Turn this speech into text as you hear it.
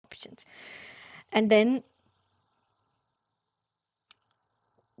And then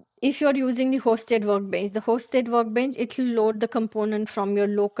if you're using the hosted workbench, it will load the component from your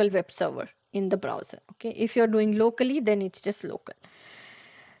local web server in the browser. Okay, if you're doing locally, then it's just local.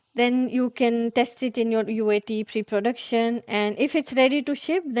 Then you can test it in your UAT pre-production, and if it's ready to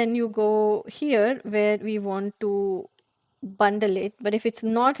ship, then you go here where we want to bundle it. But if it's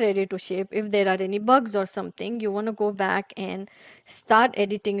not ready to ship, if there are any bugs or something, you want to go back and start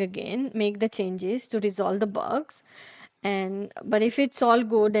editing again, make the changes to resolve the bugs. And but if it's all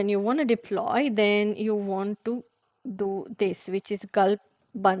good and you want to deploy, then you want to do this, which is gulp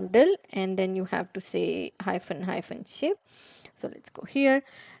bundle, and then you have to say hyphen hyphen ship. So let's go here.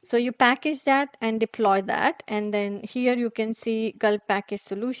 So you package that and deploy that, and then here you can see gulp package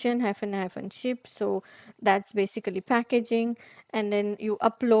solution hyphen hyphen ship. So that's basically packaging, and then you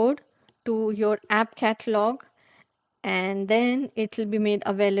upload to your app catalog, and then it will be made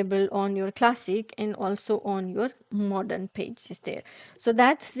available on your classic and also on your modern pages there. So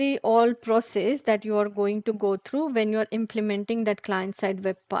that's the all process that you are going to go through when you're implementing that client side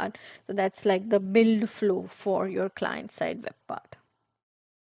web part. So that's like the build flow for your client side web part.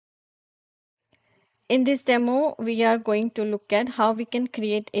 In this demo, we are going to look at how we can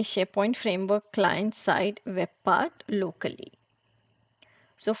create a SharePoint framework client side web part locally.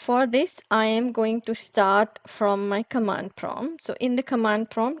 So for this, I am going to start from my command prompt. So in the command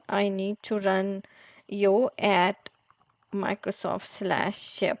prompt, I need to run yo at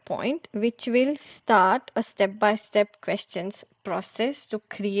Microsoft/SharePoint, which will start a step-by-step questions process to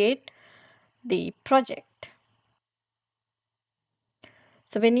create the project.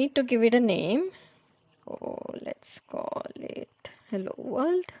 So we need to give it a name. So let's call it Hello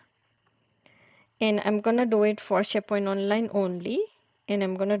World. And I'm gonna do it for SharePoint Online only. And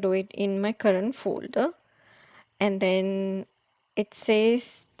I'm gonna do it in my current folder. And then it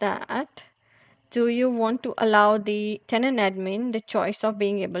says that do you want to allow the tenant admin the choice of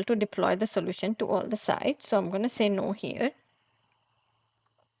being able to deploy the solution to all the sites? So I'm going to say no here.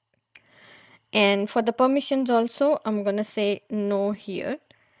 And for the permissions also, I'm going to say no here.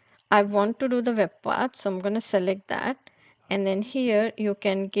 I want to do the web part, so I'm going to select that. And then here you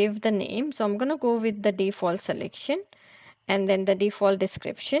can give the name. So I'm going to go with the default selection and then the default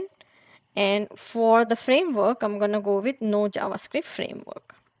description. And for the framework, I'm going to go with no JavaScript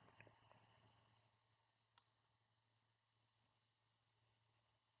framework.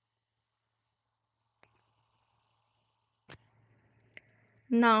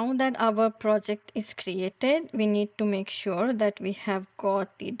 Now that our project is created, we need to make sure that we have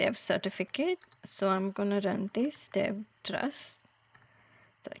got the dev certificate. So I'm going to run this dev trust,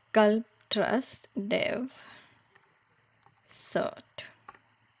 sorry, gulp trust dev cert.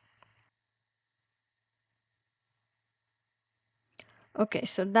 Okay,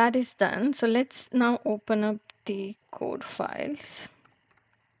 so that is done. So let's now open up the code files.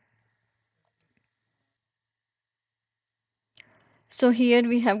 So here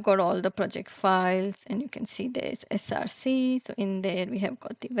we have got all the project files, and you can see there's SRC. So in there we have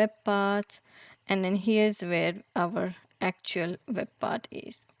got the web parts, and then here's where our actual web part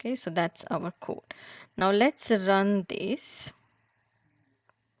is. Okay, so that's our code. Now let's run this.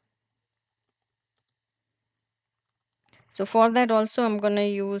 So for that also I'm going to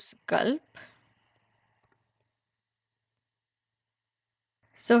use gulp.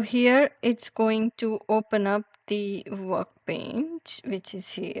 So here it's going to open up the workbench, which is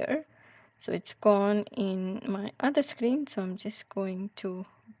here. So it's gone in my other screen. So I'm just going to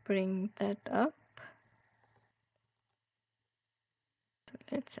bring that up. So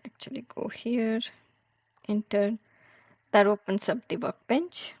let's actually go here, enter. That opens up the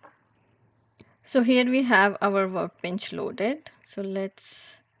workbench. So here we have our workbench loaded. So let's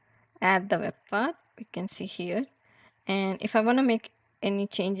add the web part. We can see here. And if I want to make any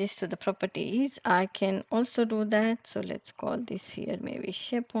changes to the properties, I can also do that. So let's call this here maybe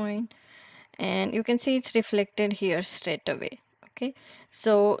SharePoint. And you can see it's reflected here straight away. Okay,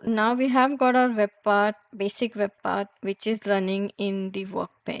 so now we have got our web part, basic web part, which is running in the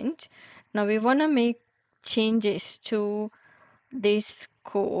workbench. Now we want to make changes to this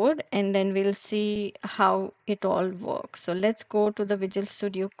code, and then we'll see how it all works. So let's go to the Visual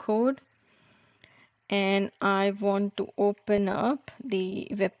Studio Code, and I want to open up the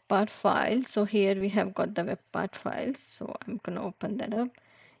web part file. So here we have got the web part files. So I'm going to open that up,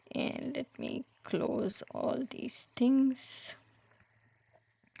 and let me close all these things.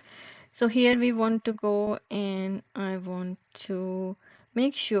 So here we want to go, and I want to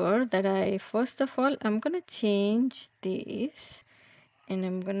make sure that first of all, I'm going to change this, and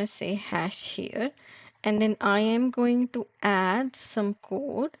I'm going to say hash here, and then I am going to add some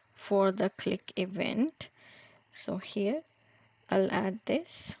code for the click event. So here I'll add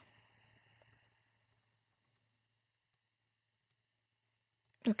this.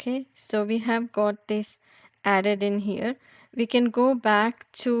 Okay, so we have got this added in here. We can go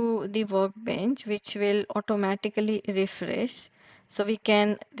back to the workbench, which will automatically refresh. So we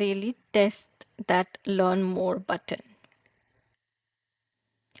can really test that learn more button.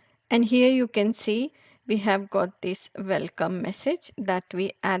 And here you can see we have got this welcome message that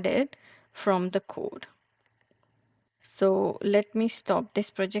we added from the code. So let me stop this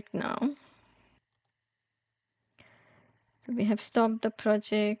project now. So we have stopped the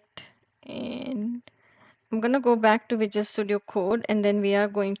project, and I'm going to go back to Visual Studio Code, and then we are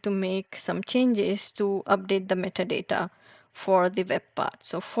going to make some changes to update the metadata for the web part.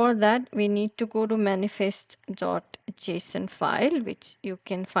 So for that, we need to go to manifest.json file, which you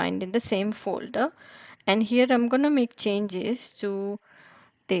can find in the same folder. And here I'm going to make changes to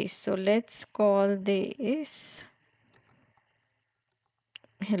this. So let's call this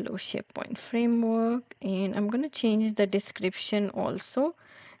Hello SharePoint Framework, and I'm going to change the description also,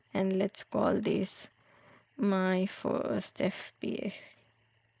 and let's call this my first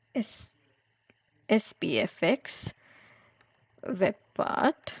SPFX web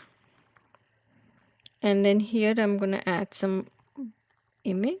part. And then here I'm going to add some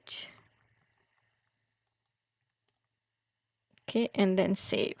image. Okay, and then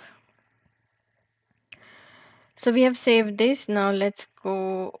save. So we have saved this. Now let's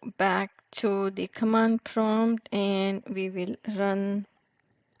go back to the command prompt and we will run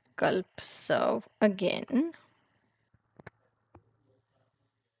gulp serve again.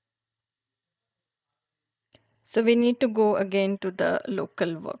 So we need to go again to the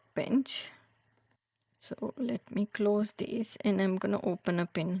local workbench. So let me close this and I'm going to open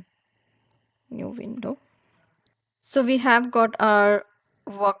up in new window. So we have got our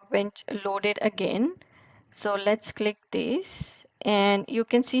workbench loaded again. So let's click this and you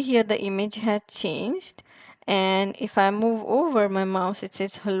can see here the image has changed. And if I move over my mouse, it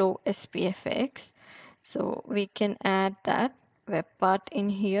says hello SPFX. So we can add that web part in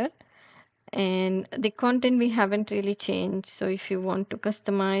here. And the content we haven't really changed. So if you want to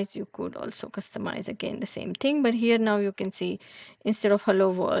customize, you could also customize again the same thing. But here now you can see instead of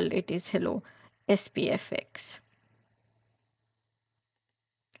hello world, it is hello SPFX.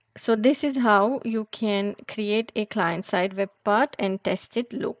 So this is how you can create a client-side web part and test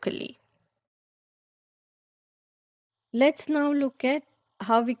it locally. Let's now look at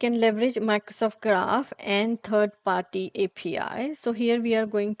how we can leverage Microsoft Graph and third-party APIs. So here we are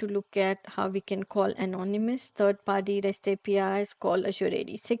going to look at how we can call anonymous third-party REST APIs, call Azure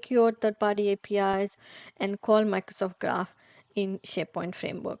AD secure third-party APIs, and call Microsoft Graph in SharePoint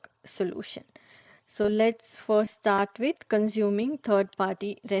Framework solution. So let's first start with consuming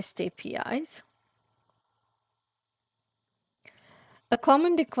third-party REST APIs. A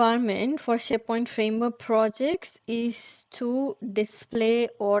common requirement for SharePoint Framework projects is to display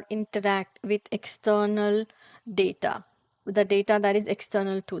or interact with external data, the data that is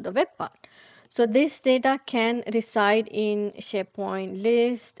external to the web part. So this data can reside in SharePoint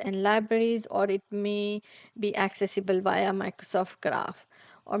lists and libraries, or it may be accessible via Microsoft Graph.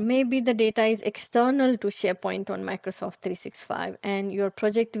 Or maybe the data is external to SharePoint on Microsoft 365, and your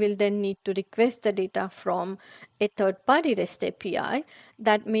project will then need to request the data from a third-party REST API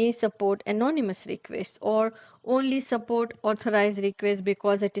that may support anonymous requests or only support authorized requests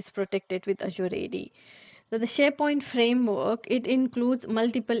because it is protected with Azure AD. So the SharePoint framework, it includes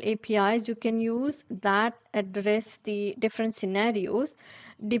multiple APIs you can use that address the different scenarios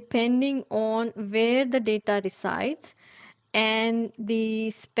depending on where the data resides and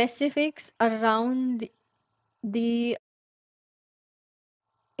the specifics around the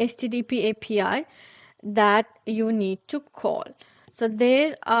HTTP API that you need to call. So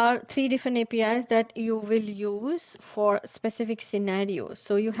there are three different APIs that you will use for specific scenarios.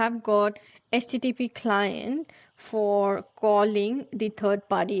 So you have got HTTP client for calling the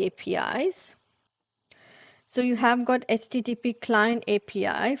third-party APIs. So you have got HTTP client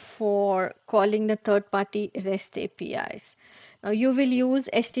API for calling the third-party REST APIs. Now you will use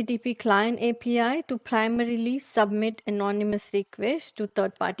HTTP client API to primarily submit anonymous requests to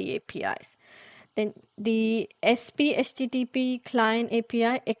third-party APIs. Then the SP HTTP client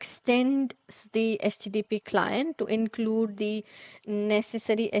API extends the HTTP client to include the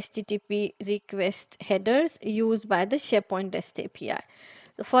necessary HTTP request headers used by the SharePoint REST API.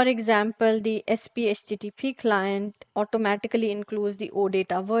 So for example, the SP HTTP client automatically includes the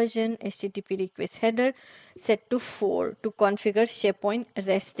OData version HTTP request header set to 4 to configure SharePoint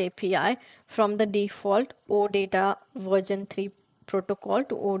REST API from the default OData version 3 protocol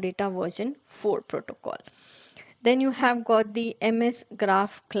to OData version 4 protocol. Then you have got the MS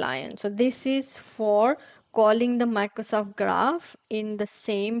Graph client. So this is for calling the Microsoft Graph in the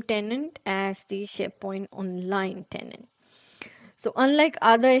same tenant as the SharePoint Online tenant. So unlike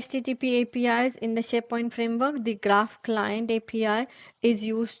other HTTP APIs in the SharePoint framework, the Graph Client API is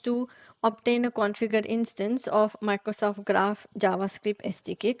used to obtain a configured instance of Microsoft Graph JavaScript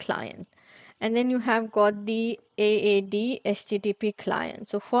SDK client. And then you have got the AAD HTTP client.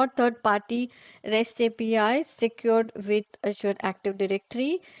 So for third-party REST APIs secured with Azure Active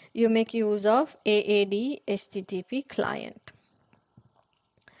Directory, you make use of AAD HTTP client.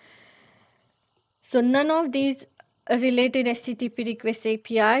 So none of these related HTTP request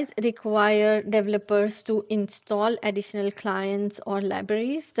APIs require developers to install additional clients or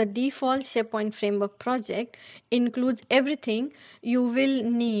libraries. The default SharePoint Framework project includes everything you will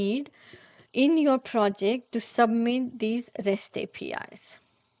need in your project to submit these REST APIs.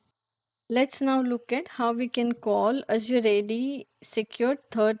 Let's now look at how we can call Azure AD secure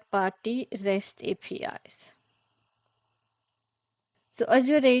third-party REST APIs. So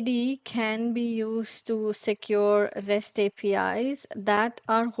Azure AD can be used to secure REST APIs that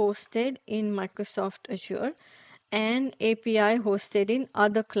are hosted in Microsoft Azure and API hosted in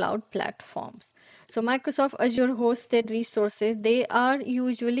other cloud platforms. So Microsoft Azure hosted resources, they are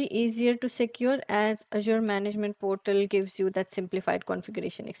usually easier to secure as Azure Management Portal gives you that simplified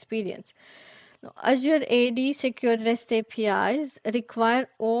configuration experience. Now, Azure AD secure REST APIs require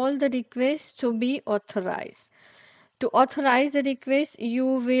all the requests to be authorized. To authorize a request, you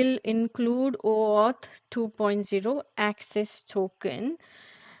will include OAuth 2.0 access token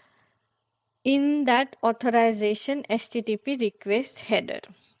in that authorization HTTP request header.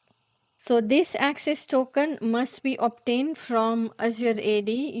 So this access token must be obtained from Azure AD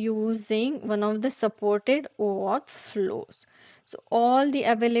using one of the supported OAuth flows. So all the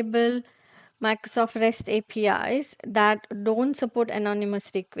available Microsoft REST APIs that don't support anonymous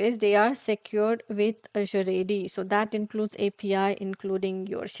requests, they are secured with Azure AD. So that includes API including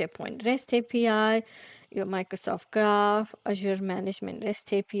your SharePoint REST API, your Microsoft Graph, Azure Management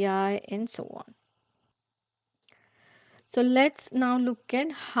REST API, and so on. So let's now look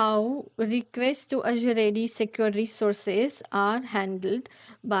at how requests to Azure AD secure resources are handled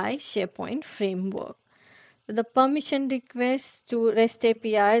by SharePoint Framework. So the permission requests to REST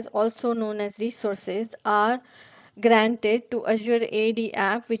APIs, also known as resources, are granted to Azure AD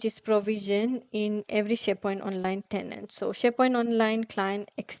app, which is provisioned in every SharePoint Online tenant. So SharePoint Online Client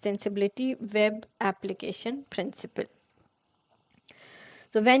Extensibility Web Application Principle.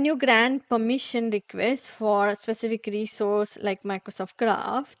 So when you grant permission requests for a specific resource like Microsoft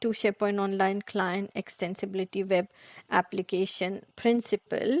Graph to SharePoint Online Client Extensibility Web Application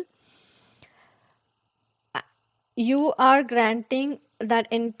Principle, you are granting that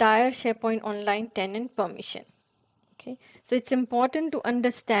entire SharePoint Online tenant permission. Okay, so it's important to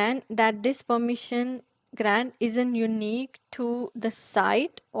understand that this permission grant isn't unique to the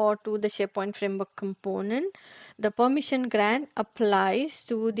site or to the SharePoint Framework component. The permission grant applies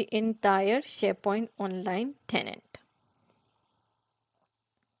to the entire SharePoint Online tenant.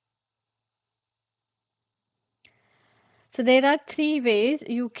 So there are three ways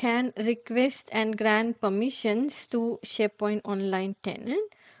you can request and grant permissions to SharePoint Online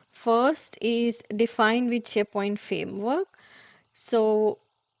tenant. First is define with SharePoint Framework. So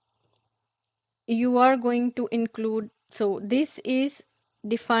you are going to include, so this is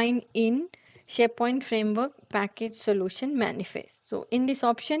defined in SharePoint Framework Package Solution Manifest. So in this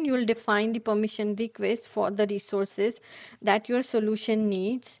option, you will define the permission request for the resources that your solution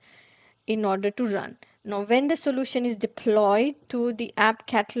needs in order to run. Now, when the solution is deployed to the app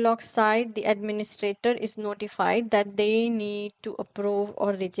catalog side, the administrator is notified that they need to approve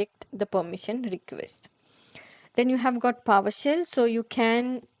or reject the permission request. Then you have got PowerShell. So you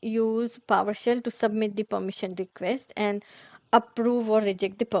can use PowerShell to submit the permission request and approve or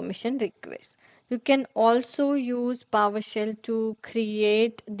reject the permission request. You can also use PowerShell to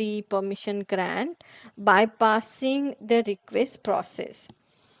create the permission grant bypassing the request process.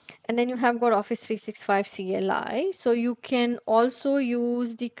 And then you have got Office 365 CLI. So you can also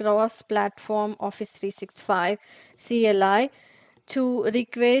use the cross-platform Office 365 CLI to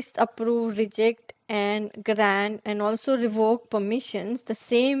request, approve, reject, and grant, and also revoke permissions the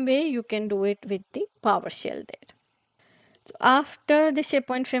same way you can do it with the PowerShell there. So after the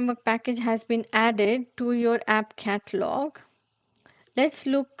SharePoint Framework package has been added to your app catalog, let's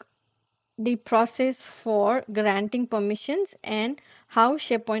look the process for granting permissions and how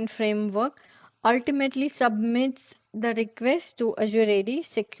SharePoint Framework ultimately submits the request to Azure AD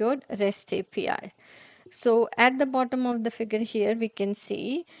secured REST API. So at the bottom of the figure here, we can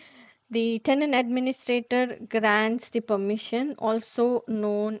see the tenant administrator grants the permission, also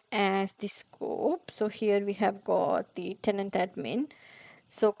known as the scope. So here we have got the tenant admin.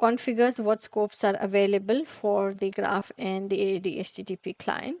 So configures what scopes are available for the graph and the AD HTTP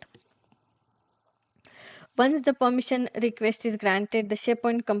client. Once the permission request is granted, the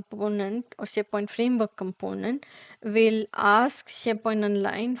SharePoint component or SharePoint framework component will ask SharePoint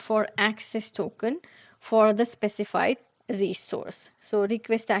Online for access token for the specified resource. So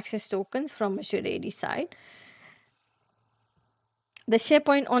request access tokens from Azure AD side. The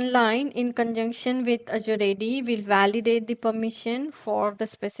SharePoint Online, in conjunction with Azure AD, will validate the permission for the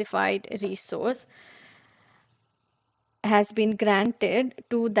specified resource has been granted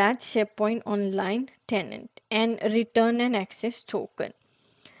to that SharePoint Online tenant and return an access token.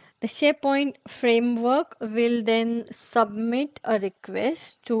 The SharePoint framework will then submit a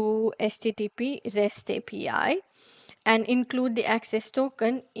request to HTTP REST API and include the access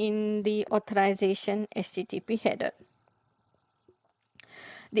token in the authorization HTTP header.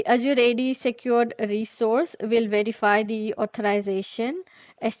 The Azure AD secured resource will verify the authorization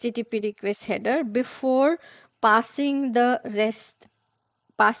HTTP request header before passing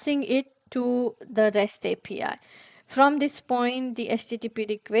it to the REST API. From this point, the HTTP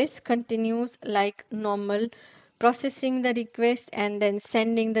request continues like normal, processing the request and then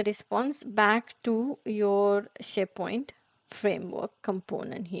sending the response back to your SharePoint framework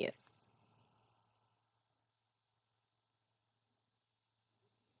component here.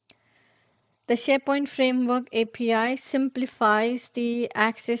 The SharePoint Framework API simplifies the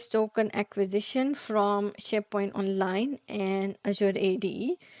access token acquisition from SharePoint Online and Azure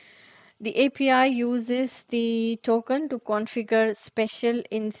AD. The API uses the token to configure special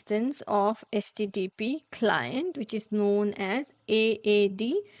instance of HTTP client, which is known as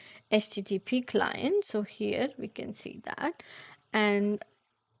AAD HTTP client. So here we can see that, and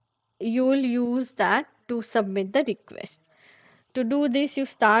you will use that to submit the request. To do this, you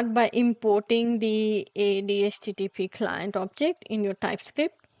start by importing the AAD HTTP client object in your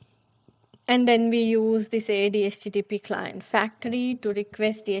TypeScript. And then we use this AAD HTTP client factory to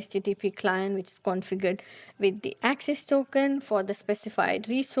request the HTTP client, which is configured with the access token for the specified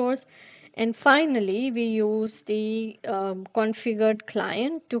resource. And finally, we use the configured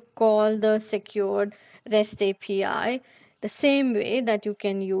client to call the secured REST API the same way that you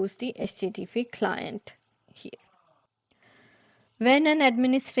can use the HTTP client here. When an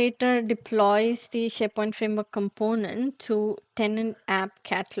administrator deploys the SharePoint Framework component to tenant app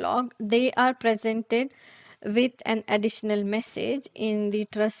catalog, they are presented with an additional message in the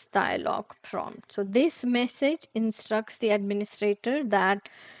trust dialog prompt. So this message instructs the administrator that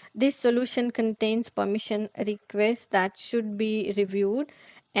this solution contains permission requests that should be reviewed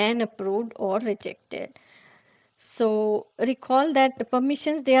and approved or rejected. So recall that the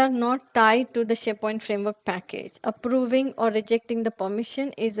permissions, they are not tied to the SharePoint framework package. Approving or rejecting the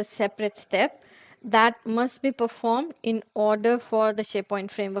permission is a separate step that must be performed in order for the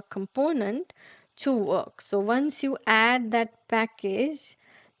SharePoint framework component to work. So once you add that package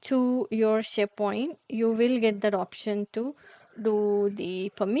to your SharePoint, you will get that option to do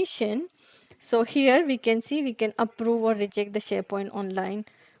the permission. So here we can see we can approve or reject the SharePoint Online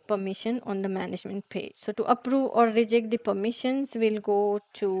permission on the management page. So to approve or reject the permissions, we'll go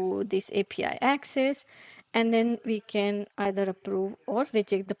to this API access, and then we can either approve or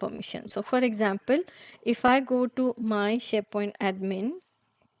reject the permission. So for example, if I go to my SharePoint admin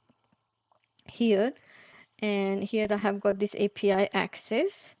here, and here I have got this API access.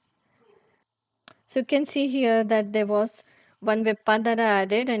 So you can see here that there was one web path that I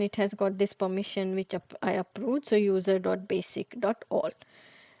added, and it has got this permission which I approved. So user.basic.all.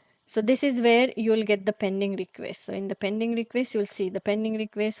 So this is where you will get the pending request. So in the pending request, you'll see the pending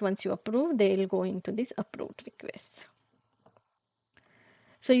request. Once you approve, they will go into this approved request.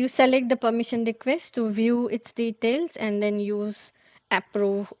 So you select the permission request to view its details and then use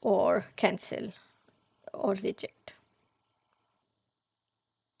approve or cancel or reject.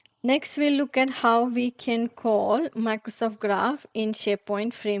 Next, we'll look at how we can call Microsoft Graph in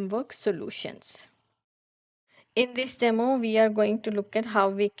SharePoint Framework Solutions. In this demo, we are going to look at how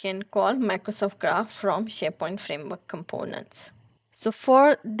we can call Microsoft Graph from SharePoint Framework components. So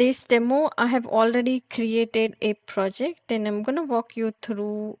for this demo, I have already created a project, and I'm going to walk you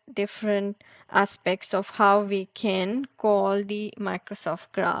through different aspects of how we can call the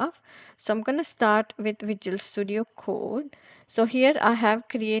Microsoft Graph. So I'm going to start with Visual Studio Code. So here I have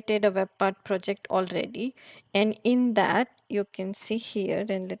created a web part project already, and in that you can see here,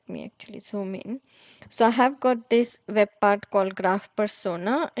 and let me actually zoom in. So I have got this web part called graph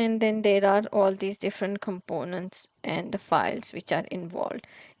persona, and then there are all these different components and the files which are involved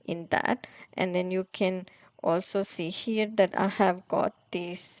in that. And then you can also see here that I have got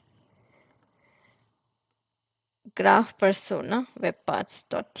this graph persona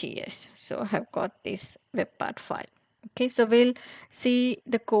webparts.ts. So I have got this web part file. Okay, so we'll see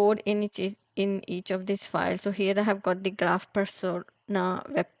the code in each of these files. So here I have got the graph persona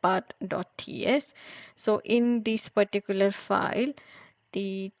webpart.ts. So in this particular file,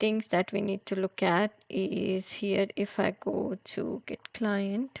 the things that we need to look at is here. If I go to get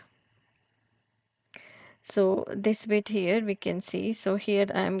client, so this bit here we can see. So here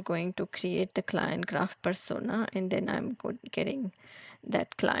I'm going to create the client graph persona, and then I'm getting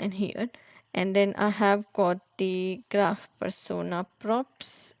that client here. And then I have got the graph persona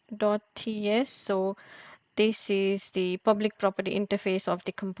props.ts. So this is the public property interface of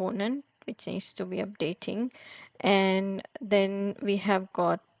the component which needs to be updating. And then we have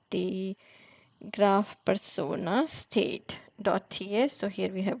got the graph persona state.ts. So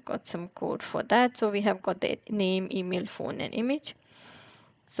here we have got some code for that. So we have got the name, email, phone, and image.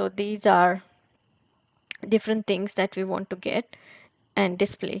 So these are different things that we want to get and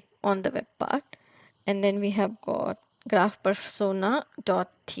display on the web part. And then we have got graph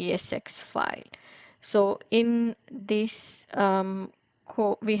persona.tsx file. So in this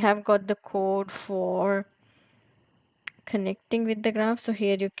we have got the code for connecting with the graph. So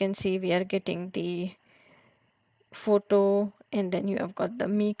here you can see we are getting the photo, and then you have got the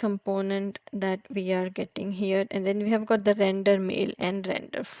me component that we are getting here, and then we have got the render mail and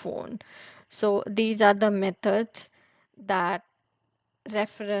render phone. So these are the methods that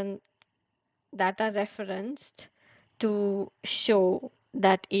reference that are referenced to show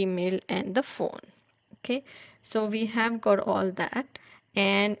that email and the phone. Okay, so we have got all that,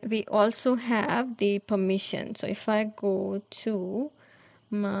 and we also have the permission. So if I go to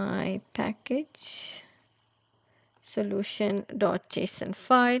my package solution.json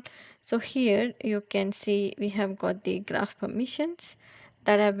file, so here you can see we have got the graph permissions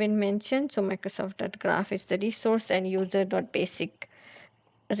that have been mentioned. So Microsoft.graph is the resource, and user.basic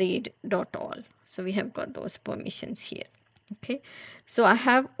read.all. So we have got those permissions here. Okay, so I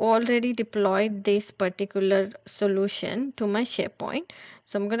have already deployed this particular solution to my SharePoint.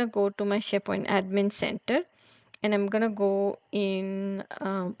 So I'm going to go to my SharePoint admin center, and I'm going to go in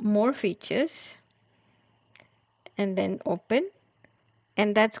more features, and then open,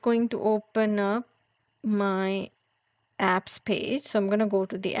 and that's going to open up my apps page. So I'm going to go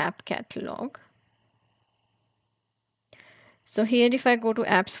to the app catalog. So here if I go to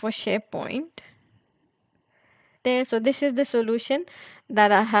apps for SharePoint, there, so this is the solution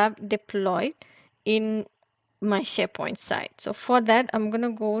that I have deployed in my SharePoint site. So for that I'm going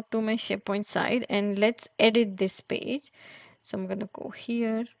to go to my SharePoint site, and let's edit this page. So I'm going to go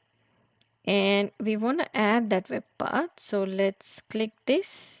here, and we want to add that web path. So let's click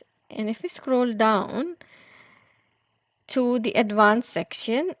this, and if we scroll down to the advanced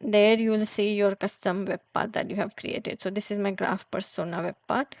section, there you will see your custom web path that you have created. So this is my graph persona web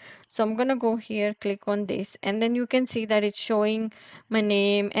path. So I'm going to go here, click on this, and then you can see that it's showing my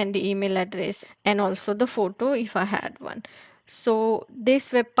name and the email address, and also the photo if I had one. So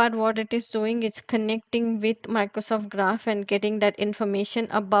this web part, what it is doing, it's connecting with Microsoft Graph and getting that information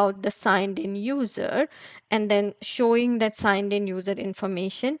about the signed in user, and then showing that signed in user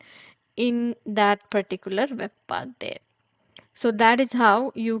information in that particular web path there. So that is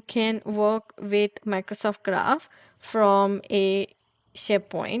how you can work with Microsoft Graph from a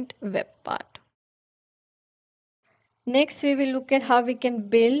SharePoint web part. Next, we will look at how we can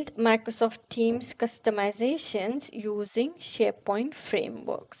build Microsoft Teams customizations using SharePoint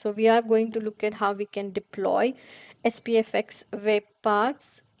framework. So we are going to look at how we can deploy SPFX web paths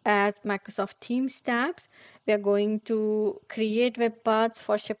as Microsoft Teams tabs. We are going to create web paths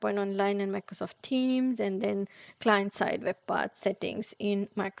for SharePoint Online and Microsoft Teams, and then client-side web path settings in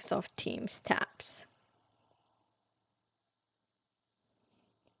Microsoft Teams tabs.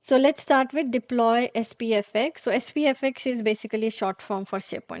 So let's start with deploy SPFX. So SPFX is basically a short form for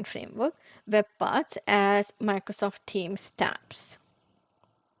SharePoint Framework web paths as Microsoft Teams tabs.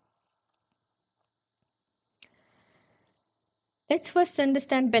 Let's first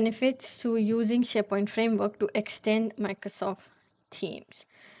understand benefits to using SharePoint Framework to extend Microsoft Teams.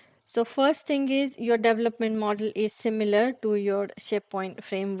 So first thing is your development model is similar to your SharePoint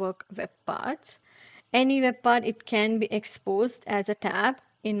Framework web paths. Any web path, it can be exposed as a tab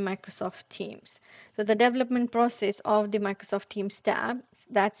in Microsoft Teams. So the development process of the Microsoft Teams tab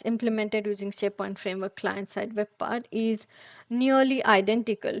that's implemented using SharePoint Framework client-side web part is nearly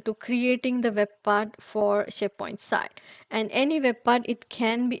identical to creating the web part for SharePoint side. And any web part, it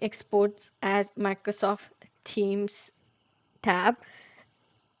can be exported as Microsoft Teams tab.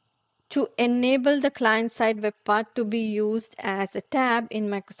 To enable the client-side web part to be used as a tab in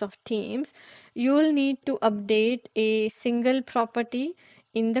Microsoft Teams, you will need to update a single property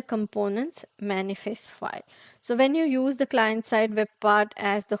in the components manifest file. So when you use the client-side web part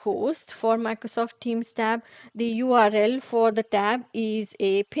as the host for Microsoft Teams tab, the URL for the tab is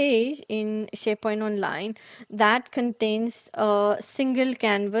a page in SharePoint Online that contains a single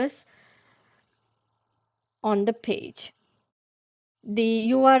canvas on the page. The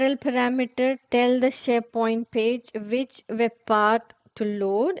URL parameter tell the SharePoint page which web part to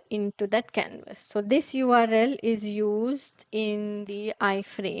load into that canvas. So this URL is used in the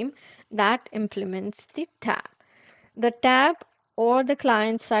iframe that implements the tab. The tab or the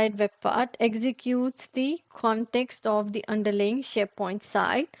client-side web part executes the context of the underlying SharePoint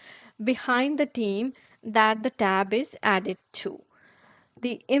site behind the theme that the tab is added to.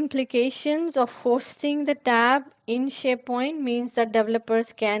 The implications of hosting the tab in SharePoint means that developers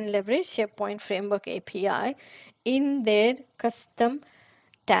can leverage SharePoint Framework API in their custom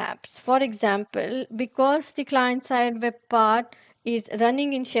tabs. For example, because the client-side web part is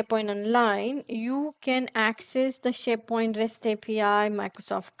running in SharePoint Online, you can access the SharePoint REST API,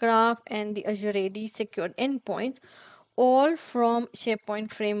 Microsoft Graph, and the Azure AD secured endpoints all from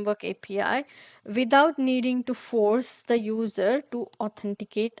SharePoint Framework API without needing to force the user to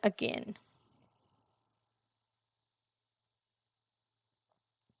authenticate again.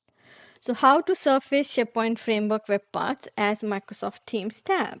 So how to surface SharePoint Framework web parts as Microsoft Teams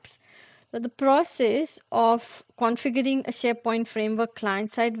tabs? So the process of configuring a SharePoint Framework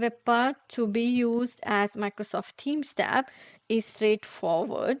client-side web part to be used as Microsoft Teams tab is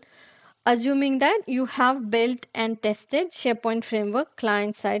straightforward, assuming that you have built and tested SharePoint Framework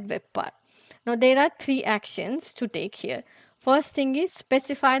client-side web part. Now there are three actions to take here. First thing is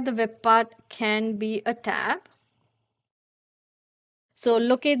specify the web part can be a tab. So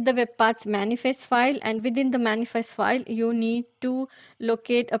locate the web parts manifest file, and within the manifest file you need to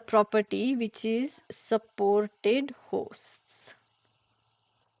locate a property which is supported hosts.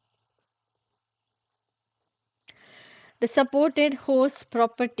 The supported hosts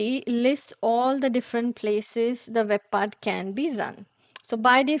property lists all the different places the web part can be run. So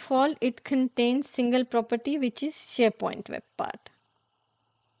by default it contains single property which is SharePoint web part.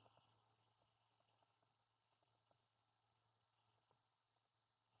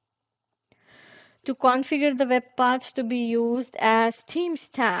 To configure the web parts to be used as Themes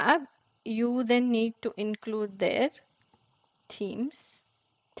tab, you then need to include their Themes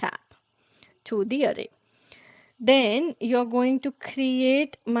tab to the array. Then you're going to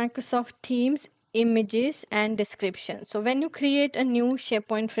create Microsoft Teams images and description. So when you create a new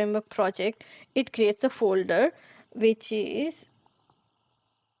SharePoint Framework project, it creates a folder which is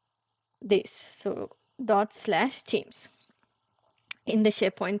this. So /teams in the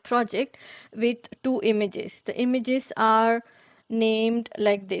SharePoint project with two images. The images are named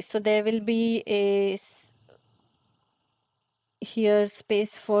like this. So there will be a here space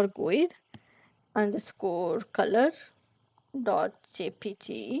for GUID underscore color dot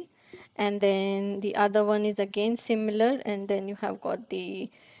jpg, and then the other one is again similar, and then you have got the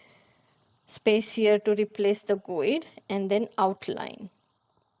space here to replace the GUID, and then outline.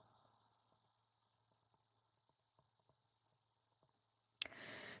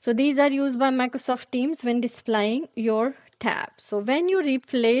 So these are used by Microsoft Teams when displaying your tab. So when you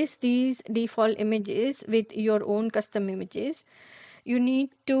replace these default images with your own custom images, you need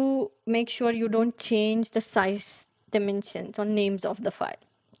to make sure you don't change the size, dimensions, or names of the file.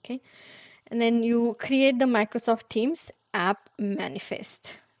 Okay. And then you create the Microsoft Teams app manifest.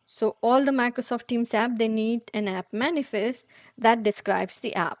 So all the Microsoft Teams app, they need an app manifest that describes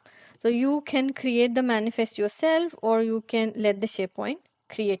the app. So you can create the manifest yourself, or you can let the SharePoint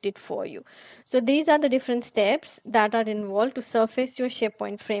create it for you. So these are the different steps that are involved to surface your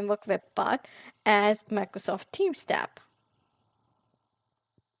SharePoint Framework web part as Microsoft Teams tab.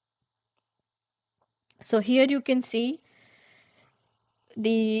 So here you can see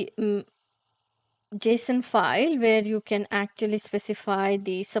the JSON file where you can actually specify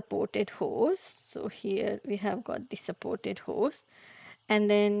the supported host. So here we have got the supported host, and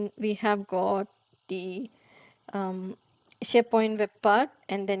then we have got the SharePoint web part,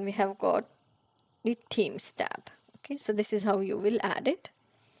 and then we have got the Teams tab. Okay, so this is how you will add it.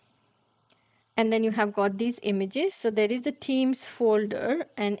 And then you have got these images. So there is a Themes folder,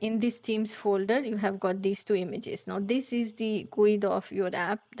 and in this Themes folder you have got these two images. Now this is the GUID of your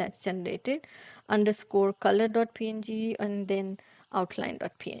app that's generated, underscore color.png and then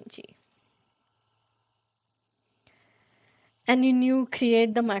outline.png. And then you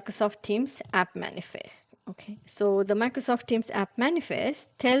create the Microsoft Teams app manifest. Okay, so the Microsoft Teams app manifest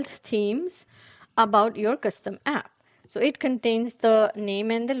tells Teams about your custom app. So it contains the name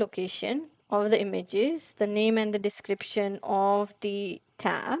and the location of the images, the name and the description of the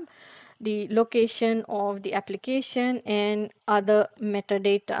tab, the location of the application, and other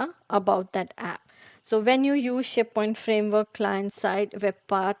metadata about that app. So when you use SharePoint Framework client-side web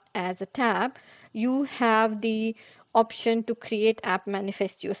part as a tab, you have the option to create app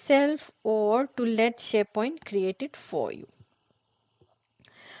manifest yourself or to let SharePoint create it for you.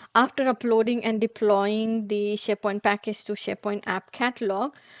 After uploading and deploying the SharePoint package to SharePoint app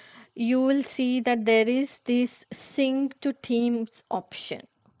catalog, you will see that there is this sync to Teams option.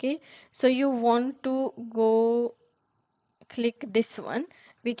 Okay, so you want to go click this one,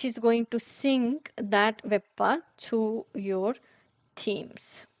 which is going to sync that web path to your Teams.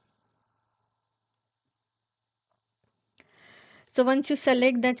 So once you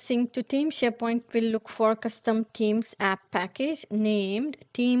select that sync to Teams, SharePoint will look for custom Teams app package named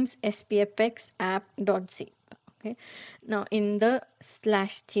Teams SPFX app.zip. Okay, now in the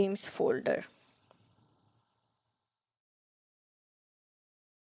 /Teams folder.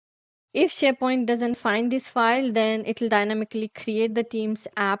 If SharePoint doesn't find this file, then it will dynamically create the Teams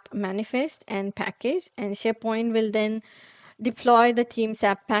app manifest and package, and SharePoint will then deploy the Teams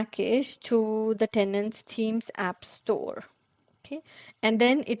app package to the tenant's Teams app store. Okay, and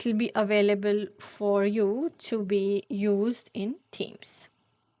then it will be available for you to be used in Teams.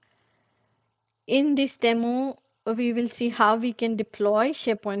 In this demo, we will see how we can deploy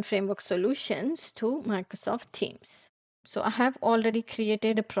SharePoint Framework solutions to Microsoft Teams. So I have already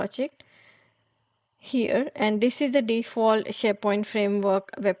created a project here, and this is the default SharePoint Framework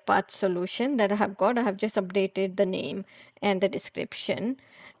web path solution that I have got. I have just updated the name and the description,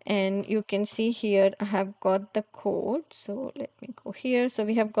 and you can see here I have got the code. So let me go here. So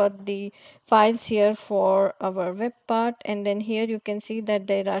we have got the files here for our web path, and then here you can see that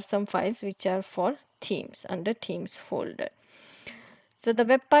there are some files which are for Teams under Teams folder. So the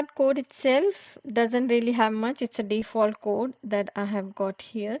web part code itself doesn't really have much. It's a default code that I have got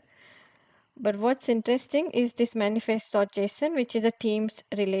here. But what's interesting is this manifest.json, which is a Teams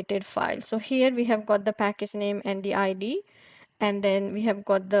related file. So here we have got the package name and the ID, and then we have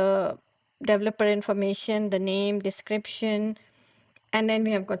got the developer information, the name, description, and then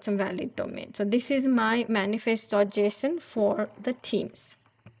we have got some valid domain. So this is my manifest.json for the Teams.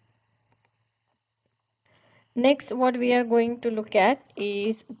 Next, what we are going to look at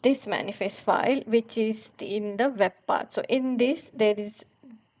is this manifest file, which is in the web path. So in this, there is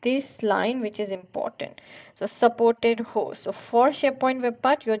this line which is important. So supported host. So for SharePoint web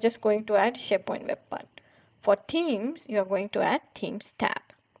path, you're just going to add SharePoint web path. For Teams, you're going to add Teams tab.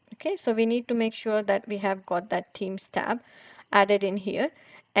 Okay, so we need to make sure that we have got that Teams tab added in here.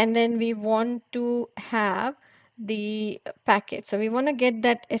 And then we want to have the package. So we want to get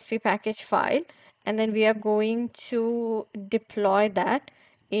that SP package file, and then we are going to deploy that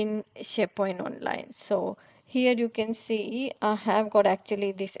in SharePoint Online. So here you can see I have got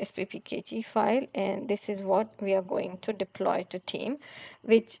actually this sppkg file, and this is what we are going to deploy to Team,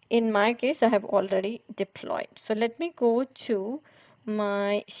 which in my case I have already deployed. So let me go to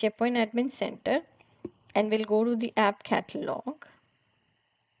my SharePoint Admin Center, and we'll go to the app catalog.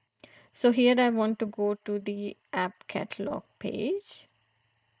 So here I want to go to the app catalog page,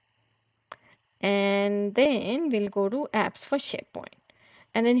 and then we'll go to apps for SharePoint.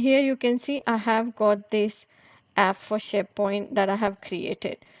 And then here you can see I have got this app for SharePoint that I have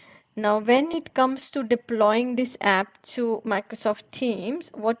created. Now, when it comes to deploying this app to Microsoft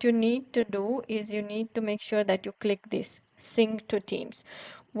Teams, what you need to do is you need to make sure that you click this sync to Teams.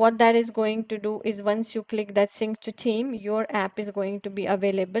 What that is going to do is once you click that sync to Team, your app is going to be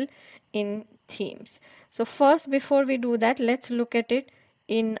available in Teams. So first, before we do that, let's look at it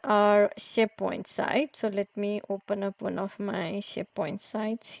in our SharePoint site. So let me open up one of my SharePoint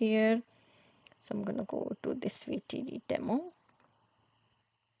sites here. So I'm going to go to this VTD demo.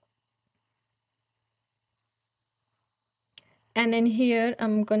 And then here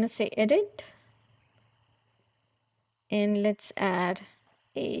I'm going to say edit, and let's add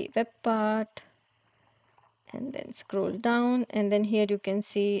a web part, and then scroll down, and then here you can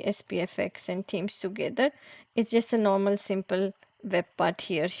see SPFX and Teams together. It's just a normal simple web part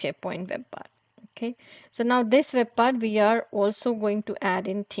here, SharePoint web part. Okay, so now this web part we are also going to add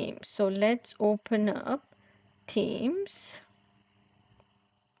in themes. So let's open up themes.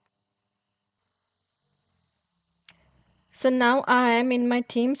 So now I am in my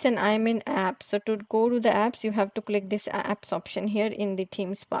themes and I am in apps. So to go to the apps, you have to click this apps option here in the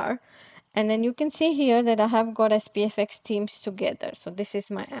themes bar. And then you can see here that I have got SPFX themes together. So this is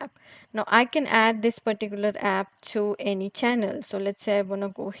my app. Now I can add this particular app to any channel. So let's say I want to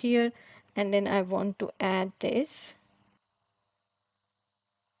go here and then I want to add this.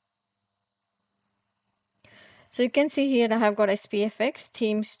 So you can see here I have got SPFX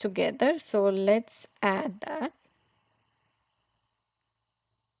themes together. So let's add that.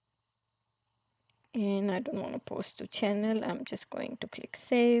 And I don't want to post to channel. I'm just going to click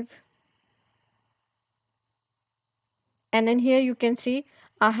save. And then here you can see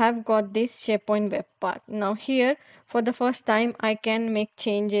I have got this SharePoint web part. Now here for the first time I can make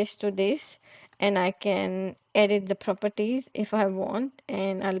changes to this and I can edit the properties if I want,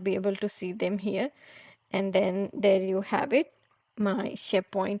 and I'll be able to see them here. And then there you have it, my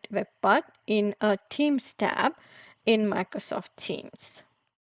SharePoint web part in a Themes tab in Microsoft Teams.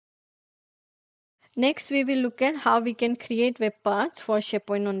 Next, we will look at how we can create web parts for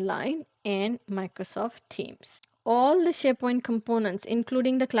SharePoint Online and Microsoft Teams. All the SharePoint components,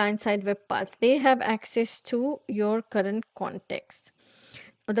 including the client-side web parts, they have access to your current context.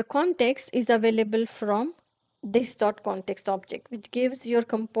 The context is available from this .context object, which gives your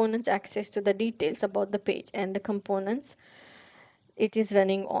components access to the details about the page and the components it is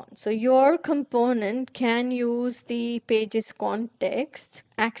running on. So your component can use the page's context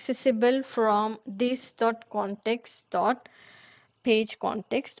accessible from this .context .page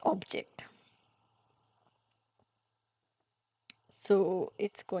context object. So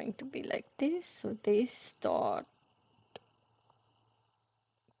it's going to be like this. So this dot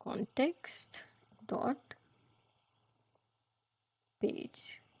context dot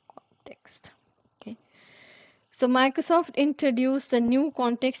page context. Okay. So Microsoft introduced the new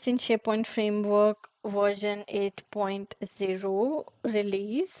context in SharePoint Framework version 8.0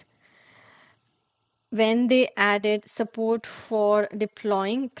 release when they added support for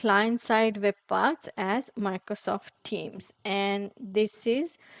deploying client-side web parts as Microsoft Teams. And this is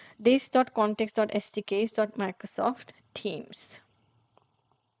this.context.stks.microsoft Teams.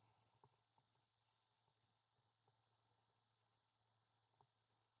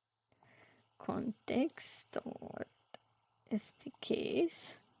 Context.stks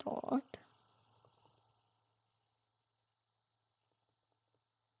dot.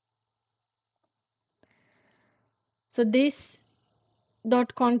 So this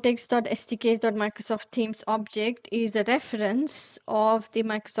 .context.stks.microsoft Teams object is a reference of the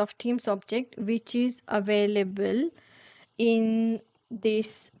Microsoft Teams object which is available in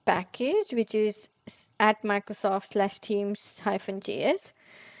this package, which is at Microsoft/Teams-JS.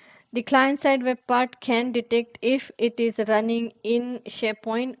 The client-side web part can detect if it is running in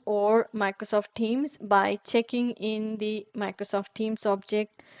SharePoint or Microsoft Teams by checking in the Microsoft Teams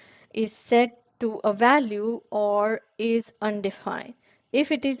object is set to a value or is undefined.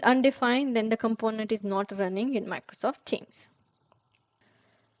 If it is undefined, then the component is not running in Microsoft Teams.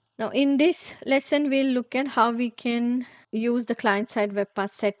 Now in this lesson, we'll look at how we can use the client-side web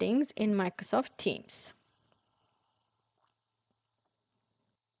path settings in Microsoft Teams.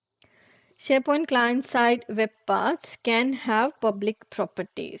 SharePoint client-side web paths can have public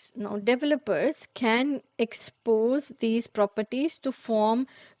properties. Now developers can expose these properties to form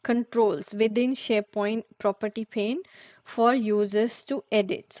controls within SharePoint property pane for users to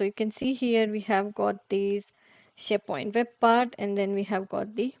edit. So you can see here we have got these SharePoint web part and then we have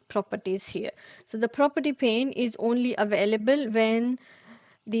got the properties here. So the property pane is only available when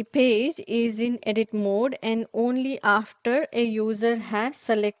the page is in edit mode and only after a user has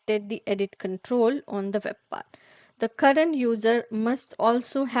selected the edit control on the web part. The current user must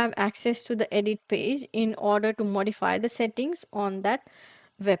also have access to the edit page in order to modify the settings on that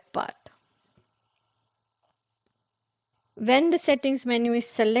web part. When the settings menu is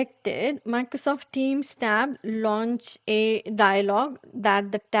selected, Microsoft Teams tab launch a dialog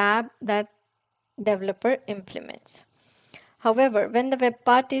that the tab that developer implements. However, when the web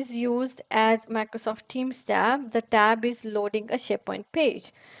part is used as Microsoft Teams tab, the tab is loading a SharePoint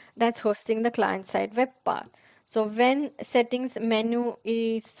page that's hosting the client-side web part. So when settings menu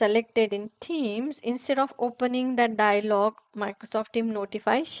is selected in Teams, instead of opening that dialog, Microsoft Teams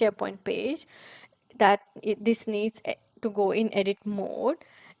notifies SharePoint page that this needs to go in edit mode.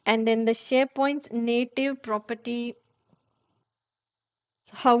 And then the SharePoint's native property.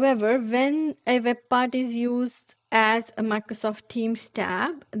 However, when a web part is used as a Microsoft Teams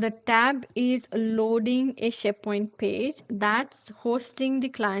tab. The tab is loading a SharePoint page that's hosting the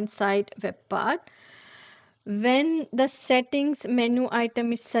client-side web part. When the settings menu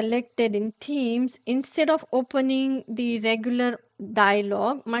item is selected in Teams, instead of opening the regular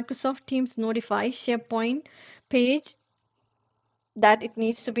dialog, Microsoft Teams notifies SharePoint page that it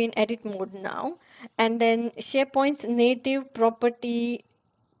needs to be in edit mode now. And then SharePoint's native property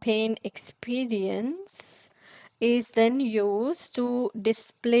pane experience is then used to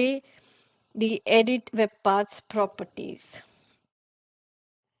display the edit web parts properties.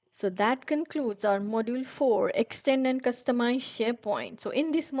 So that concludes our module 4, extend and customize SharePoint. So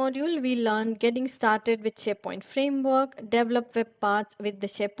in this module, we learned getting started with SharePoint framework, develop web parts with the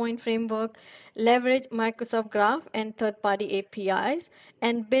SharePoint framework, leverage Microsoft Graph and third-party APIs,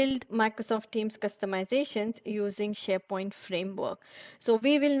 and build Microsoft Teams customizations using SharePoint framework. So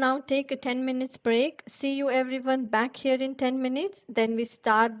we will now take a 10 minutes break. See you everyone back here in 10 minutes. Then we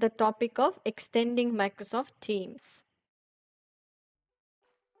start the topic of extending Microsoft Teams.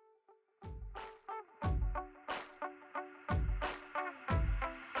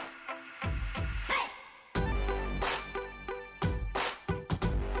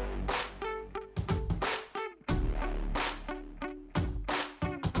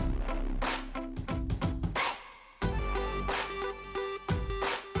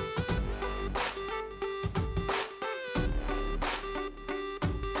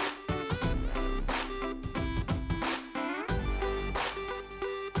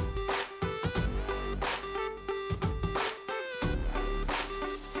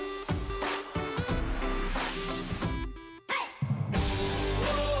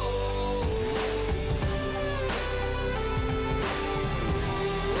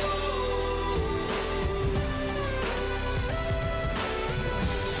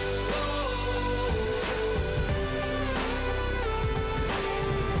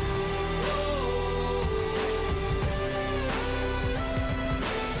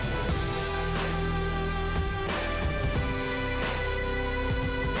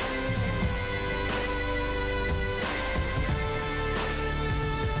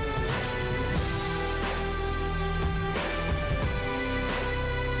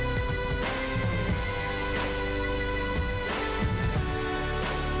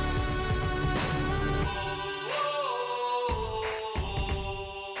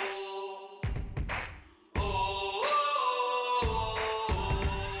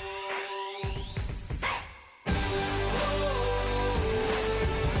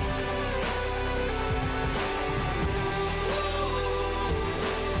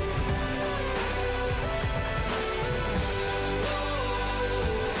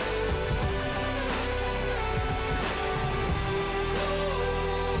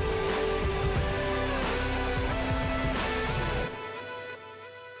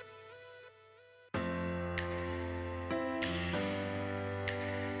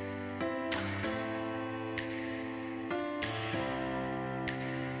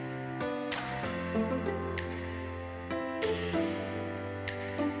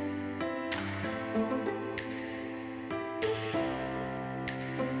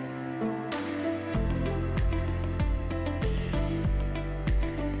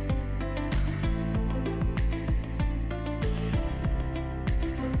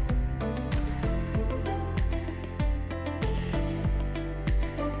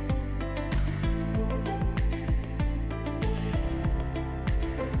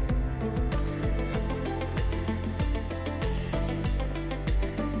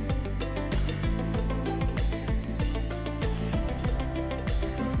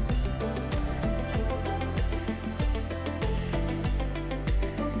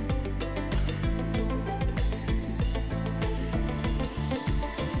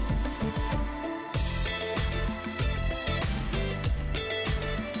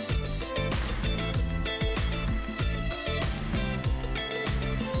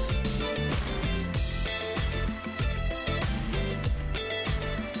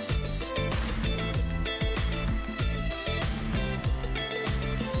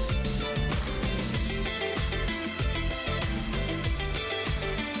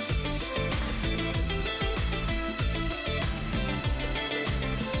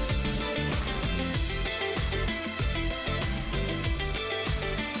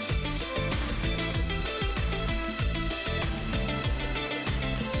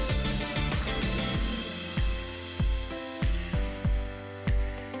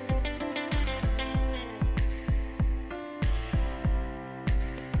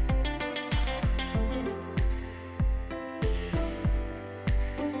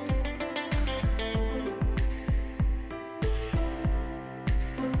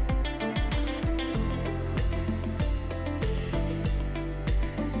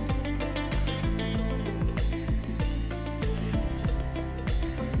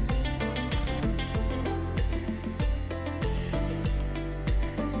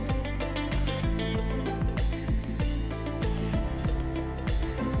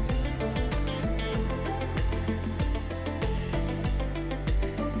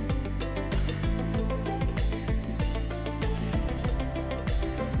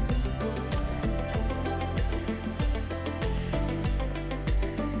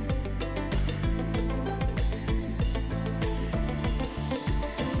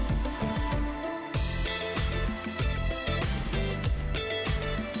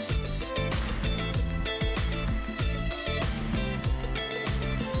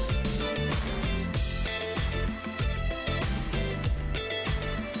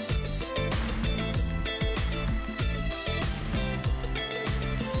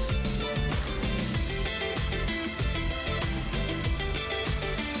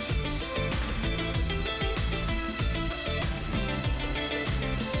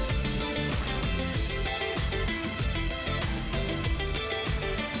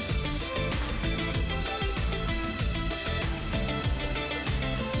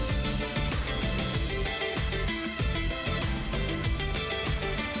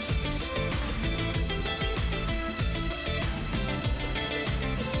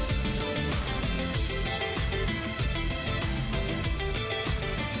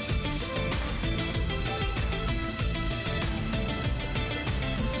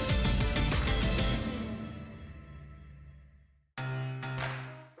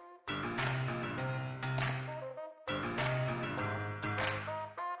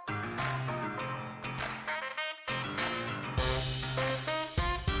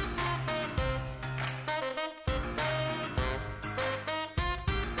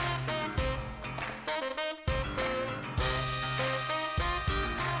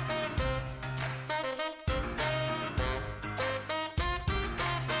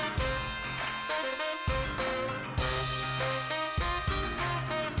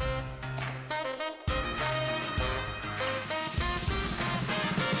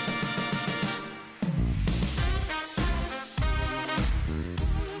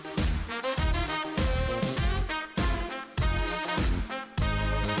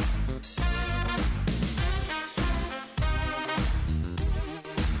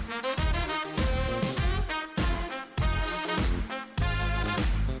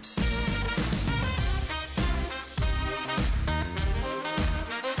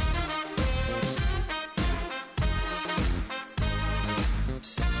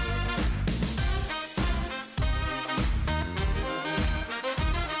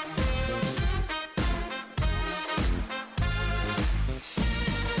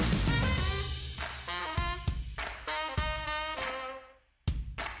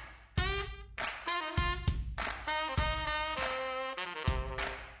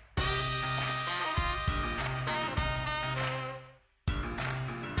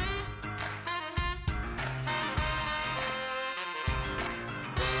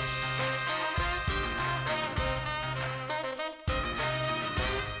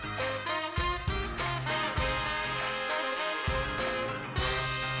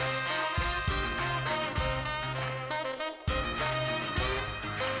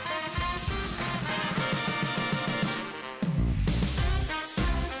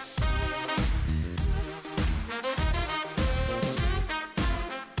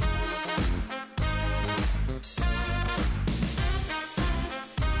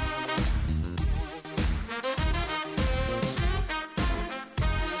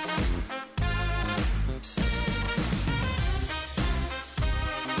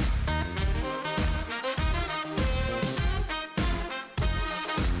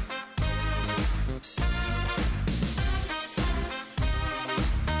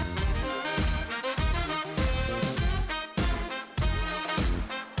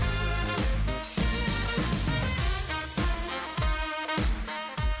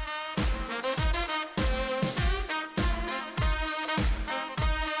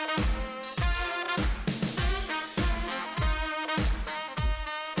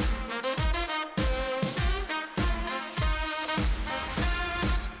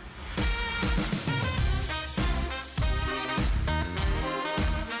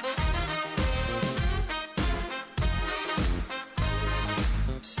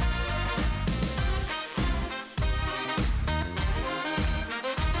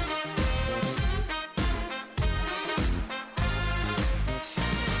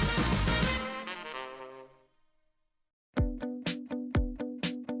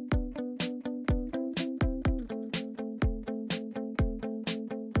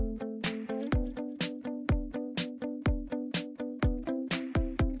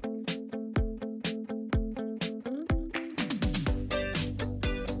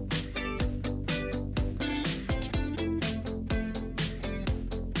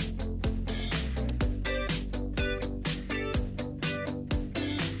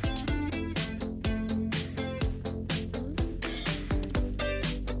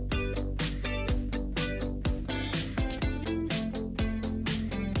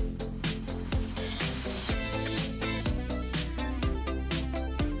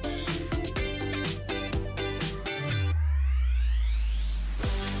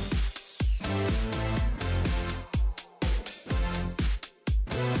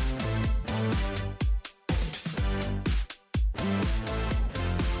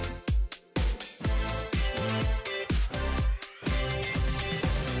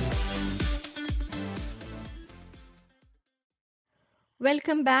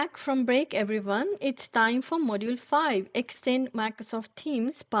 Welcome back from break, everyone. It's time for Module 5, Extend Microsoft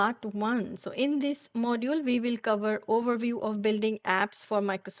Teams Part 1. So in this module, we will cover overview of building apps for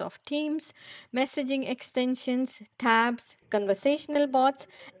Microsoft Teams, messaging extensions, tabs, conversational bots,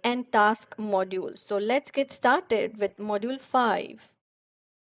 and task modules. So let's get started with Module 5.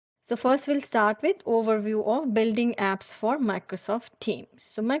 So first we'll start with overview of building apps for Microsoft Teams.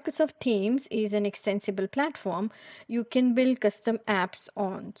 So Microsoft Teams is an extensible platform you can build custom apps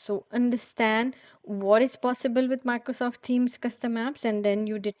on. So understand what is possible with Microsoft Teams custom apps and then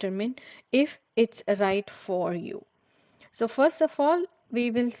you determine if it's right for you. So first of all, we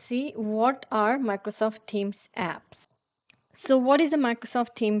will see what are Microsoft Teams apps. So what is a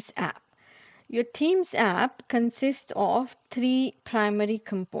Microsoft Teams app? Your Teams app consists of three primary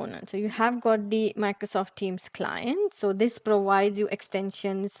components. So you have got the Microsoft Teams client. So this provides you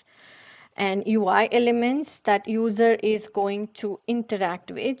extensions and UI elements that user is going to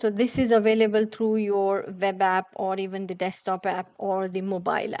interact with. So this is available through your web app or even the desktop app or the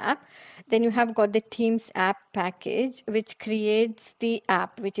mobile app. Then you have got the Teams app package, which creates the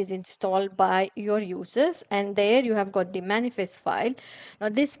app which is installed by your users. And there you have got the manifest file. Now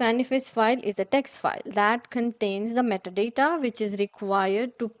this manifest file is a text file that contains the metadata which is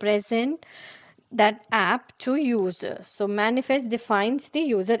required to present that app to users. So manifest defines the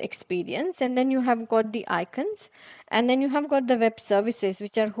user experience, and then you have got the icons, and then you have got the web services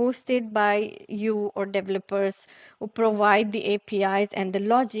which are hosted by you or developers who provide the APIs and the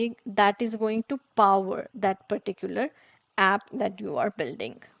logic that is going to power that particular app that you are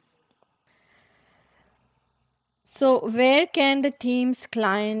building. So where can the Teams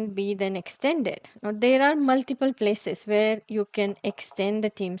client be then extended? Now there are multiple places where you can extend the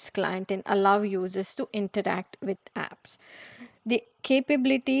Teams client and allow users to interact with apps. The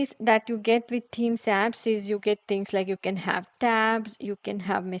capabilities that you get with Teams apps is you get things like you can have tabs, you can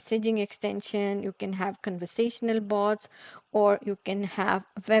have messaging extension, you can have conversational bots, or you can have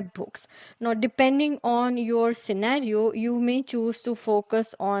webhooks. Now, depending on your scenario, you may choose to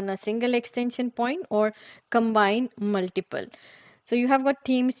focus on a single extension point or combine multiple. So you have got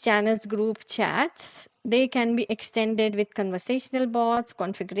Teams channels, group chats. They can be extended with conversational bots,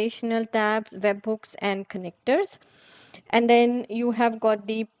 configurational tabs, webhooks, and connectors. And then you have got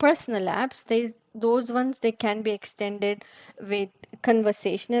the personal apps. Those ones they can be extended with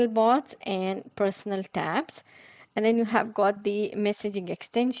conversational bots and personal tabs. And then you have got the messaging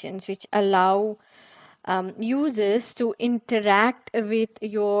extensions which allow users to interact with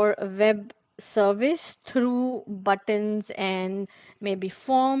your web service through buttons and maybe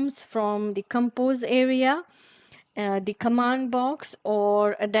forms from the compose area, the command box,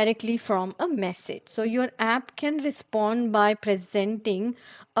 or directly from a message. So your app can respond by presenting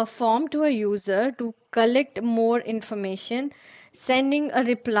a form to a user to collect more information, sending a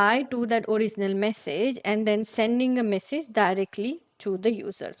reply to that original message, and then sending a message directly to the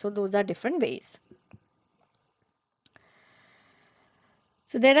user. So those are different ways.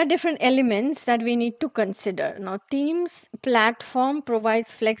 So there are different elements that we need to consider. Now, Teams platform provides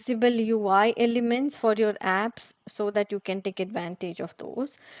flexible UI elements for your apps so that you can take advantage of those.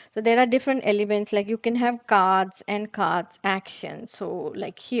 So there are different elements like you can have cards and cards actions. So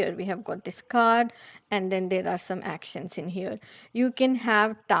like here we have got this card and then there are some actions in here. You can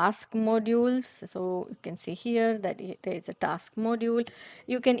have task modules. So you can see here that there is a task module.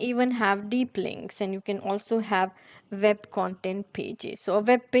 You can even have deep links and you can also have web content pages. So a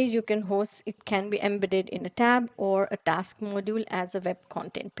web page you can host, it can be embedded in a tab or a task module as a web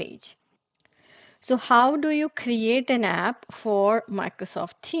content page. So how do you create an app for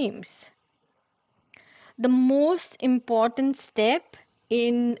Microsoft Teams? The most important step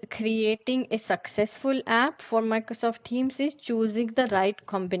in creating a successful app for Microsoft Teams is choosing the right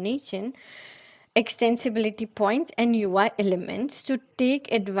combination, extensibility points, and UI elements to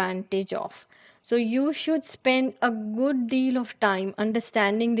take advantage of. So you should spend a good deal of time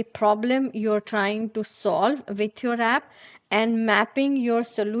understanding the problem you're trying to solve with your app and mapping your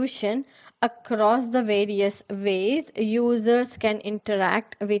solution across the various ways users can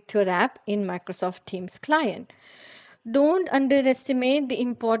interact with your app in Microsoft Teams client. Don't underestimate the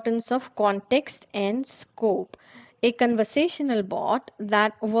importance of context and scope. A conversational bot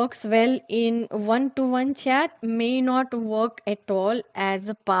that works well in one-to-one chat may not work at all as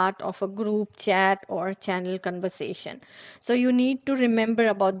a part of a group chat or channel conversation. So you need to remember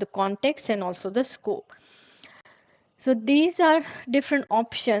about the context and also the scope. So these are different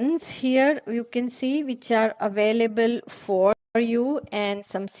options here you can see which are available for you and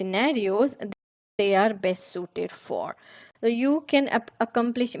some scenarios they are best suited for. So you can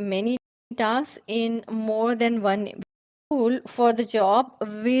accomplish many tasks in more than one tool for the job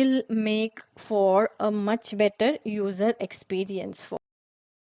will make for a much better user experience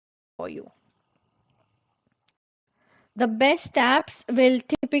for you. The best apps will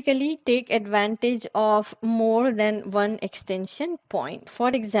typically take advantage of more than one extension point. For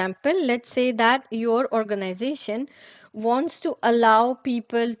example, let's say that your organization wants to allow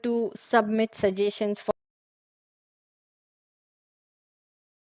people to submit suggestions for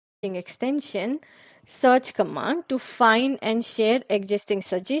extension search command to find and share existing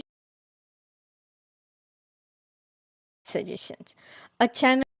suggestions. A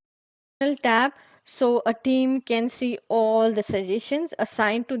channel tab so a team can see all the suggestions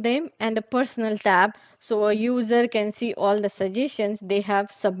assigned to them, and a personal tab so a user can see all the suggestions they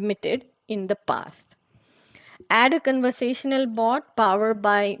have submitted in the past. Add a conversational bot powered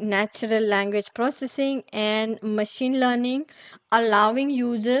by natural language processing and machine learning, allowing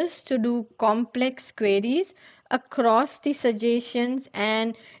users to do complex queries across the suggestions,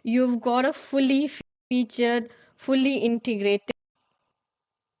 and you've got a fully featured, fully integrated.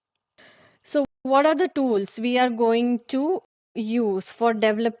 So what are the tools we are going to use for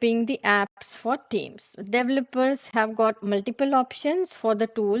developing the apps for teams? Developers have got multiple options for the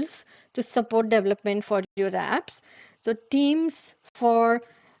tools to support development for your apps. So teams for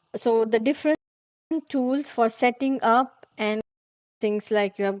so the different tools for setting up and things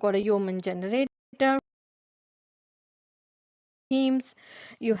like you have got a human generator teams,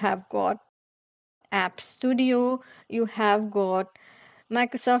 you have got App Studio, you have got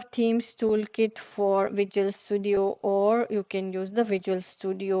Microsoft Teams Toolkit for Visual Studio, or you can use the Visual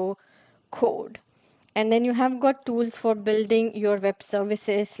Studio Code. And then you have got tools for building your web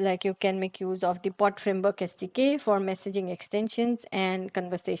services, like you can make use of the Bot Framework SDK for messaging extensions and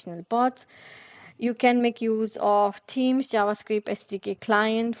conversational bots. You can make use of Teams JavaScript SDK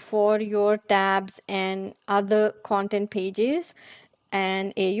client for your tabs and other content pages,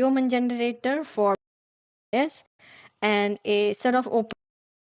 and a human generator for yes, and a set of open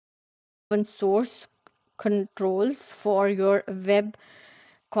source controls for your web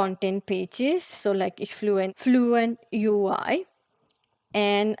content pages, so like Fluent UI,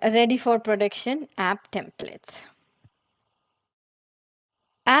 and ready for production app templates.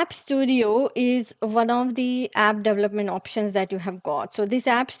 App Studio is one of the app development options that you have got. So this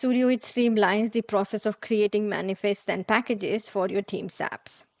App Studio, it streamlines the process of creating manifests and packages for your team's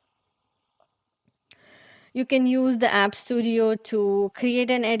apps. You can use the App Studio to create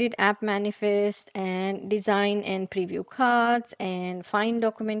and edit app manifest and design and preview cards and find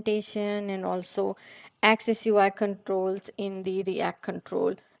documentation, and also access UI controls in the React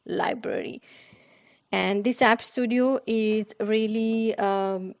control library. And this App Studio is really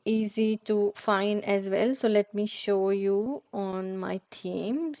easy to find as well. So let me show you on my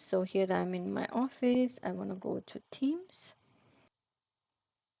team. So here I'm in my office. I want to go to Teams.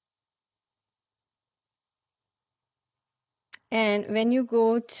 And when you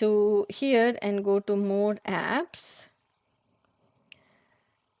go to here and go to more apps,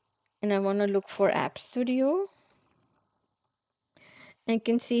 and I want to look for App Studio, I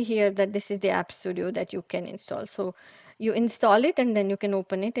can see here that this is the App Studio that you can install. So you install it and then you can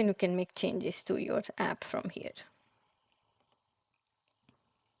open it and you can make changes to your app from here.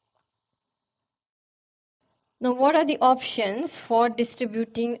 Now, what are the options for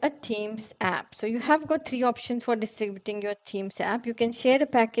distributing a Teams app? So you have got three options for distributing your Teams app. You can share a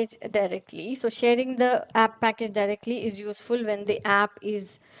package directly. So sharing the app package directly is useful when the app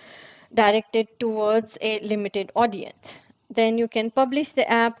is directed towards a limited audience. Then you can publish the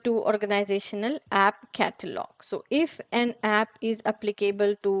app to organizational app catalog. So if an app is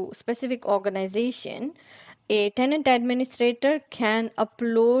applicable to specific organization, a tenant administrator can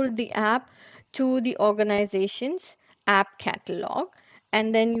upload the app to the organization's app catalog,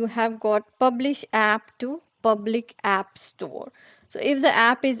 and then you have got publish app to public app store. So if the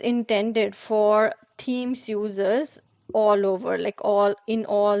app is intended for Teams users all over, like all in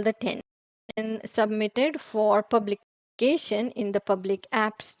all the 10, and submitted for publication in the public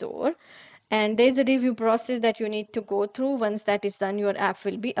app store, and there's a review process that you need to go through. Once that is done, your app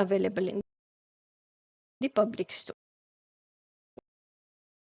will be available in the public store.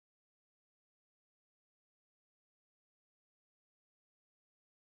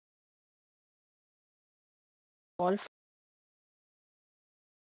 All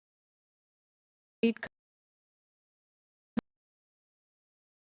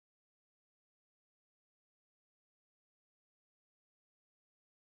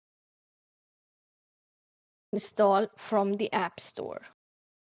install from the app store.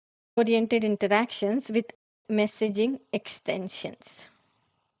 Oriented interactions with messaging extensions.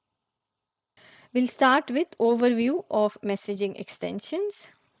 We'll start with overview of messaging extensions.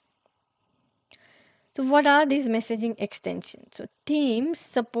 So what are these messaging extensions? So Teams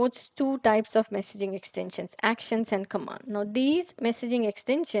supports two types of messaging extensions, actions and command. Now these messaging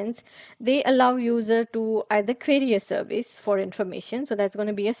extensions, they allow user to either query a service for information, so that's going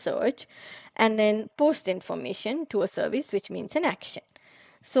to be a search, and then post information to a service, which means an action.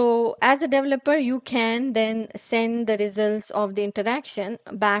 So as a developer, you can then send the results of the interaction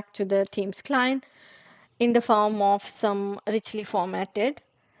back to the Teams client in the form of some richly formatted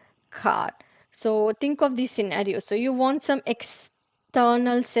card. So think of this scenario. So you want some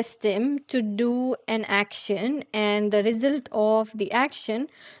external system to do an action and the result of the action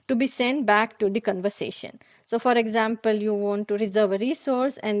to be sent back to the conversation. So for example, you want to reserve a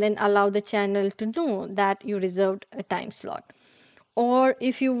resource and then allow the channel to know that you reserved a time slot, or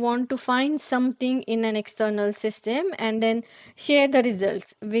if you want to find something in an external system and then share the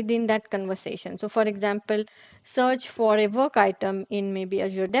results within that conversation. So for example, search for a work item in maybe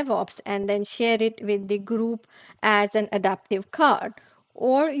Azure DevOps and then share it with the group as an adaptive card,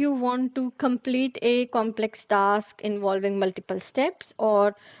 or you want to complete a complex task involving multiple steps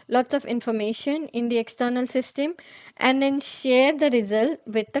or lots of information in the external system and then share the result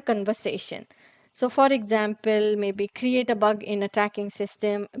with the conversation. So for example, maybe create a bug in a tracking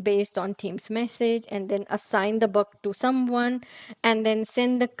system based on Teams message and then assign the bug to someone and then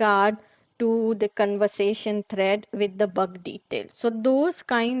send the card to the conversation thread with the bug details. So those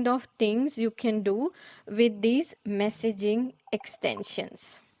kind of things you can do with these messaging extensions.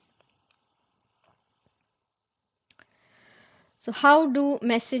 So how do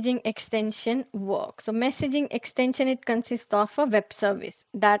messaging extension work? So messaging extension, it consists of a web service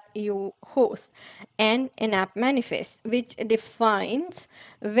that you host and an app manifest which defines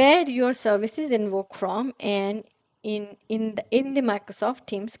where your service is invoked from and in the Microsoft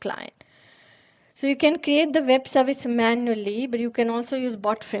Teams client. So you can create the web service manually, but you can also use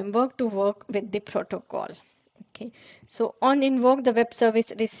bot framework to work with the protocol. Okay, so on invoke, the web service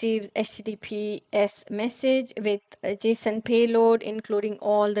receives HTTPS message with a JSON payload, including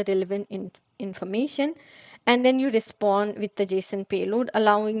all the relevant information. And then you respond with the JSON payload,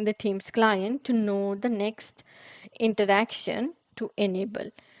 allowing the Teams client to know the next interaction to enable.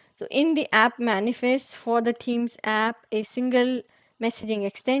 So in the app manifest for the Teams app, a single messaging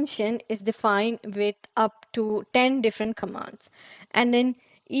extension is defined with up to 10 different commands. And then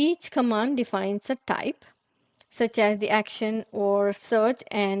each command defines a type, such as the action or search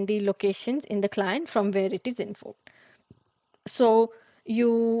and the locations in the client from where it is invoked. So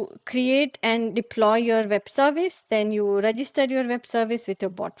you create and deploy your web service, then you register your web service with your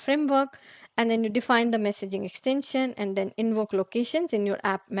bot framework, and then you define the messaging extension and then invoke locations in your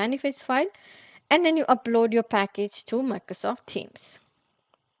app manifest file, and then you upload your package to Microsoft Teams.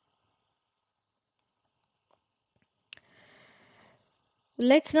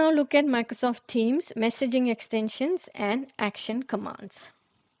 Let's now look at Microsoft Teams messaging extensions and action commands.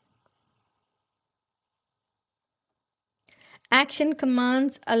 Action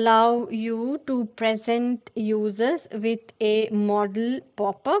commands allow you to present users with a modal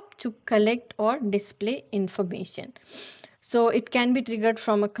pop-up to collect or display information. So it can be triggered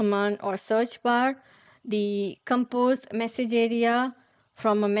from a command or search bar, the compose message area,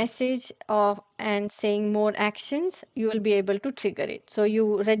 from a message of and saying more actions, you will be able to trigger it. So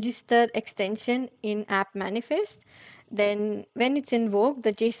you register extension in app manifest, then when it's invoked,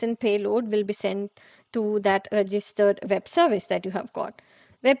 the JSON payload will be sent to that registered web service that you have got.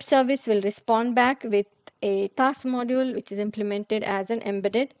 Web service will respond back with a task module which is implemented as an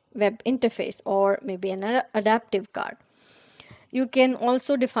embedded web interface or maybe an adaptive card. You can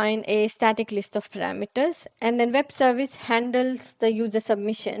also define a static list of parameters, and then web service handles the user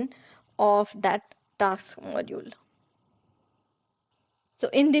submission of that task module. So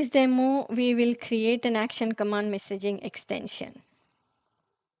in this demo, we will create an action command messaging extension.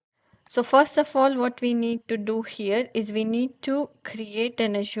 So first of all, what we need to do here is we need to create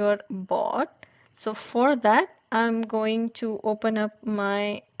an Azure bot. So for that, I'm going to open up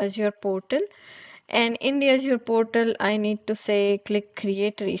my Azure portal. And in the Azure portal, I need to say click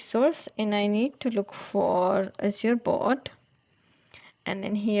create resource and I need to look for Azure bot. And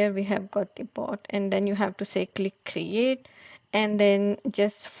then here we have got the bot, and then you have to say click create and then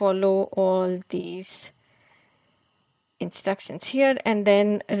just follow all these instructions here and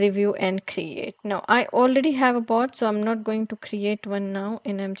then review and create. Now I already have a bot, so I'm not going to create one now,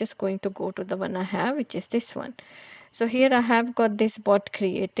 and I'm just going to go to the one I have, which is this one. So here I have got this bot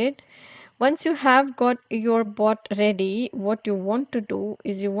created. Once you have got your bot ready, what you want to do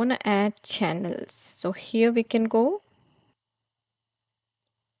is you want to add channels. So here we can go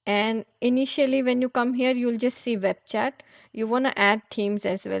And initially when you come here, you'll just see web chat. You want to add themes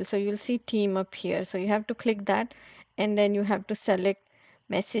as well, so you'll see theme up here, so you have to click that, and then you have to select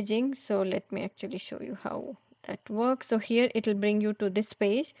messaging. So let me actually show you how that works. So here it will bring you to this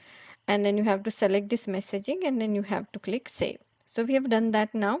page, and then you have to select this messaging, and then you have to click save. So we have done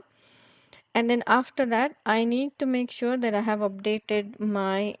that now. And then after that, I need to make sure that I have updated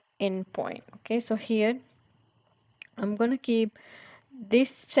my endpoint. Okay, so here I'm going to keep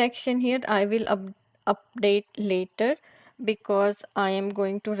this section here. I will update later because I am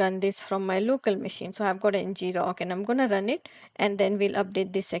going to run this from my local machine. So I've got ngrok and I'm going to run it, and then we'll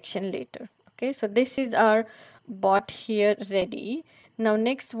update this section later. Okay, so this is our bot here ready. Now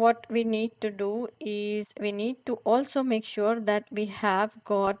next what we need to do is we need to also make sure that we have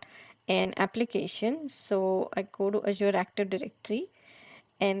got an application. So I go to Azure Active Directory,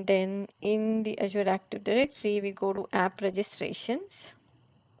 and then in the Azure Active Directory we go to app registrations,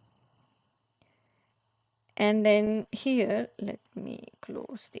 and then here let me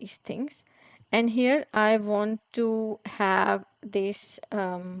close these things, and here I want to have this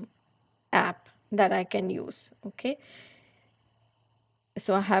app that I can use. Okay,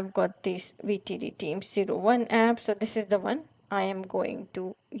 so I have got this VTD Teams 01 app, so this is the one I am going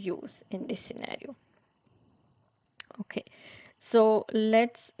to use in this scenario. Okay, so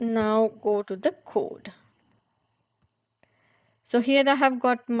let's now go to the code. So here I have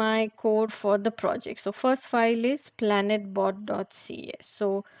got my code for the project. So first file is planetbot.cs.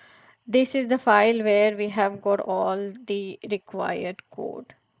 So this is the file where we have got all the required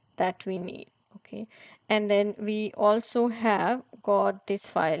code that we need. Okay. And then we also have got this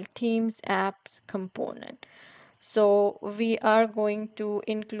file themes apps component. So we are going to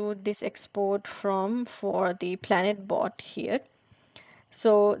include this export from for the planetbot here.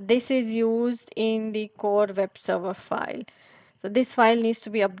 So this is used in the core web server file. So this file needs to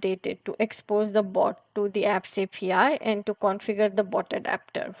be updated to expose the bot to the apps API and to configure the bot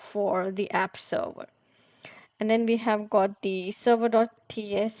adapter for the app server. And then we have got the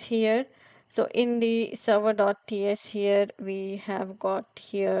server.ts here. So in the server.ts here, we have got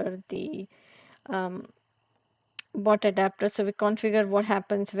here the um, bot adapter. So we configure what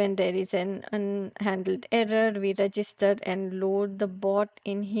happens when there is an unhandled error. We register and load the bot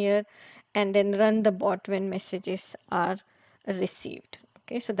in here, and then run the bot when messages are received.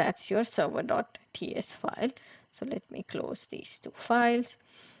 Okay, so that's your server.ts file. So let me close these two files.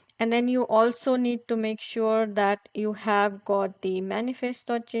 And then you also need to make sure that you have got the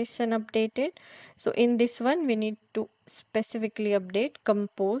manifest.json updated. So in this one, we need to specifically update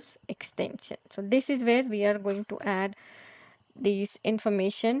compose extension. So this is where we are going to add these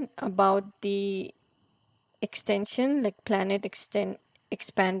information about the extension, like planet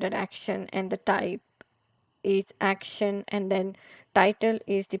expanded action, and the type is action, and then title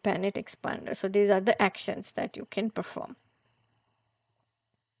is the planet expander. So these are the actions that you can perform.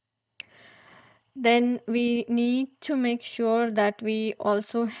 Then we need to make sure that we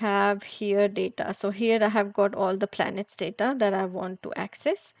also have here data. So here I have got all the planets data that I want to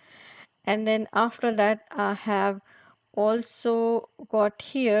access. And then after that, I have also got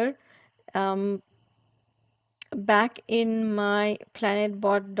here back in my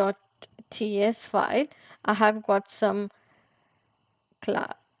planetbot.ts file, I have got some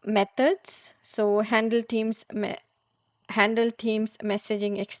methods. So handle themes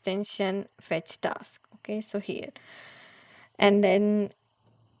messaging extension fetch task. Okay, so here, and then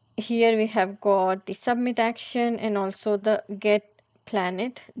here we have got the submit action and also the get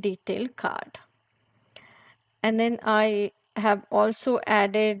planet detail card. And then I have also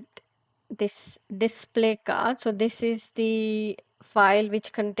added this display card. So this is the file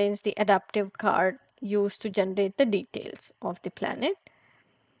which contains the adaptive card used to generate the details of the planet.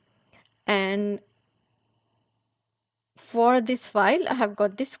 And for this file, I have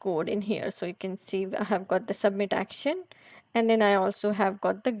got this code in here. So you can see I have got the submit action, and then I also have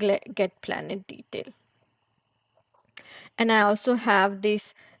got the get planet detail. And I also have this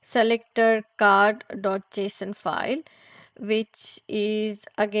selector card.json file, which is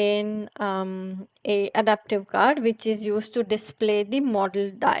again a adaptive card which is used to display the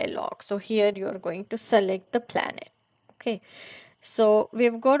model dialog. So here you are going to select the planet. Okay, so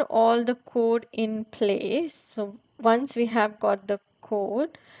we've got all the code in place. So once we have got the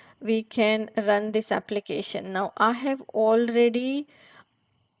code, we can run this application. Now I have already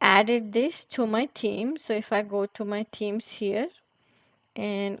added this to my theme. So if I go to my themes here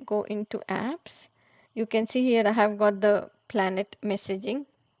and go into apps, you can see here I have got the planet messaging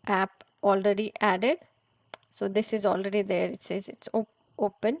app already added. So this is already there. It says it's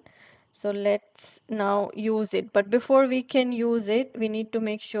open. So let's now use it. But before we can use it, we need to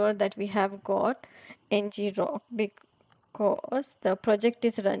make sure that we have got ngrok because the project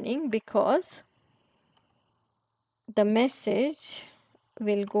is running, because the message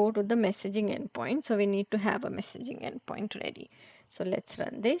will go to the messaging endpoint. So we need to have a messaging endpoint ready. So let's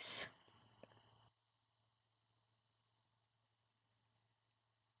run this.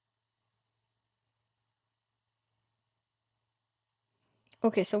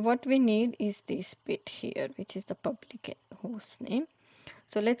 Okay, so what we need is this bit here, which is the public host name.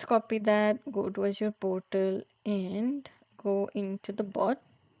 So let's copy that, go to Azure portal and go into the bot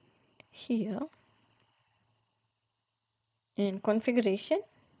here in configuration.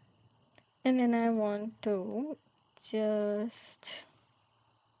 And then I want to just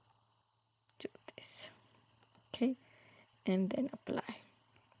do this. Okay, and then apply.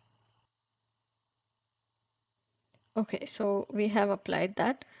 Okay, so we have applied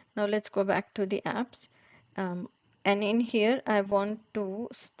that. Now let's go back to the apps. And in here, I want to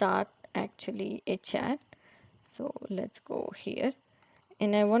start actually a chat. So let's go here.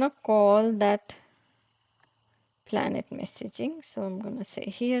 And I want to call that Planet Messaging. So I'm going to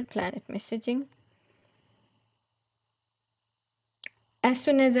say here, Planet Messaging. As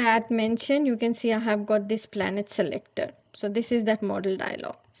soon as I add mention, you can see I have got this planet selector. So this is that model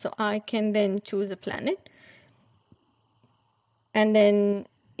dialog. So I can then choose a planet and then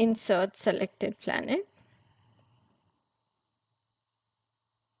insert selected planet.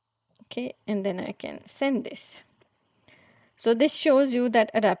 Okay, and then I can send this. So this shows you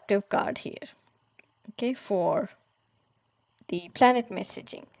that adaptive card here, okay, for the planet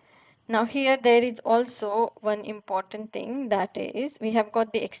messaging. Now here there is also one important thing, that is we have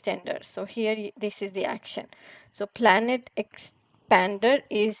got the extender. So here this is the action. So planet expander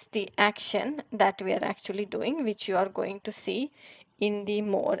is the action that we are actually doing, which you are going to see in the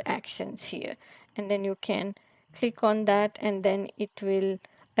more actions here. And then you can click on that and then it will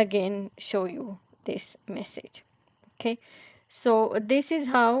again show you this message. Okay, so this is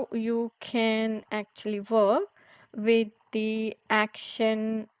how you can actually work with the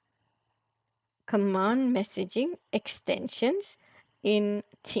action command messaging extensions in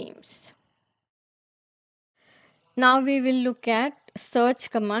Teams. Now we will look at search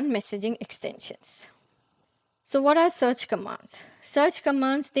command messaging extensions. So what are search commands? Search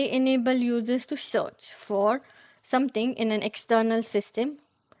commands, they enable users to search for something in an external system.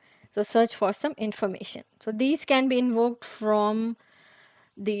 So search for some information. So these can be invoked from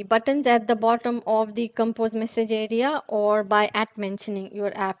the buttons at the bottom of the compose message area or by mentioning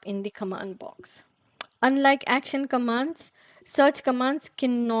your app in the command box. Unlike action commands, search commands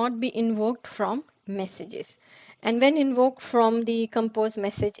cannot be invoked from messages. And when invoked from the compose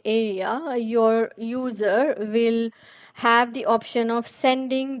message area, your user will have the option of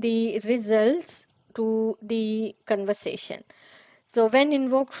sending the results to the conversation. So when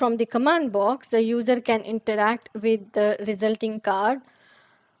invoked from the command box, the user can interact with the resulting card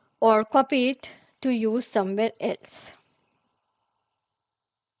or copy it to use somewhere else.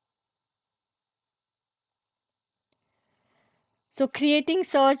 So creating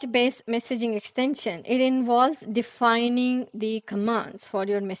search-based messaging extension, it involves defining the commands for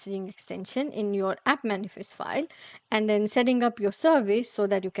your messaging extension in your app manifest file and then setting up your service so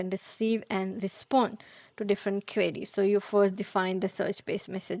that you can receive and respond to different queries. So you first define the search-based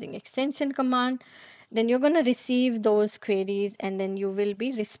messaging extension command, then you're going to receive those queries and then you will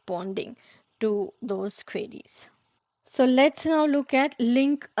be responding to those queries. So let's now look at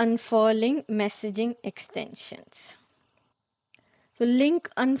link unfurling messaging extensions. So link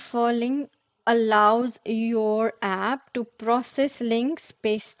unfurling allows your app to process links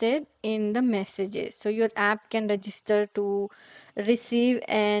pasted in the messages. So your app can register to receive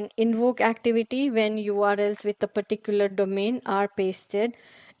and invoke activity when URLs with a particular domain are pasted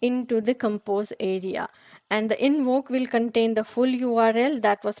into the compose area. And the invoke will contain the full URL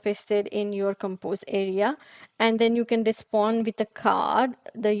that was pasted in your compose area. And then you can respond with a card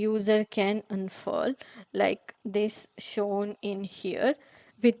the user can unfurl, like this shown in here,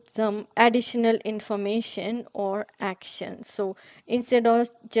 with some additional information or action. So instead of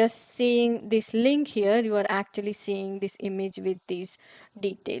just seeing this link here, you are actually seeing this image with these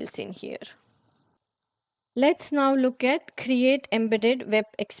details in here. Let's now look at create embedded web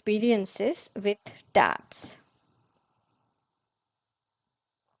experiences with tabs.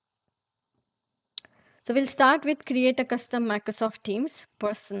 So we'll start with create a custom Microsoft Teams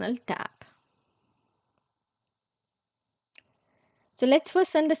personal tab. So let's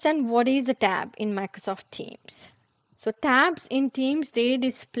first understand what is a tab in Microsoft Teams. So tabs in Teams, they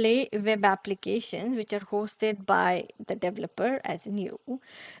display web applications which are hosted by the developer as in you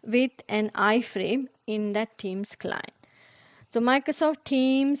with an iframe in that Teams client. So Microsoft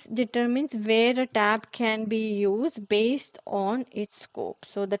Teams determines where a tab can be used based on its scope.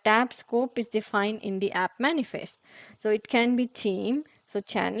 So the tab scope is defined in the app manifest. So it can be team, so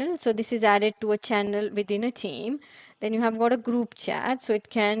channel. So this is added to a channel within a team. Then you have got a group chat. So it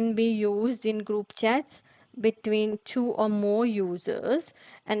can be used in group chats between two or more users.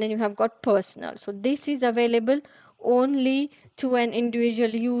 And then you have got personal. So this is available only to an individual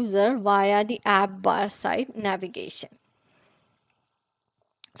user via the app bar side navigation.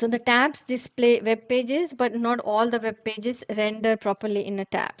 So the tabs display web pages, but not all the web pages render properly in a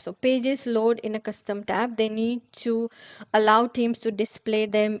tab. So pages load in a custom tab. They need to allow Teams to display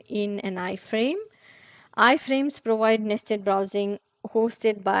them in an iframe. Iframes provide nested browsing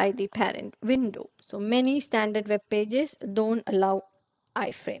hosted by the parent window. So many standard web pages don't allow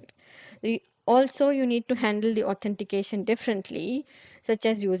iframes. Also, you need to handle the authentication differently, such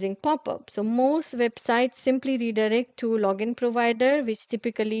as using pop-up. So most websites simply redirect to login provider, which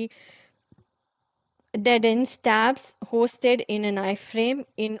typically deadens tabs hosted in an iframe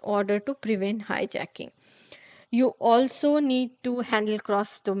in order to prevent hijacking. You also need to handle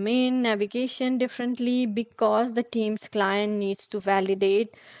cross-domain navigation differently because the Teams client needs to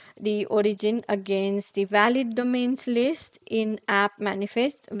validate the origin against the valid domains list in app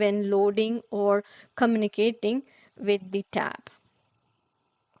manifest when loading or communicating with the tab.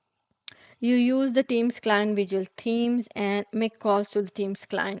 You use the Teams client visual themes and make calls to the Teams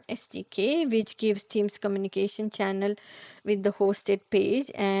client SDK, which gives Teams communication channel with the hosted page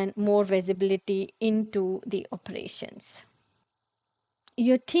and more visibility into the operations.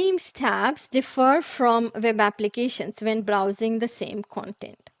 Your Teams tabs differ from web applications when browsing the same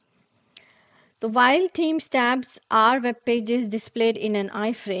content. So while Teams tabs are web pages displayed in an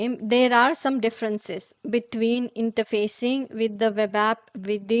iframe, there are some differences between interfacing with the web app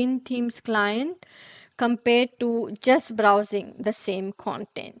within Teams client compared to just browsing the same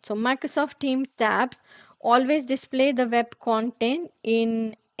content. So Microsoft Teams tabs always display the web content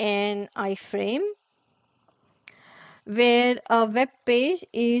in an iframe where a web page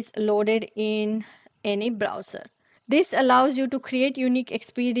is loaded in any browser. This allows you to create unique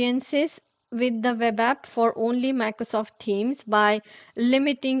experiences with the web app for only Microsoft Teams by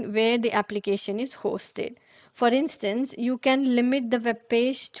limiting where the application is hosted. For instance, you can limit the web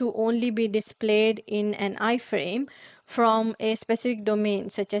page to only be displayed in an iframe from a specific domain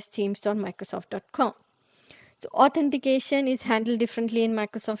such as teams.microsoft.com. So authentication is handled differently in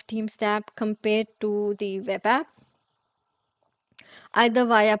Microsoft Teams tab compared to the web app, either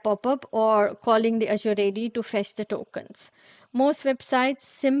via pop-up or calling the Azure AD to fetch the tokens. Most websites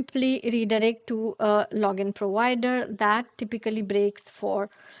simply redirect to a login provider that typically breaks for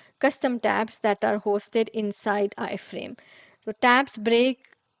custom tabs that are hosted inside iframe. So tabs break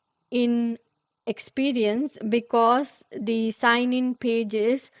in experience because the sign-in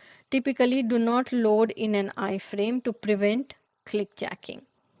pages typically do not load in an iframe to prevent clickjacking.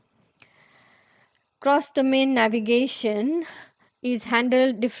 Cross-domain navigation is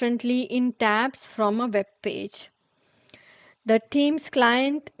handled differently in tabs from a web page. The Teams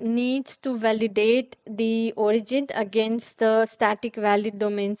client needs to validate the origin against the static valid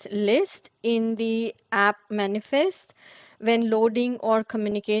domains list in the app manifest when loading or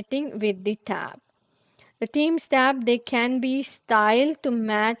communicating with the tab. The Teams tab, they can be styled to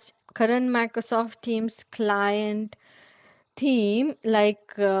match current Microsoft Teams client theme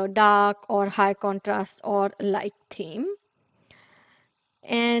like dark or high contrast or light theme.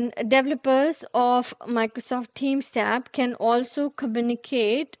 And developers of Microsoft Teams tab can also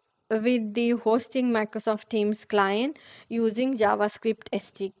communicate with the hosting Microsoft Teams client using JavaScript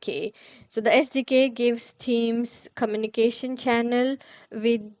SDK. So the SDK gives Teams communication channel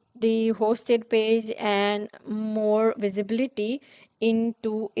with the hosted page and more visibility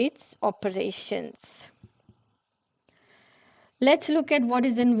into its operations. Let's look at what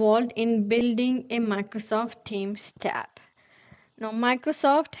is involved in building a Microsoft Teams tab. Now,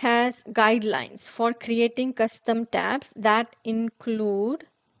 Microsoft has guidelines for creating custom tabs that include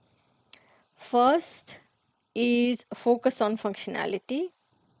first is focus on functionality.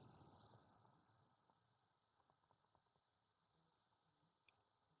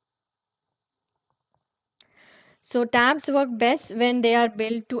 So tabs work best when they are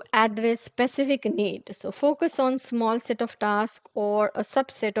built to address specific need. So focus on small set of tasks or a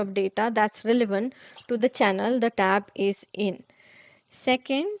subset of data that's relevant to the channel the tab is in.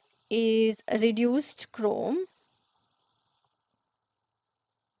 Second is reduced Chrome.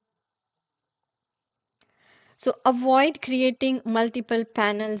 So avoid creating multiple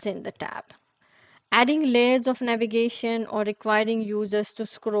panels in the tab. Adding layers of navigation or requiring users to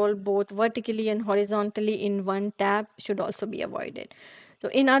scroll both vertically and horizontally in one tab should also be avoided. So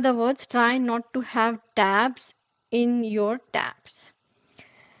in other words, try not to have tabs in your tabs.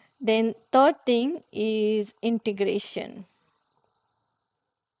 Then third thing is integration.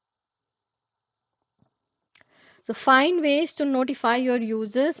 So find ways to notify your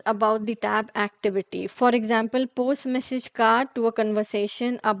users about the tab activity. For example, post message card to a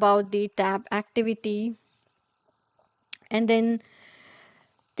conversation about the tab activity, and then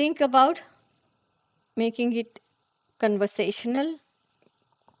think about making it conversational.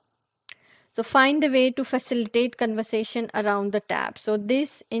 So find a way to facilitate conversation around the tab. So this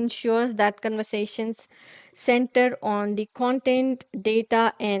ensures that conversations center on the content,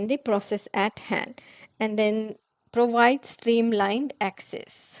 data, and the process at hand, and then provide streamlined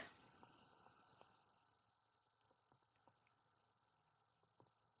access.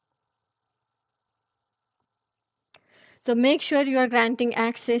 So make sure you are granting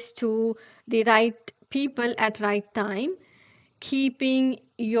access to the right people at right time. Keeping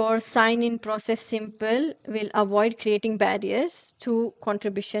your sign-in process simple will avoid creating barriers to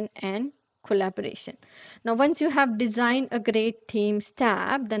contribution and collaboration. Now, once you have designed a great themes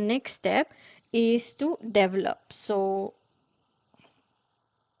tab, the next step is to develop. So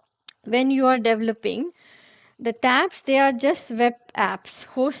when you are developing, the tabs, they are just web apps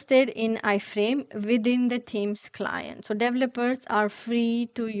hosted in iframe within the themes client. So developers are free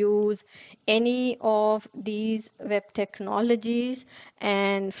to use any of these web technologies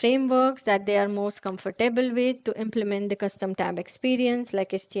and frameworks that they are most comfortable with to implement the custom tab experience like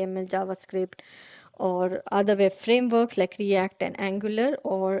HTML, JavaScript, or other web frameworks like React and Angular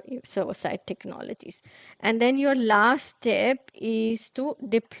or server-side technologies. And then your last step is to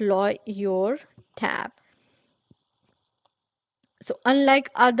deploy your tab. So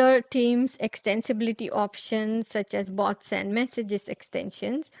unlike other themes extensibility options such as bots and messages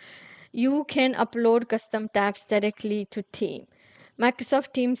extensions, you can upload custom tabs directly to theme.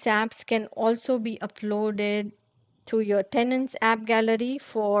 Microsoft Teams apps can also be uploaded to your tenants app gallery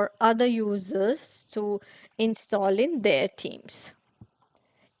for other users to install in their themes.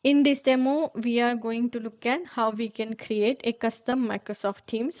 In this demo, we are going to look at how we can create a custom Microsoft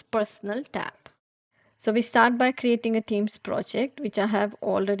Teams personal tab. So we start by creating a Teams project, which I have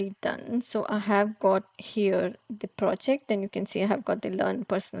already done. So I have got here the project, and you can see I have got the learn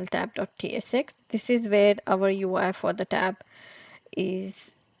personal tab.tsx. This is where our UI for the tab is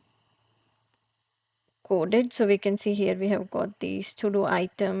coded. So we can see here we have got these to do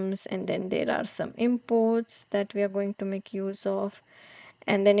items, and then there are some imports that we are going to make use of.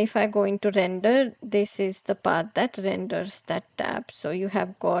 And then if I go into render, this is the part that renders that tab. So you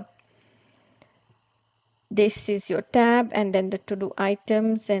have got this is your tab, and then the to do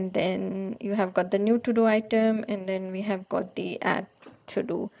items, and then you have got the new to do item, and then we have got the add to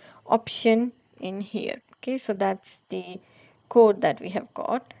do option in here. Okay, so that's the code that we have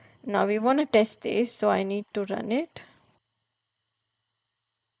got. Now we want to test this, so I need to run it.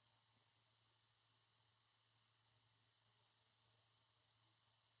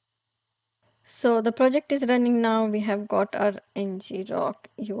 So the project is running now. We have got our ngrok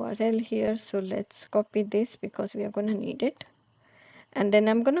URL here, so let's copy this because we are going to need it. And then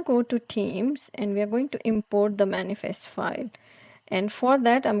I'm going to go to Teams, and we are going to import the manifest file. And for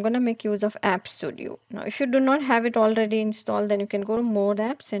that, I'm going to make use of App Studio. Now, if you do not have it already installed, then you can go to More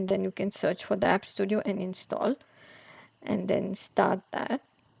Apps, and then you can search for the App Studio and install, and then start that.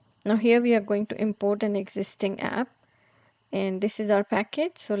 Now, here we are going to import an existing app, and this is our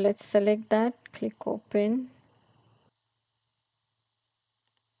package. So let's select that, click Open.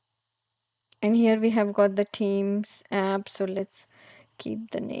 And here we have got the Teams app. So let's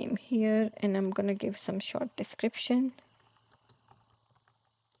keep the name here, and I'm going to give some short description.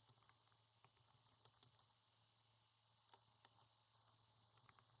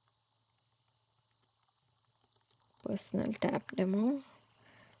 Personal tab demo,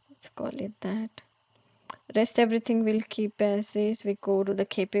 let's call it that. Rest everything will keep as is. We go to the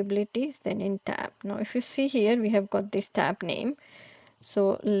capabilities, then in tab. Now if you see here, we have got this tab name,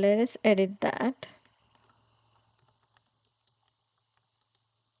 so let us edit that.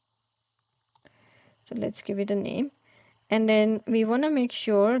 So let's give it a name, and then we want to make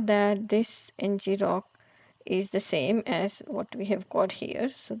sure that this ngrok is the same as what we have got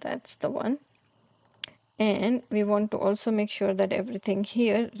here, so that's the one. And we want to also make sure that everything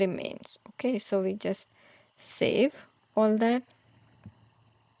here remains. Okay, so we just save all that,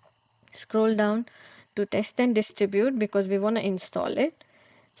 scroll down to test and distribute because we want to install it,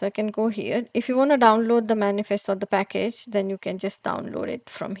 So I can go here. If you want to download the manifest or the package, then you can just download it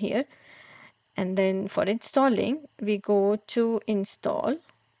from here. And then for installing, we go to install.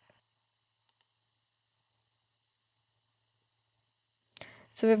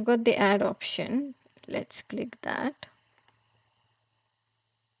 So we've got the add option. Let's click that.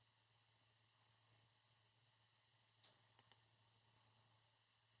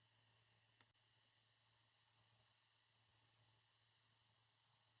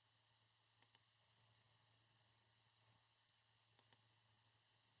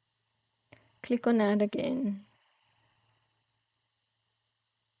 Click on add again.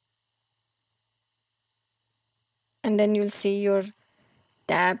 And then you'll see your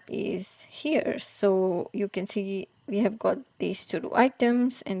tab is here. So you can see we have got these to do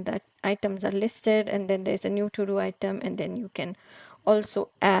items, and that items are listed, and then there's a new to do item, and then you can also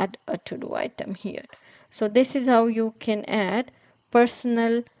add a to do item here. So this is how you can add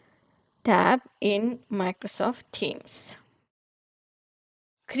personal tab in Microsoft Teams.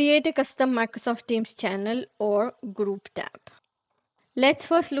 Create a custom Microsoft Teams channel or group tab. Let's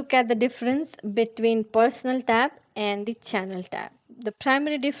first look at the difference between personal tab and the channel tab. The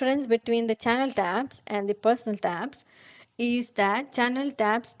primary difference between the channel tabs and the personal tabs is that channel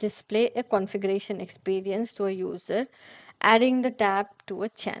tabs display a configuration experience to a user, adding the tab to a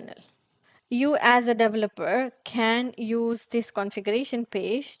channel. You as a developer can use this configuration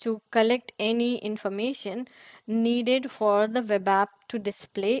page to collect any information needed for the web app to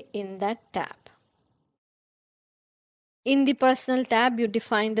display in that tab. In the personal tab, you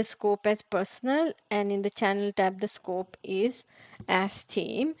define the scope as personal, and in the channel tab, the scope is as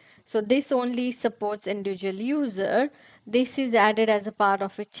team. So this only supports individual user. This is added as a part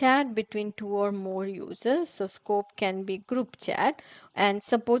of a chat between two or more users. So scope can be group chat and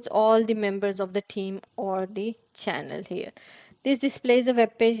supports all the members of the team or the channel here. This displays a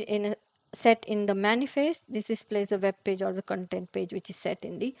web page set in the manifest. This displays a web page or the content page which is set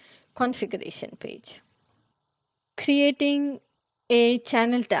in the configuration page. Creating a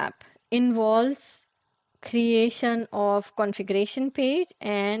channel tab involves creation of configuration page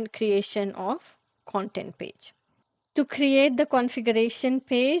and creation of content page. To create the configuration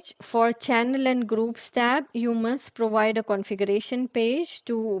page for channel and groups tab, you must provide a configuration page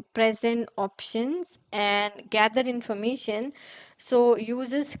to present options and gather information so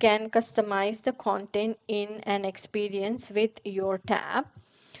users can customize the content in an experience with your tab.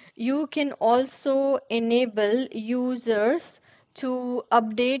 You can also enable users to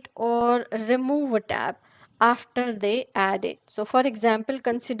update or remove a tab after they add it. So for example,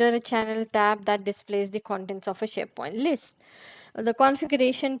 consider a channel tab that displays the contents of a SharePoint list. The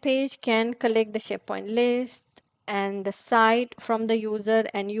configuration page can collect the SharePoint list and the site from the user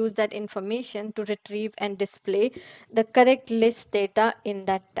and use that information to retrieve and display the correct list data in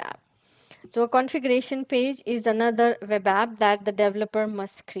that tab. So a configuration page is another web app that the developer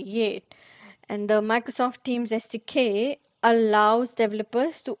must create. And the Microsoft Teams SDK allows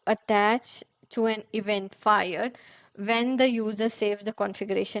developers to attach to an event fire when the user saves the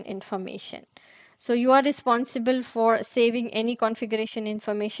configuration information. So you are responsible for saving any configuration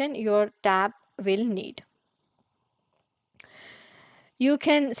information your tab will need. You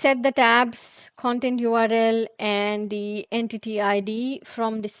can set the tab's content URL and the entity ID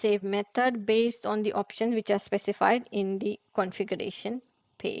from the save method based on the options which are specified in the configuration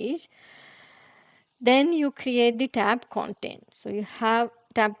page. Then you create the tab content. So you have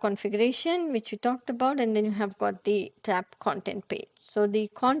tab configuration, which we talked about, and then you have got the tab content page. So the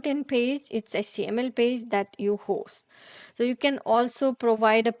content page, it's HTML page that you host. So you can also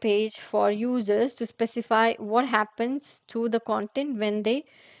provide a page for users to specify what happens to the content when they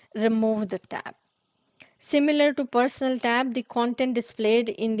remove the tab. Similar to personal tab, the content displayed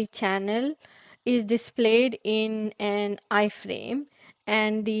in the channel is displayed in an iframe,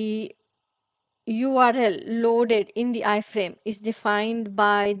 and the URL loaded in the iframe is defined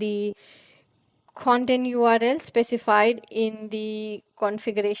by the content URL specified in the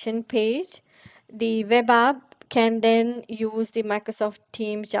configuration page. The web app can then use the Microsoft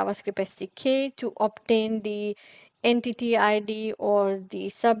Teams JavaScript SDK to obtain the entity ID or the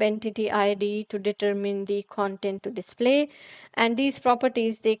sub-entity ID to determine the content to display. And these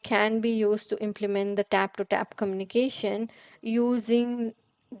properties, they can be used to implement the tab-to-tab communication using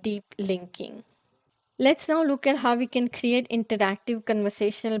deep linking. Let's now look at how we can create interactive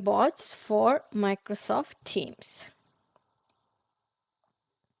conversational bots for Microsoft Teams.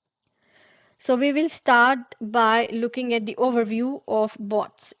 So we will start by looking at the overview of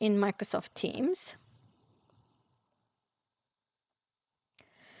bots in Microsoft Teams.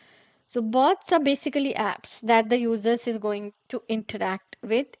 So bots are basically apps that the users is going to interact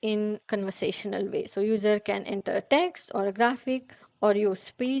with in conversational way. So user can enter a text or a graphic or use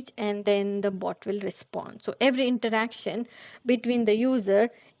speech and then the bot will respond. So every interaction between the user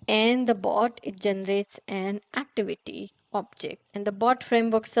and the bot, it generates an activity object, and the bot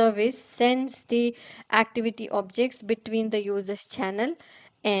framework service sends the activity objects between the user's channel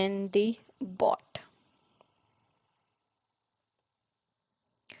and the bot.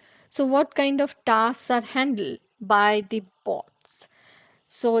 So what kind of tasks are handled by the bots?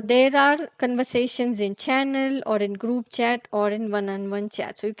 So there are conversations in channel or in group chat or in one-on-one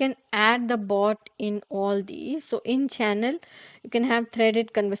chat. So you can add the bot in all these. So in channel, you can have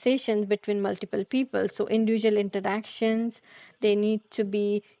threaded conversations between multiple people. So individual interactions, they need to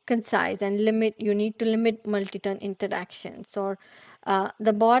be concise and limit, you need to limit multi-turn interactions, or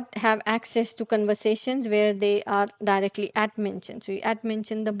the bot have access to conversations where they are directly at mentioned. So you at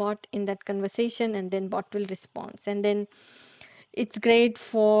mention the bot in that conversation and then bot will respond. And then it's great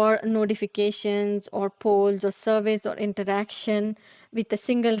for notifications or polls or surveys or interaction with a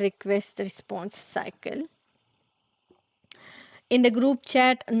single request response cycle. In the group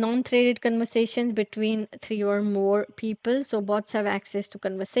chat, non-threaded conversations between three or more people. So bots have access to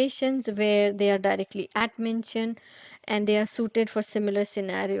conversations where they are directly at mention and they are suited for similar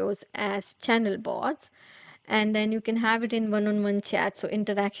scenarios as channel bots. And then you can have it in one-on-one chat, so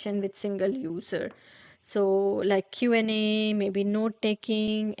interaction with single user. So like Q&A, maybe note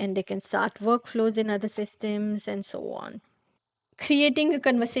taking, and they can start workflows in other systems and so on. Creating a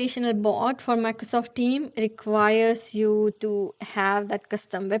conversational bot for Microsoft Teams requires you to have that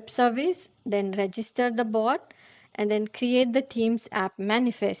custom web service, then register the bot, and then create the Teams app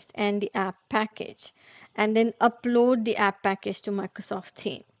manifest and the app package, and then upload the app package to Microsoft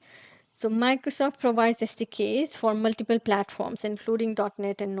Teams. So Microsoft provides SDKs for multiple platforms, including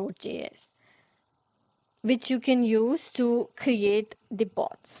 .NET and Node.js, which you can use to create the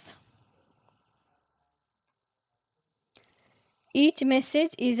bots. Each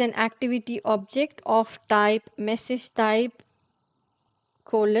message is an activity object of type message type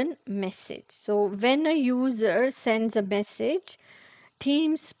message. So when a user sends a message,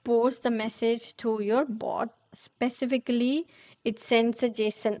 Teams posts the message to your bot. Specifically, it sends a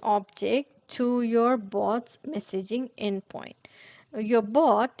JSON object to your bot's messaging endpoint. Your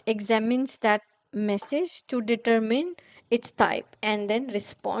bot examines that message to determine its type and then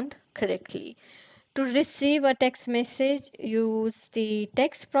respond correctly. To receive a text message, use the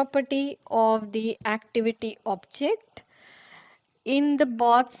text property of the activity object. In the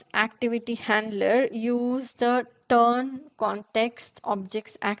bot's activity handler, use the turn context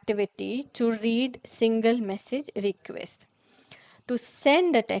object's activity to read single message request. To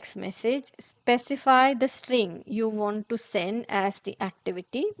send a text message, specify the string you want to send as the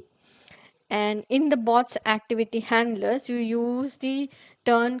activity. And in the bot's activity handlers, you use the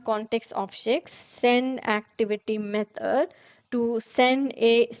turn context object send activity method to send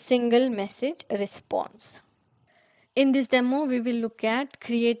a single message response. In this demo, we will look at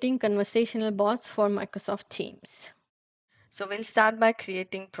creating conversational bots for Microsoft Teams. So we'll start by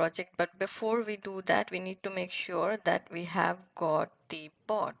creating project, but before we do that, we need to make sure that we have got the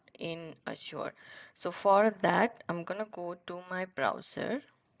bot in Azure. So for that, I'm gonna go to my browser,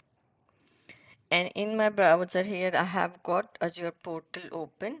 and in my browser here, I have got Azure portal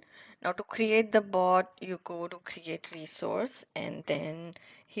open. Now to create the bot, you go to create resource, and then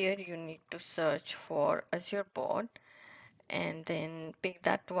here you need to search for Azure bot, and then pick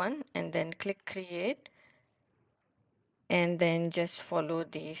that one and then click create, and then just follow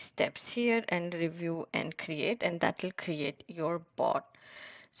these steps here and review and create, and that will create your bot.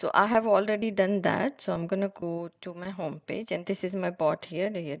 So I have already done that, so I'm gonna go to my home page, and this is my bot here.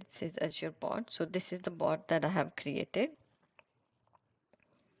 Here it says Azure bot. So this is the bot that I have created.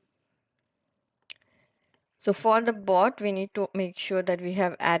 So for the bot, we need to make sure that we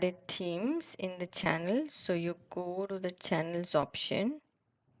have added themes in the channel. So you go to the channels option,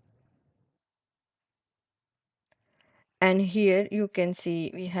 and here you can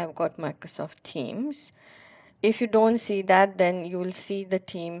see we have got Microsoft Teams. If you don't see that, then you will see the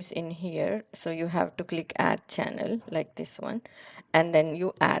themes in here. So you have to click add channel like this one, and then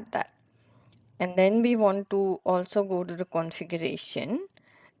you add that. And then we want to also go to the configuration,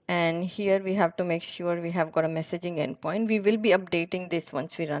 and here we have to make sure we have got a messaging endpoint. We will be updating this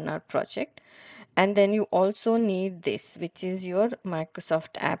once we run our project. And then you also need this, which is your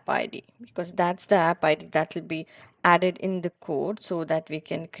Microsoft App ID, because that's the app ID that will be added in the code so that we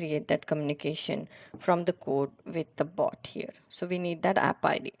can create that communication from the code with the bot here. So we need that app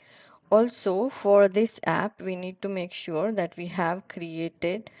ID. Also, for this app, we need to make sure that we have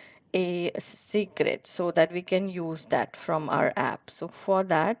created a secret so that we can use that from our app. So for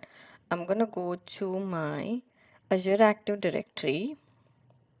that, I'm going to go to my Azure Active Directory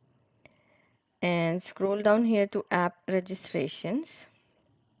and scroll down here to app registrations.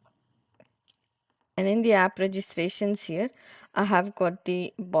 And in the app registrations here, I have got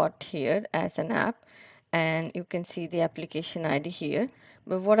the bot here as an app, and you can see the application ID here.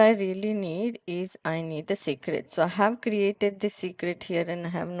 But what I really need is I need the secret. So I have created the secret here and I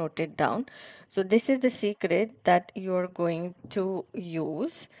have noted down. So this is the secret that you're going to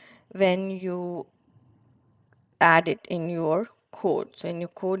use when you add it in your code. So in your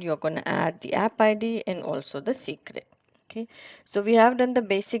code, you're going to add the app ID and also the secret. Okay, so we have done the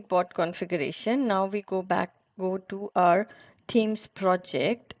basic bot configuration. Now we go to our themes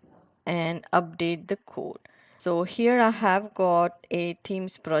project and update the code. So here I have got a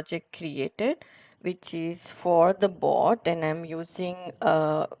themes project created, which is for the bot, and I'm using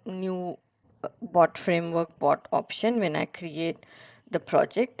a new bot framework bot option when I create the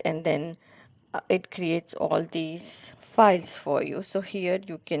project, and then it creates all these files for you. So here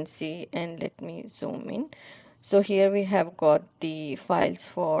you can see, and let me zoom in. So here we have got the files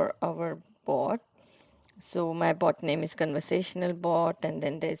for our bot. So my bot name is conversational bot, and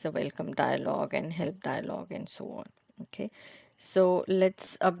then there's a welcome dialog and help dialog and so on. Okay, so let's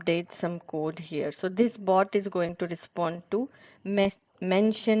update some code here. So this bot is going to respond to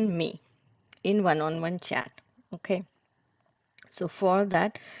mention me in one-on-one chat. Okay, so for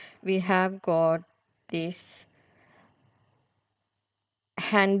that we have got this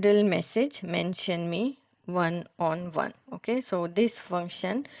handle message mention me one on one. Okay, so this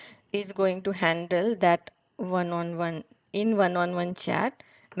function is going to handle that one on one in one on one chat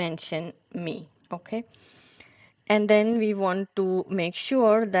mention me. Okay, and then we want to make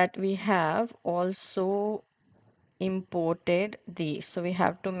sure that we have also imported these. So we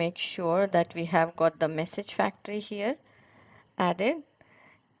have to make sure that we have got the message factory here added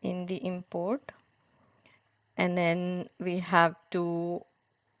in the import, and then we have to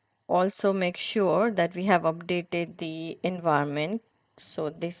also make sure that we have updated the environment. So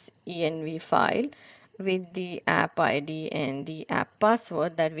this env file with the app ID and the app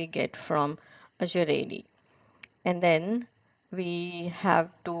password that we get from Azure AD. And then we have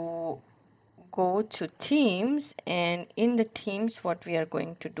to go to themes, and in the themes what we are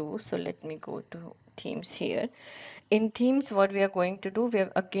going to do, so let me go to themes here. In themes what we are going to do, we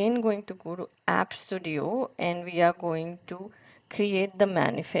are again going to go to App Studio and we are going to create the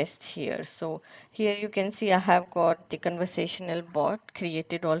manifest here. So here you can see I have got the conversational bot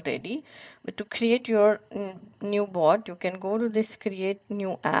created already, but to create your new bot you can go to this create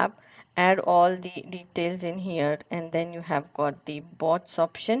new app, add all the details in here, and then you have got the bots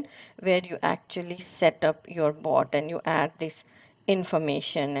option where you actually set up your bot and you add this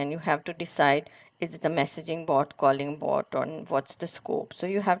information, and you have to decide is it a messaging bot, calling bot, or what's the scope. So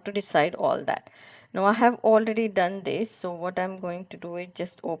you have to decide all that. Now I have already done this, so what I'm going to do is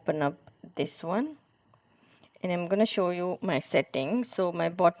just open up this one and I'm going to show you my settings. So my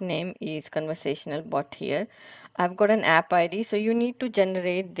bot name is conversational bot here. I've got an app ID, so you need to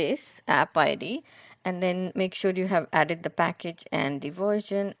generate this app ID and then make sure you have added the package and the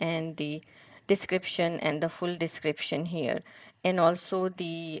version and the description and the full description here, and also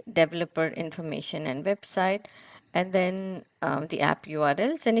the developer information and website, and then the app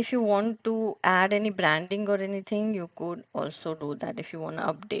URLs. And if you want to add any branding or anything, you could also do that if you want to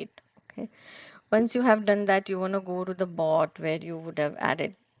update. Okay, once you have done that, you want to go to the bot where you would have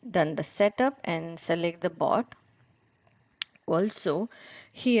done the setup and select the bot. Also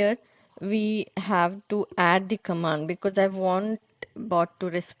here we have to add the command because I want bot to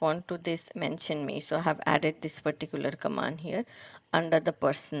respond to this mention me, so I have added this particular command here under the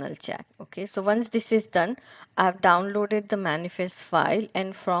personal chat. Okay, so once this is done, I've downloaded the manifest file,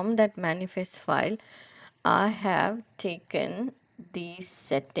 and from that manifest file I have taken these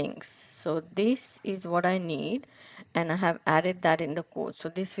settings. So this is what I need, and I have added that in the code. So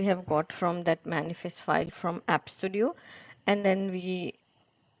this we have got from that manifest file from App Studio, and then we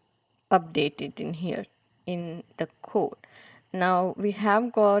update it in here in the code. Now we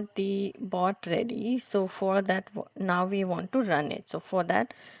have got the bot ready. So for that, now we want to run it. So for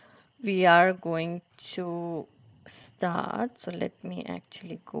that, we are going to start. So let me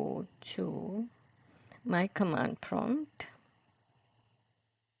actually go to my command prompt,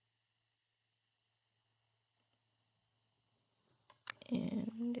 and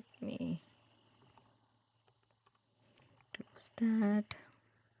let me close that.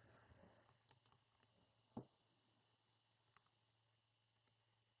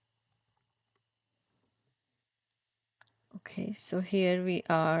 Okay, so here we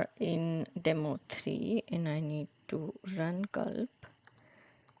are in demo 3 and I need to run Gulp.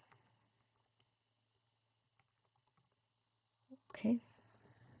 Okay.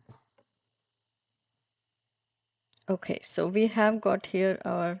 Okay, so we have got here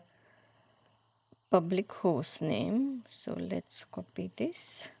our public host name. So let's copy this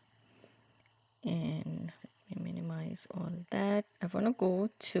and let me minimize all that. I want to go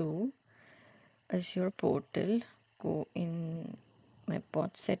to Azure portal, go in my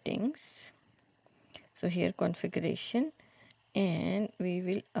bot settings. So here configuration, and we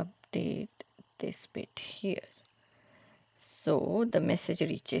will update this bit here. So the message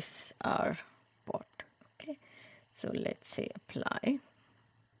reaches our bot. Okay, so let's say apply.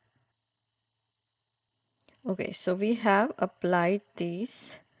 Okay, so we have applied these,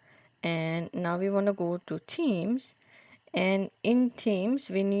 and now we want to go to themes, and in themes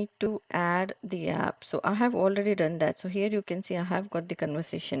we need to add the app. So I have already done that. So here you can see I have got the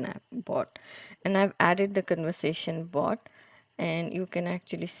conversation app bot, and I've added the conversation bot, and you can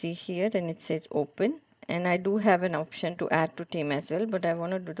actually see here and it says open, and I do have an option to add to team as well, but I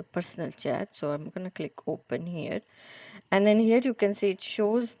want to do the personal chat, so I'm going to click open here. And then here you can see it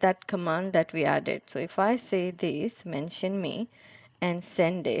shows that command that we added. So if I say this, mention me, and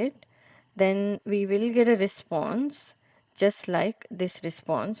send it, then we will get a response just like this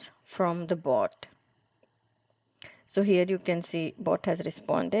response from the bot. So here you can see bot has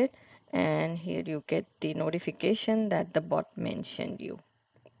responded, and here you get the notification that the bot mentioned you.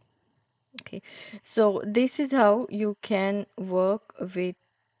 Okay, so this is how you can work with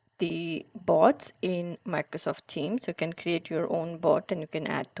the bots in Microsoft Teams. You can create your own bot and you can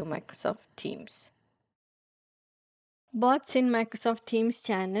add to Microsoft Teams. Bots in Microsoft Teams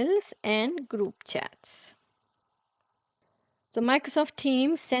channels and group chats. So Microsoft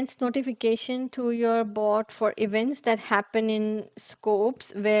Teams sends notification to your bot for events that happen in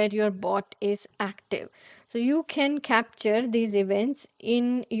scopes where your bot is active. So you can capture these events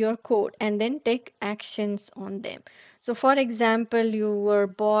in your code and then take actions on them. So for example, your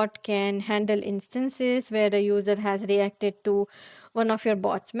bot can handle instances where a user has reacted to one of your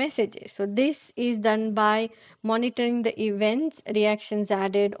bot's messages. So this is done by monitoring the events, reactions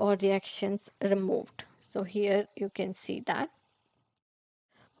added or reactions removed. So here you can see that.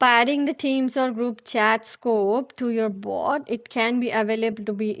 Pairing the Teams or group chat scope to your bot, it can be available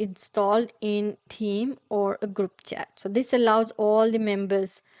to be installed in theme or a group chat. So this allows all the members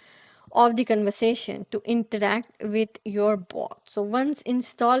of the conversation to interact with your bot. So once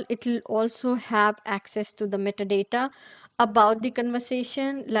installed, it will also have access to the metadata about the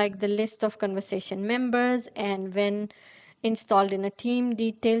conversation, like the list of conversation members, and when installed in a team,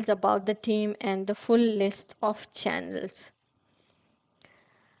 details about the team and the full list of channels.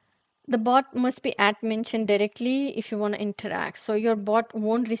 The bot must be at mentioned directly if you want to interact. So your bot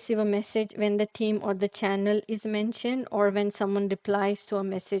won't receive a message when the team or the channel is mentioned or when someone replies to a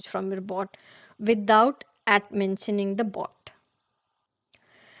message from your bot without at mentioning the bot.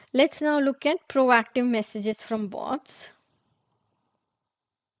 Let's now look at proactive messages from bots.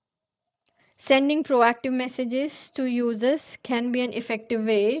 Sending proactive messages to users can be an effective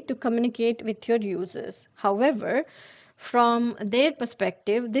way to communicate with your users. However, from their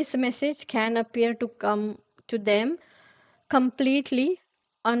perspective, this message can appear to come to them completely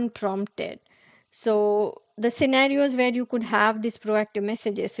unprompted. So the scenarios where you could have these proactive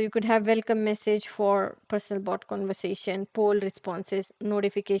messages, so you could have welcome message for personal bot conversation, poll responses,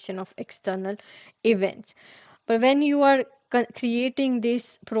 notification of external events. But when you are creating these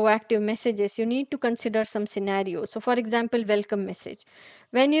proactive messages, you need to consider some scenarios. So for example, welcome message.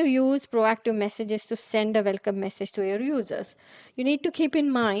 When you use proactive messages to send a welcome message to your users, you need to keep in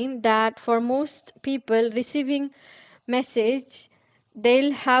mind that for most people, receiving message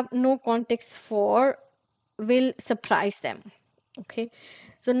they'll have no context for will surprise them. Okay,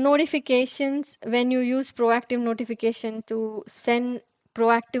 so notifications, when you use proactive notification to send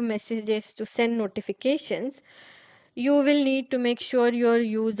proactive messages to send notifications, you will need to make sure your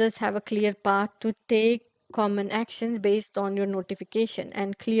users have a clear path to take common actions based on your notification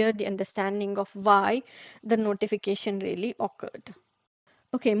and clear the understanding of why the notification really occurred.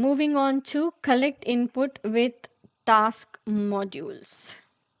 Okay, moving on to collect input with task modules.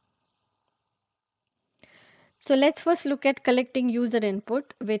 So let's first look at collecting user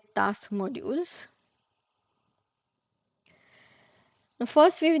input with task modules. Now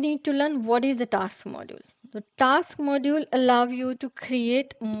first we need to learn what is a task module. The task module allow you to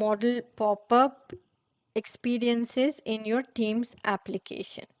create model pop-up experiences in your Teams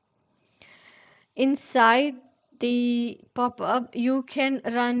application. Inside the pop-up, you can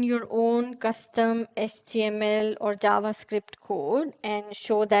run your own custom HTML or JavaScript code and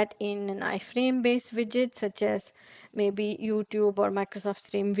show that in an iframe-based widget such as maybe YouTube or Microsoft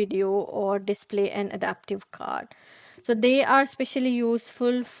Stream Video, or display an adaptive card. So they are especially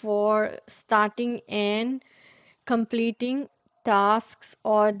useful for starting and completing tasks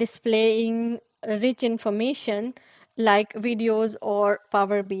or displaying rich information like videos or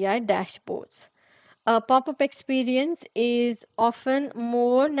Power BI dashboards. A pop-up experience is often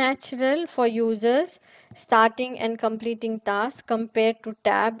more natural for users starting and completing tasks compared to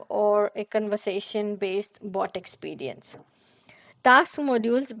tab or a conversation-based bot experience. Task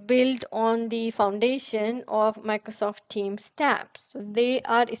modules build on the foundation of Microsoft Teams tabs. So they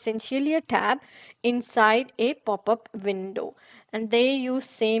are essentially a tab inside a pop-up window, and they use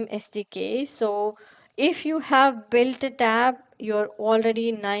same SDK. So if you have built a tab, you're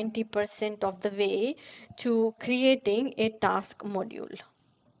already 90% of the way to creating a task module.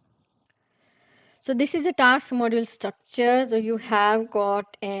 So this is a task module structure. So you have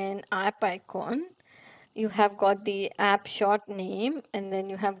got an app icon, you have got the app short name, and then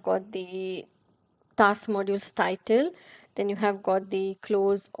you have got the task module's title, then you have got the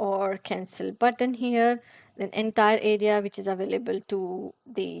close or cancel button here, then entire area which is available to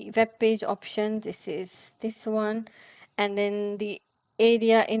the web page option, this is this one, and then the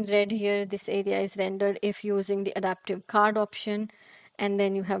area in red here, this area is rendered if using the adaptive card option, and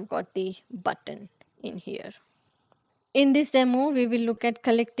then you have got the button in here. In this demo, we will look at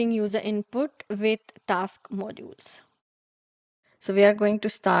collecting user input with task modules. So we are going to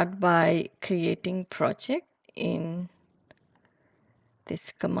start by creating project in this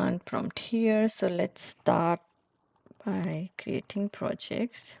command prompt here. So let's start by creating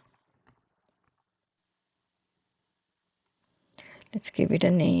projects. Let's give it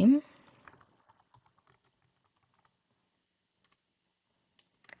a name.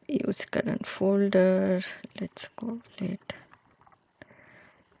 Use current folder. Let's call it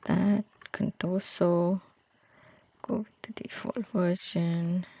that. Contoso. Go with the default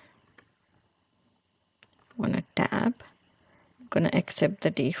version. Want a tab. I'm gonna accept the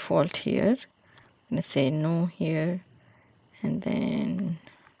default here. I'm gonna say no here, and then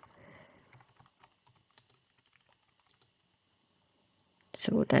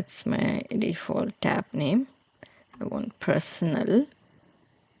so that's my default tab name. I want personal,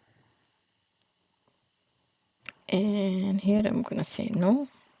 and here I'm gonna say no.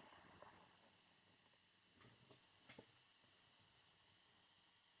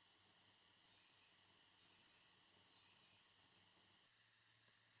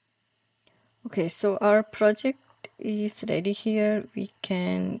 Okay, so our project is ready here. We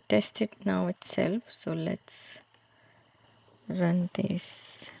can test it now itself. So let's run this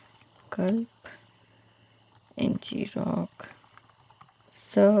gulp ngrok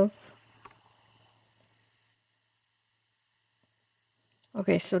serve.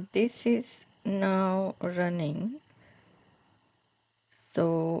 Okay, so this is now running.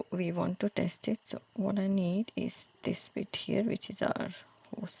 So we want to test it. So what I need is this bit here, which is our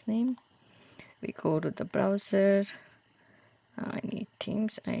host name. We go to the browser. I need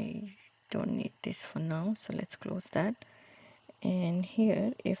Teams. I don't need this for now, so let's close that. And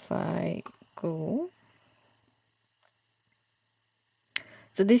here if I go,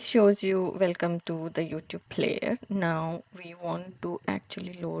 so this shows you welcome to the YouTube player. Now we want to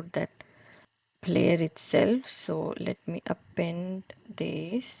actually load that player itself, so let me append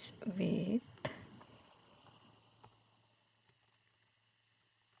this with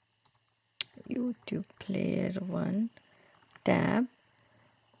YouTube player 1 tab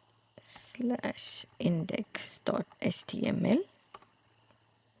slash index.html.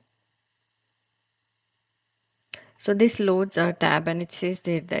 So this loads our tab and it says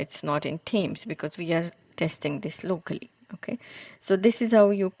that it's not in Teams because we are testing this locally. Okay, so this is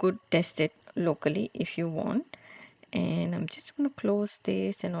how you could test it locally if you want. And I'm just going to close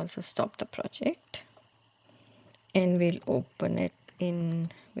this and also stop the project. And we'll open it in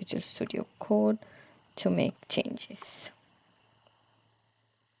Visual Studio Code to make changes.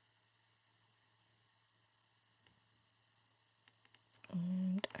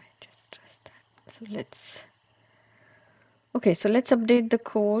 And I just trust that. So let's update the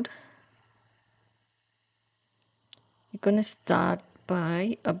code. We're gonna start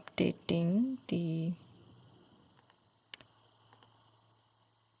by updating the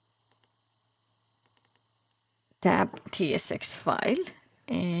tab tsx file,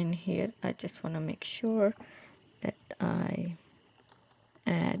 and here I just want to make sure that I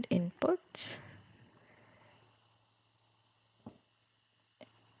add inputs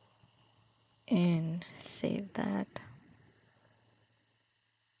and save that.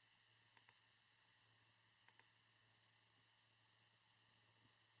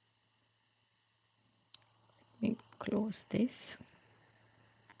 Let me close this.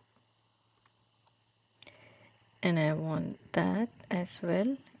 And I want that as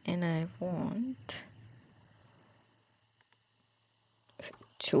well. And I want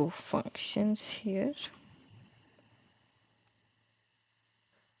two functions here.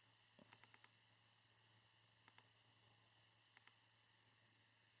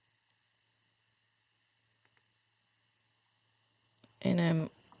 And I'm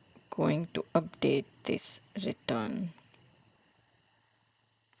going to update this return.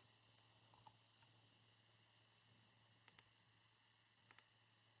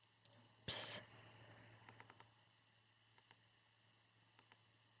 Oops.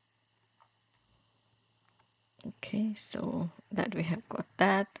 Okay, so that we have got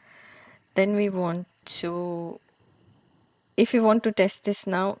that. Then we want to, if we want to test this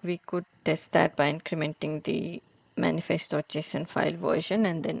now, we could test that by incrementing the manifest.json file version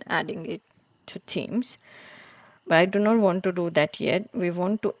and then adding it to Themes. But I do not want to do that yet. We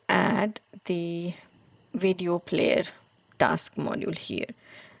want to add the video player task module here.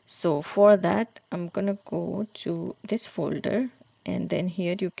 So for that, I'm gonna go to this folder, and then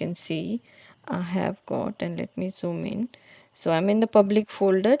here you can see I have got, and let me zoom in. So I'm in the public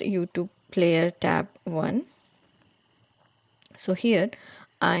folder, YouTube player tab 1. So here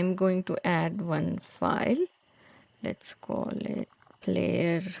I'm going to add one file. Let's call it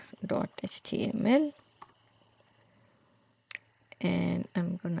player.html, and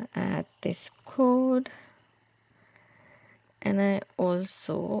I'm gonna add this code, and I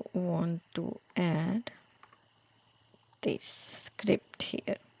also want to add this script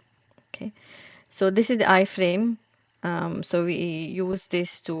here. Okay, so this is the iframe. So we use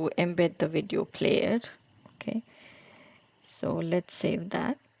this to embed the video player. Okay, so let's save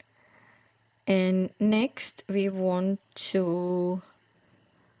that. And next we want to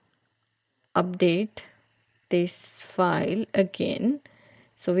update this file again.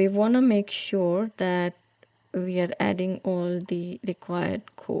 So we want to make sure that we are adding all the required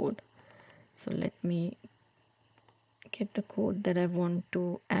code. So let me get the code that I want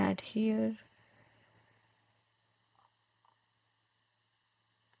to add here.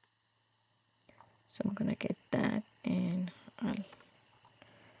 So I'm gonna get that, and I'll add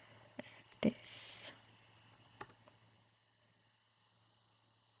this.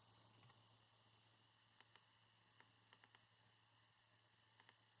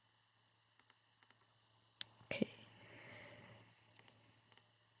 Okay.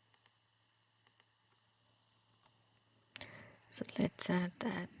 So let's add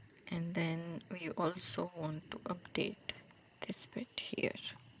that, and then we also want to update this bit here.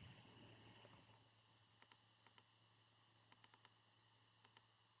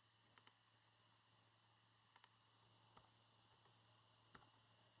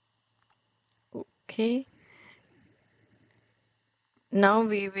 Okay. Now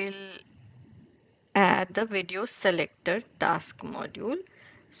we will add the video selector task module.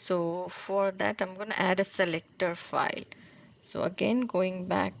 So for that, I'm going to add a selector file. So again, going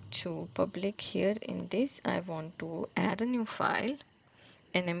back to public here in this, I want to add a new file,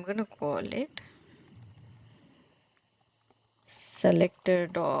 and I'm going to call it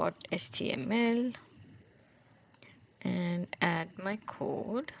selector.html and add my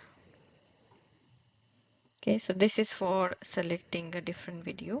code. Okay, so this is for selecting a different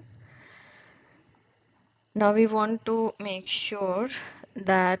video. Now we want to make sure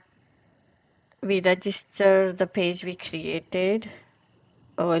that we register the page we created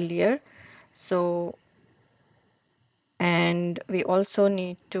earlier. So, and we also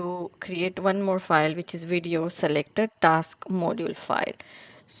need to create one more file, which is video selector task module file.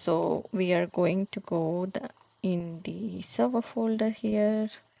 So we are going to go in the server folder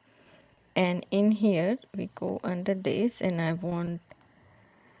here, and in here we go under this, and I want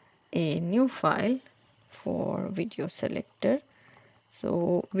a new file for video selector.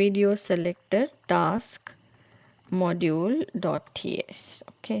 So video selector task module.ts.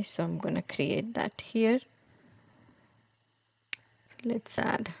 Okay, so I'm going to create that here. So let's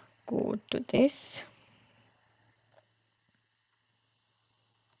add code to this.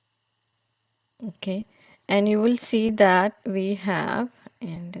 Okay, and you will see that we have,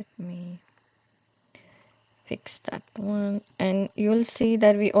 and let me fix that one, and you'll see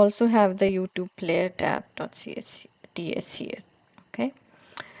that we also have the YouTube player tab.ts here. Okay,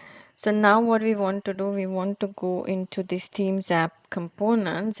 so now what we want to do, we want to go into this Themes app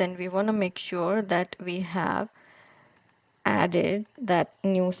components, and we want to make sure that we have added that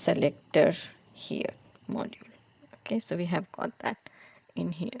new selector here. module. Okay, so we have got that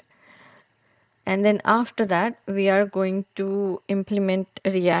in here. And then after that, we are going to implement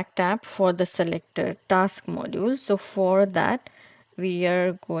React app for the selector task module. So for that, we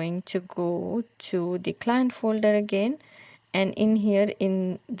are going to go to the client folder again. And in here,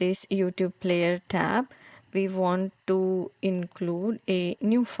 in this YouTube player tab, we want to include a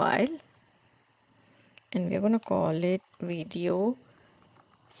new file. And we're going to call it video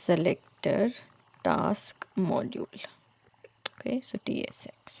selector task module. Okay, so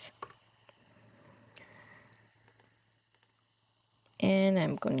TSX. And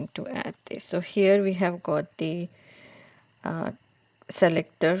I'm going to add this. So here we have got the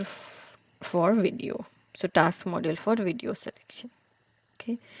selector for video. So task module for video selection.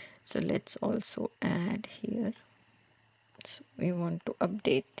 Okay, so let's also add here. So we want to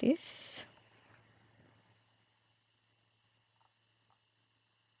update this.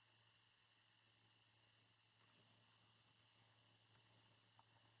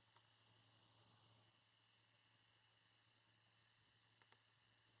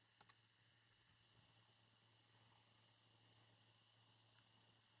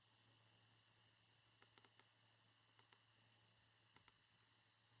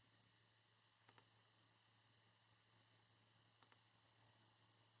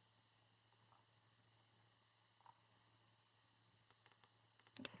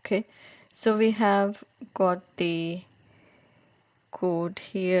 Okay, so we have got the code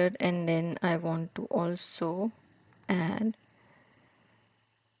here, and then I want to also add.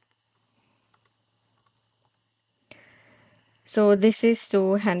 So this is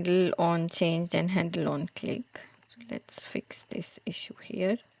to handle on change and handle on click. So let's fix this issue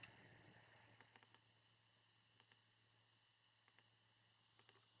here.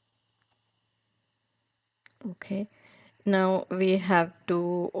 Okay, now we have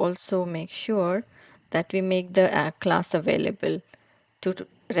to also make sure that we make the class available to the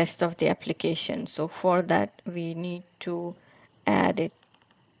rest of the application. So for that, we need to add it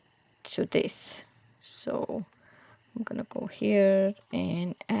to this. So I'm gonna go here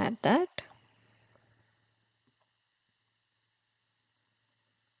and add that.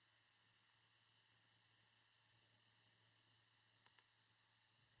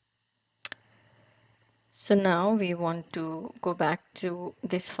 So now we want to go back to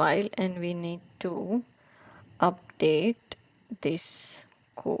this file and we need to update this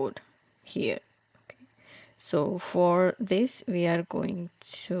code here. Okay. So for this, we are going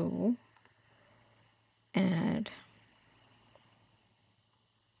to add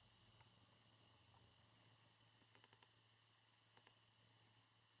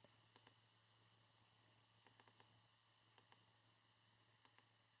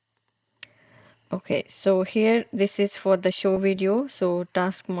okay, so here this is for the show video. So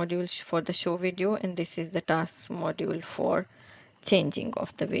task module for the show video, and this is the task module for changing of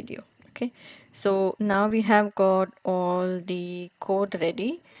the video. Okay, so now we have got all the code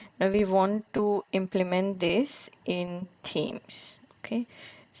ready. Now we want to implement this in themes. Okay,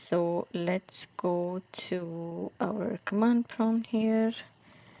 so let's go to our command prompt here,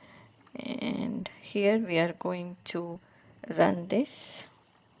 and here we are going to run this.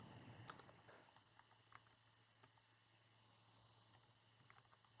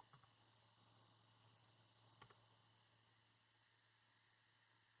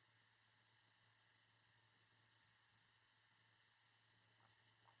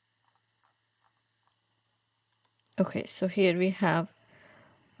 Okay, so here we have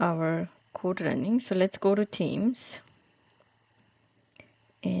our code running. So let's go to themes,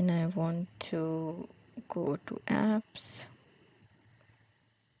 and I want to go to apps,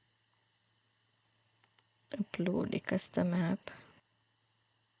 upload a custom app,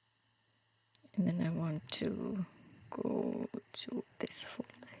 and then I want to go to this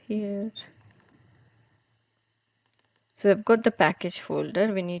folder here. So I've got the package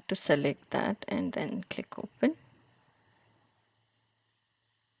folder. We need to select that and then click open,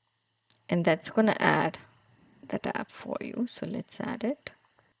 and that's gonna add that app for you. So let's add it.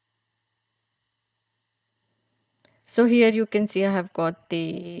 So here you can see I have got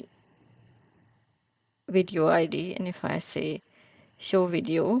the video ID, and if I say show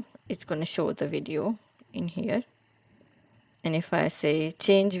video, it's going to show the video in here. And if I say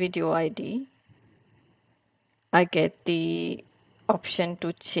change video ID, I get the option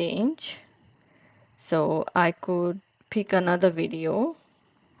to change. So I could pick another video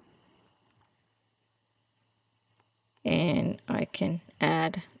and I can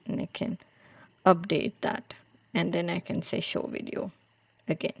add and I can update that, and then I can say show video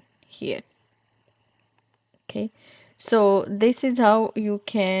again here. Okay, so this is how you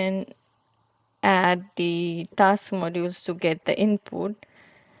can add the task modules to get the input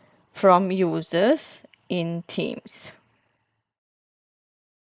from users in Themes.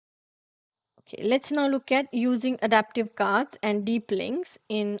 Okay, let's now look at using adaptive cards and deep links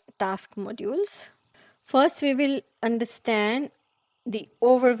in task modules. First, we will understand the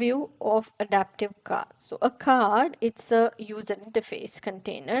overview of adaptive cards. So a card, it's a user interface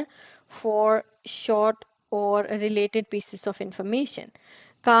container for short or related pieces of information.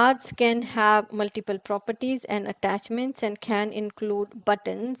 Cards can have multiple properties and attachments and can include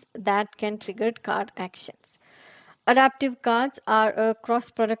buttons that can trigger card actions. Adaptive cards are a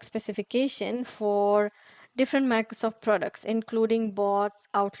cross-product specification for different Microsoft products, including bots,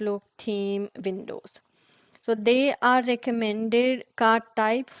 Outlook, Theme, Windows. So they are recommended card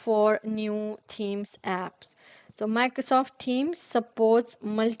type for new Themes apps. So Microsoft Teams supports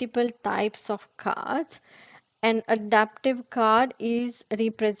multiple types of cards. An adaptive card is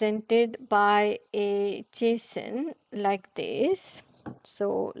represented by a JSON like this.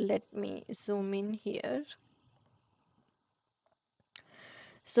 So let me zoom in here.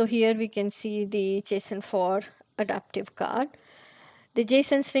 So here we can see the JSON for adaptive card. The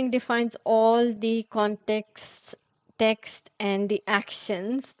JSON string defines all the context, text, and the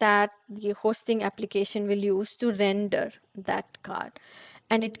actions that the hosting application will use to render that card.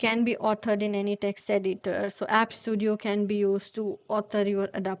 And it can be authored in any text editor. So App Studio can be used to author your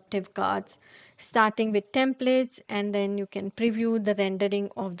adaptive cards, starting with templates, and then you can preview the rendering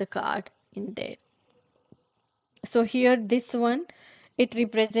of the card in there. So here this one, it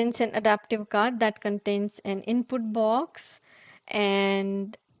represents an adaptive card that contains an input box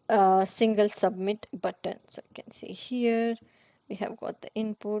and a single submit button. So you can see here we have got the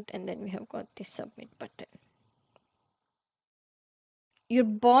input and then we have got the submit button. Your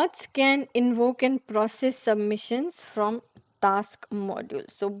bots can invoke and process submissions from task module.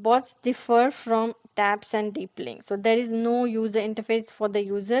 So bots differ from tabs and deep links. So there is no user interface for the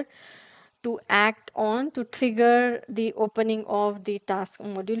user to act on to trigger the opening of the task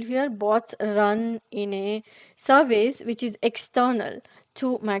module. Here bots run in a service which is external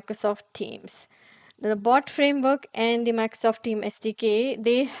to Microsoft Teams. The bot framework and the Microsoft Team SDK,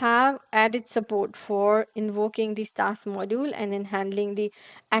 they have added support for invoking this task module and then handling the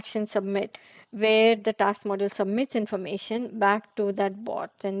action submit, where the task module submits information back to that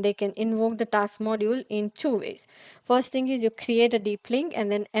bot. And they can invoke the task module in two ways. First thing is you create a deep link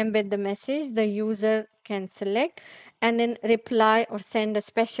and then embed the message the user can select and then reply or send a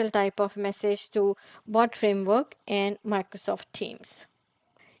special type of message to bot framework and Microsoft Teams.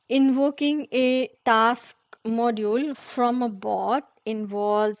 Invoking a task module from a bot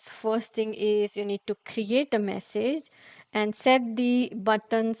involves, first thing is you need to create a message and set the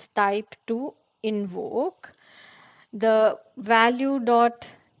button's type to invoke. The value dot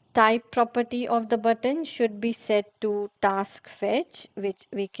type property of the button should be set to task fetch, which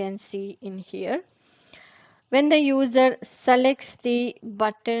we can see in here. When the user selects the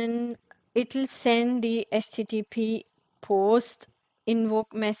button, it will send the HTTP post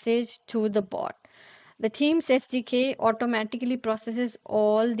invoke message to the bot. The Themes SDK automatically processes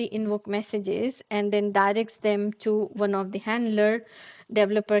all the invoke messages and then directs them to one of the handler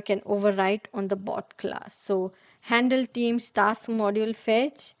developer can overwrite on the bot class. So handle Themes task module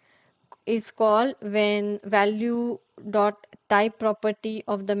fetch is called when value dot type property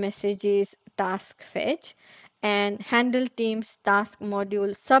of the message is task fetch, and handle Teams task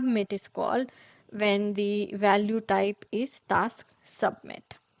module submit is called when the value type is task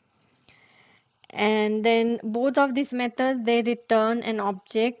submit. And then both of these methods, they return an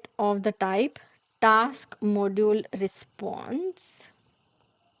object of the type task module response.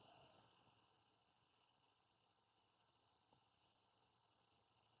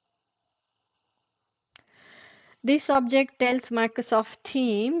 This object tells Microsoft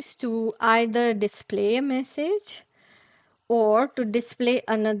Teams to either display a message or to display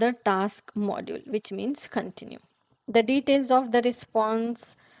another task module, which means continue. The details of the response,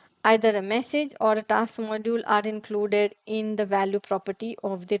 either a message or a task module, are included in the value property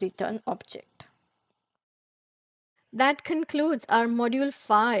of the return object. That concludes our module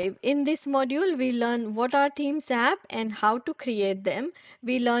 5. In this module, we learn what are Teams app and how to create them.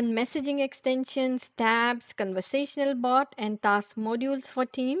 We learn messaging extensions, tabs, conversational bot, and task modules for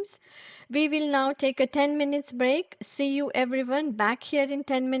Teams. We will now take a 10 minutes break. See you everyone back here in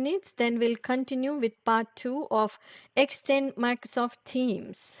 10 minutes. Then we'll continue with part 2 of Extend Microsoft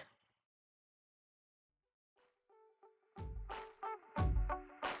Teams.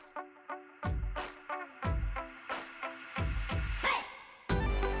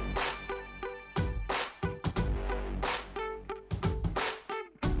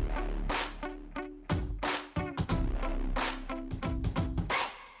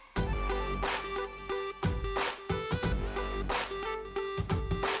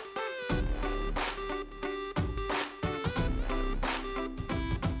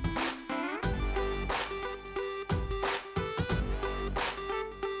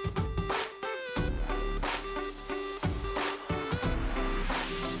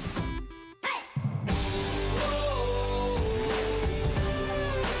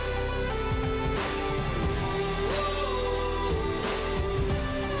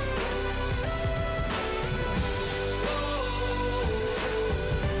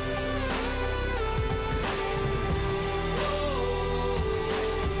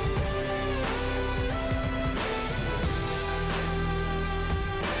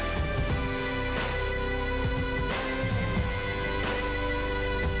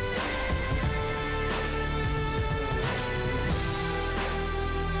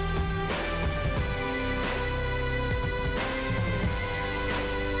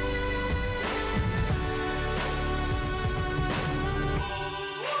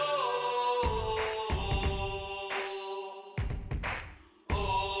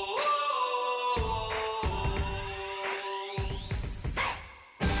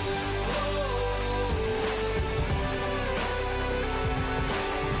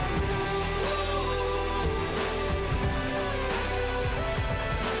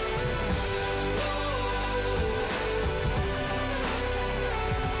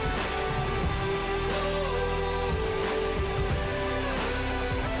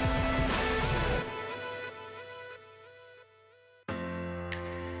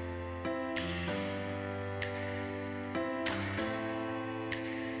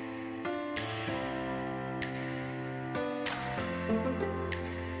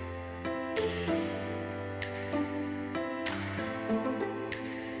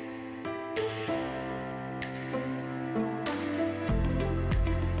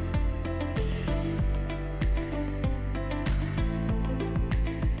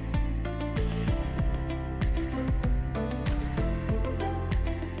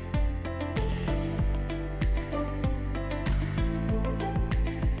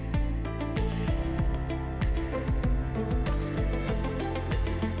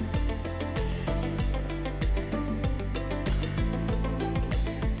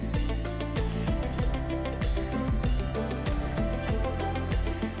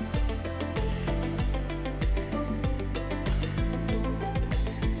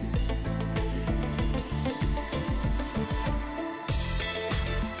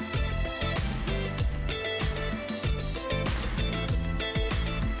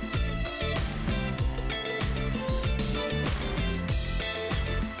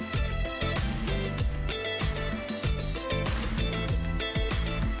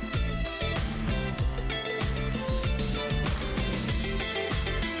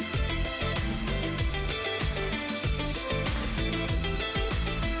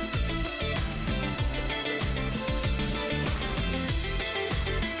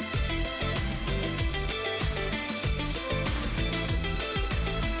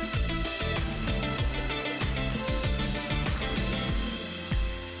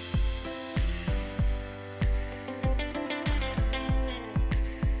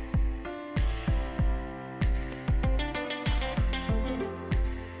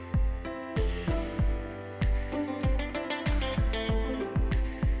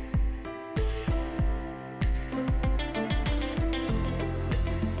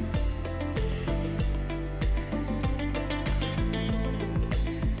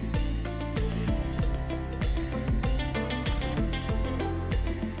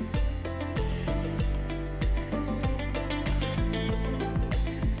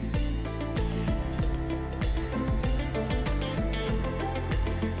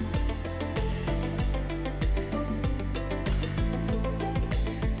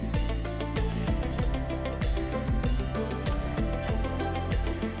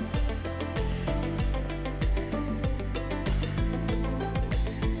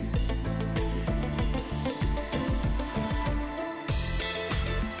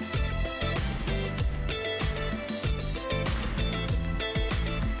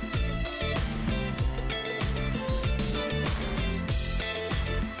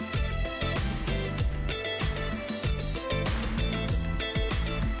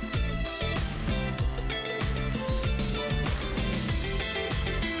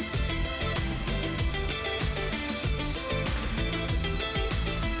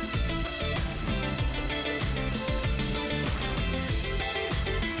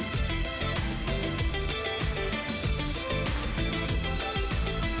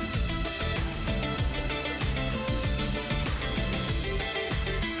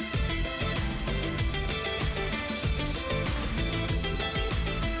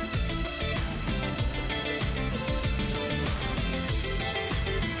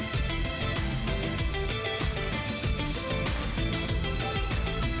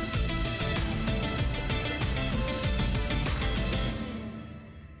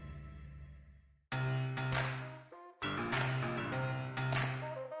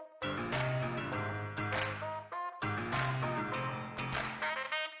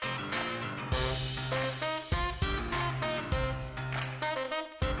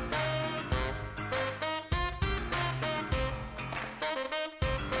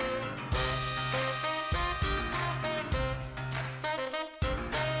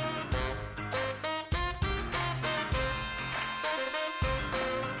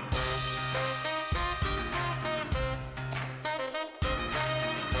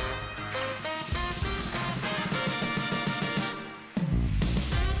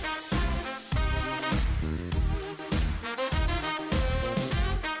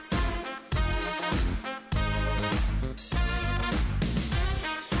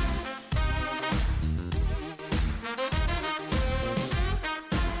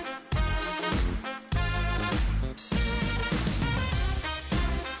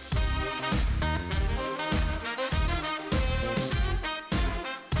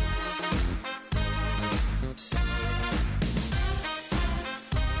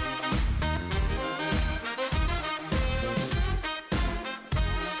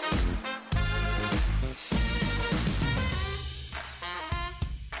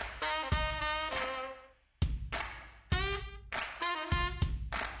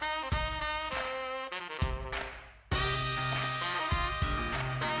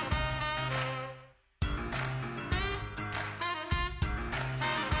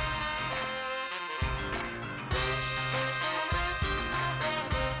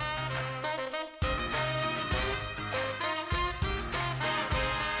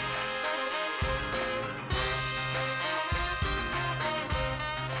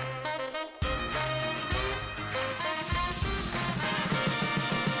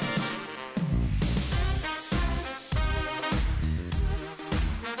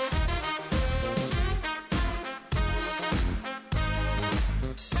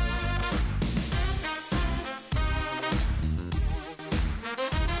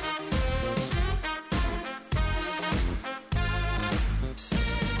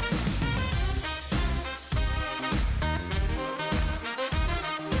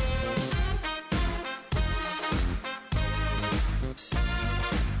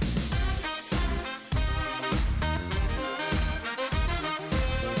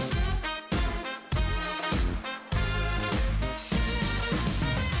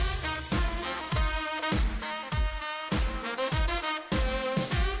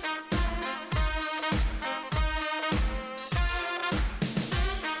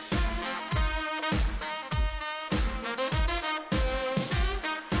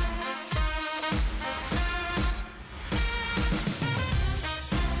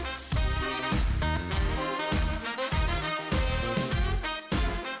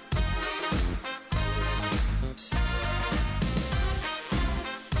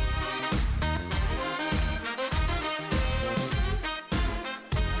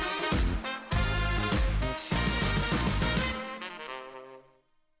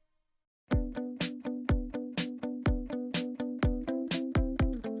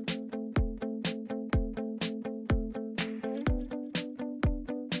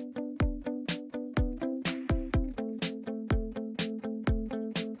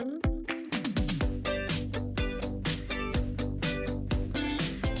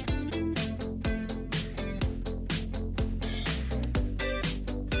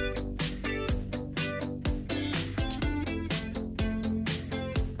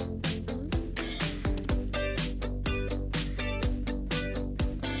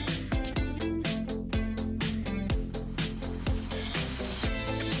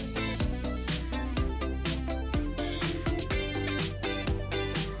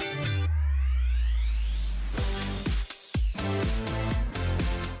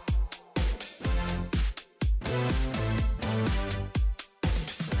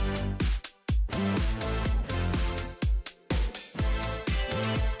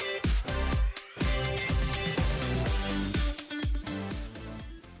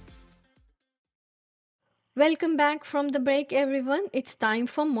 Welcome back from the break, everyone. It's time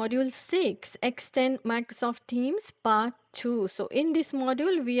for Module 6, Extend Microsoft Teams Part 2. So, in this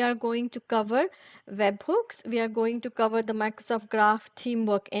module, we are going to cover webhooks. We are going to cover the Microsoft Graph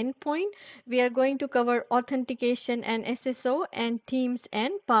Teamwork Endpoint. We are going to cover authentication and SSO and Teams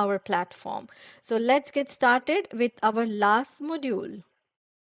and Power Platform. So, let's get started with our last module.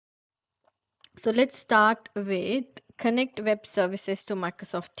 So let's start with connect web services to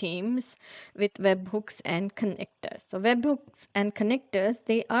Microsoft Teams with webhooks and connectors. So webhooks and connectors,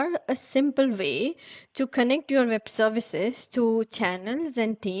 they are a simple way to connect your web services to channels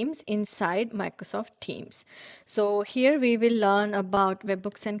and teams inside Microsoft Teams. So here we will learn about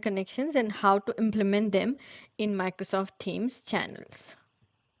webhooks and connections and how to implement them in Microsoft Teams channels.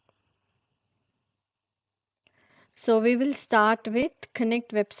 So we will start with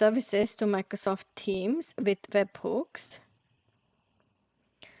connect web services to Microsoft Teams with webhooks.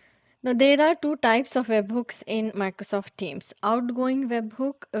 Now, there are two types of webhooks in Microsoft Teams. Outgoing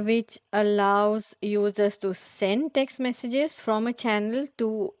webhook, which allows users to send text messages from a channel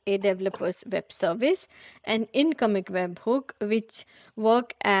to a developer's web service, and incoming webhook, which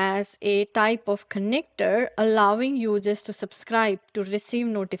work as a type of connector, allowing users to subscribe to receive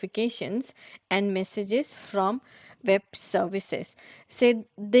notifications and messages from web services. So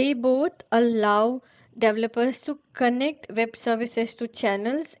they both allow developers to connect web services to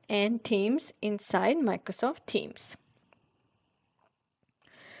channels and teams inside Microsoft Teams.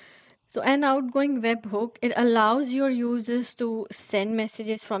 So an outgoing webhook, it allows your users to send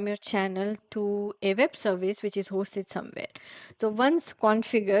messages from your channel to a web service which is hosted somewhere. So once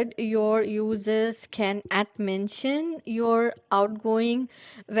configured, your users can mention your outgoing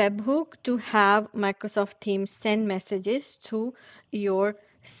webhook to have Microsoft Teams send messages to your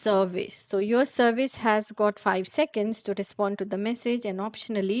service. So your service has got 5 seconds to respond to the message and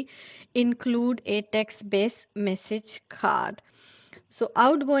optionally include a text-based message card. So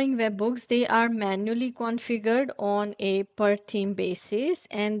outgoing webhooks, they are manually configured on a per theme basis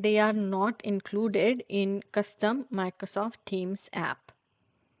and they are not included in custom Microsoft Teams app.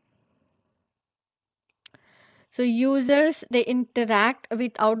 So users, they interact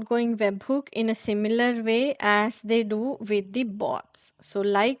with outgoing webhook in a similar way as they do with the bots. So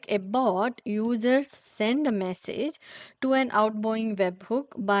like a bot, users send a message to an outgoing webhook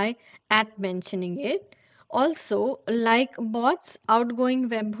by mentioning it. Also, like bots, outgoing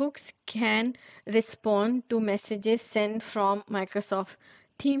webhooks can respond to messages sent from Microsoft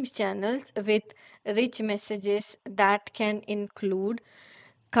Teams channels with rich messages that can include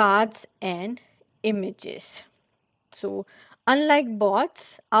cards and images. So, unlike bots,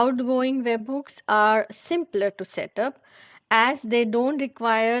 outgoing webhooks are simpler to set up as they don't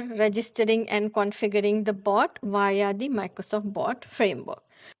require registering and configuring the bot via the Microsoft Bot framework.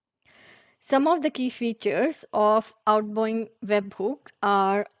 Some of the key features of outgoing webhooks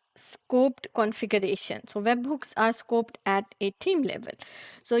are scoped configuration. So webhooks are scoped at a team level.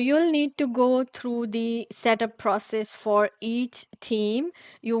 So you'll need to go through the setup process for each team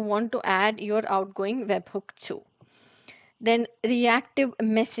you want to add your outgoing webhook to. Then reactive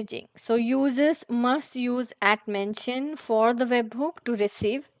messaging. So users must use @mention for the webhook to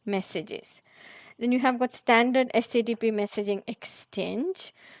receive messages. Then you have got standard HTTP messaging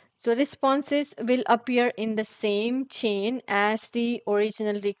exchange. So responses will appear in the same chain as the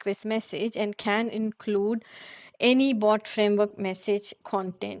original request message and can include any bot framework message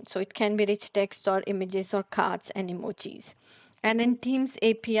content. So it can be rich text or images or cards and emojis. And then Teams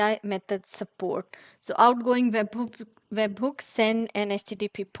API method support. So outgoing webhooks send an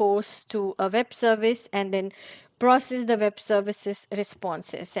HTTP post to a web service and then process the web services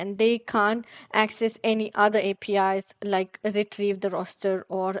responses, and they can't access any other APIs like retrieve the roster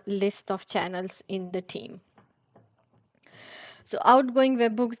or list of channels in the team. So outgoing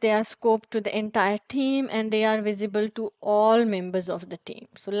webhooks, they are scoped to the entire team and they are visible to all members of the team.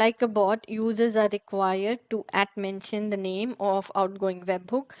 So like a bot, users are required to mention the name of outgoing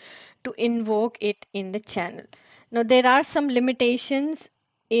webhook to invoke it in the channel. Now there are some limitations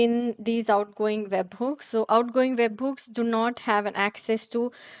in these outgoing webhooks. So outgoing webhooks do not have an access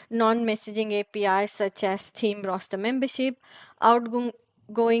to non-messaging APIs such as theme roster membership. Outgoing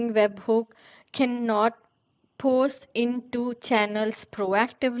webhook cannot post into channels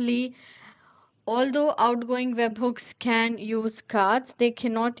proactively. Although outgoing webhooks can use cards, they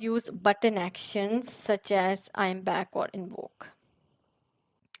cannot use button actions such as I'm back or invoke.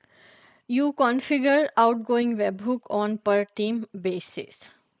 You configure outgoing webhook on per team basis.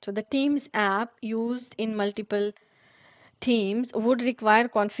 So the Teams app used in multiple teams would require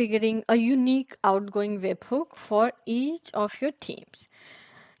configuring a unique outgoing webhook for each of your teams.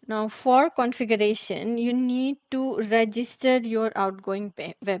 Now for configuration, you need to register your outgoing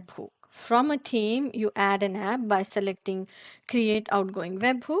webhook. From a theme, you add an app by selecting Create Outgoing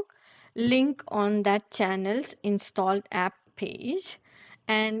Webhook, link on that channel's installed app page,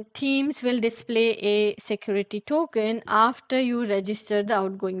 and themes will display a security token after you register the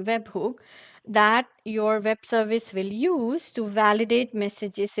outgoing webhook that your web service will use to validate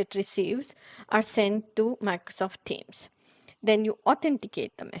messages it receives are sent to Microsoft Teams. Then you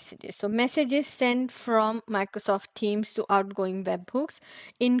authenticate the messages. So messages sent from Microsoft Teams to outgoing webhooks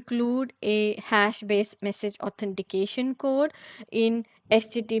include a hash-based message authentication code in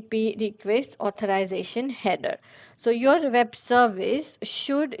HTTP request authorization header. So your web service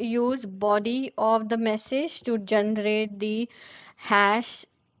should use body of the message to generate the hash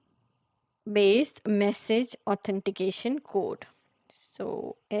based message authentication code.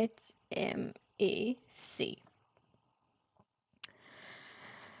 So HMAC.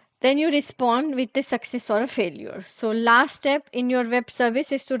 Then you respond with a success or a failure. So last step in your web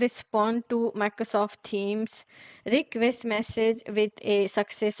service is to respond to Microsoft Teams request message with a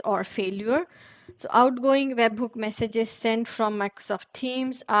success or failure. So outgoing webhook messages sent from Microsoft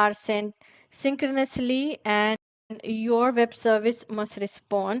Teams are sent synchronously, and your web service must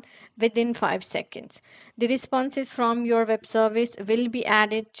respond within 5 seconds. The responses from your web service will be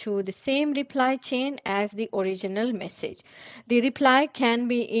added to the same reply chain as the original message. The reply can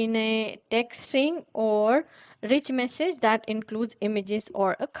be in a text string or rich message that includes images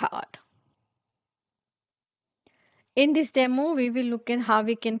or a card. In this demo, we will look at how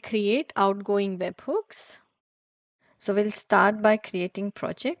we can create outgoing webhooks. So we'll start by creating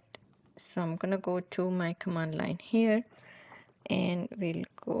project. So I'm going to go to my command line here and we'll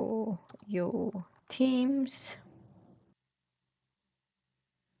go your themes.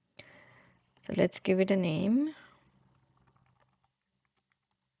 So let's give it a name.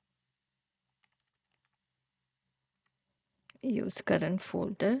 Use current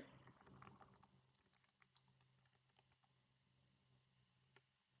folder.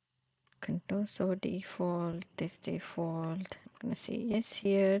 Control, so default, this default. I'm going to say yes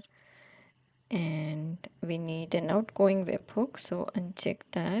here. And we need an outgoing webhook, so uncheck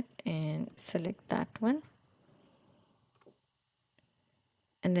that and select that one.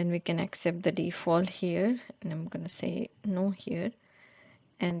 And then we can accept the default here, and I'm going to say no here,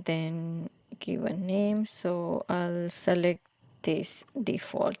 and then give a name. So I'll select this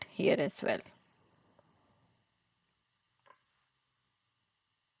default here as well.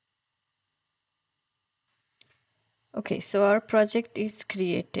 Okay, so our project is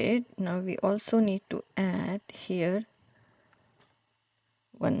created. Now we also need to add here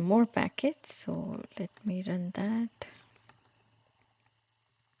one more package. So let me run that.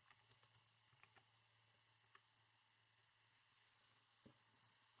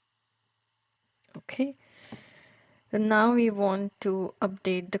 Okay. So now we want to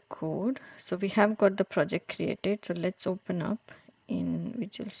update the code. So we have got the project created. So let's open up in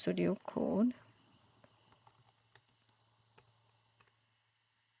Visual Studio Code.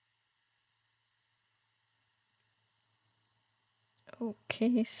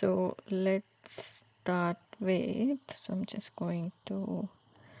 Okay, so let's start with, so I'm just going to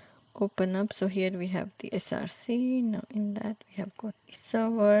open up. So here we have the SRC. Now in that we have got the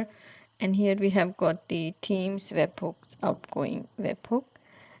server, and here we have got the Teams webhooks, outgoing webhook,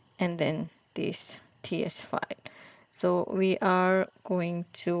 and then this TS file. So we are going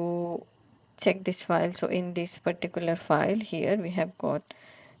to check this file. So in this particular file here we have got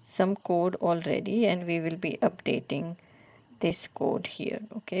some code already, and we will be updating this code here.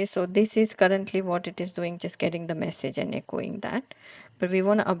 Okay, so this is currently what it is doing, just getting the message and echoing that, but we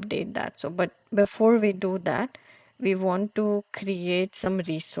want to update that. So but before we do that, we want to create some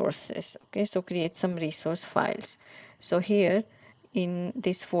resources. Okay, so create some resource files. So here in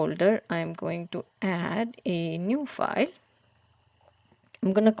this folder I'm going to add a new file.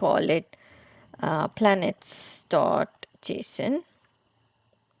 I'm going to call it planets.json,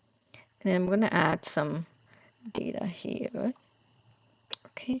 and I'm going to add some data here.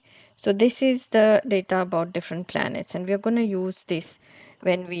 Okay, so this is the data about different planets, and we're going to use this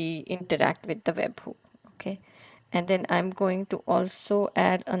when we interact with the webhook. Okay, and then I'm going to also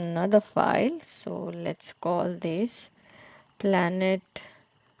add another file. So let's call this planet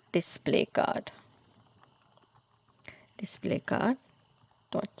display card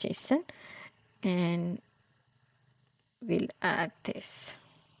 .json, and we'll add this.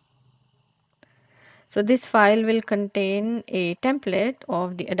 So this file will contain a template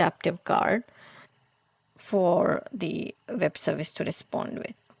of the adaptive card for the web service to respond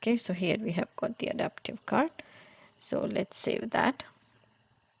with. Okay, so here we have got the adaptive card. So let's save that.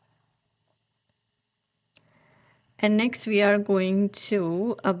 And next we are going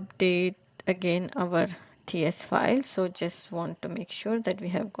to update again our TS file. So just want to make sure that we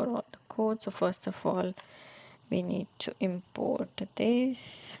have got all the code. So first of all, we need to import this,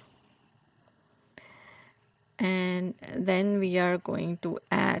 and then we are going to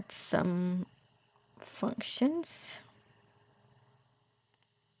add some functions.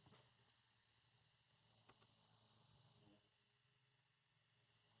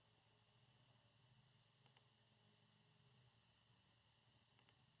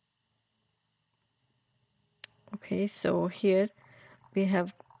 Okay, so here we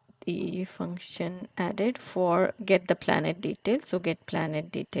have the function added for get the planet detail. So get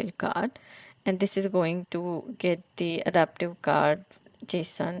planet detail card, and this is going to get the adaptive card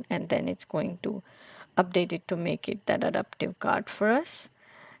JSON, and then it's going to update it to make it that adaptive card for us.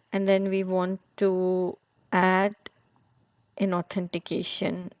 And then we want to add an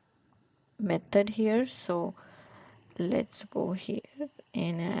authentication method here. So let's go here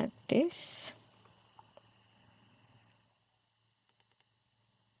and add this.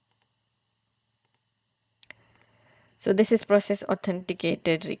 So this is process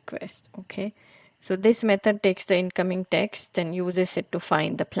authenticated request. Okay. So this method takes the incoming text and uses it to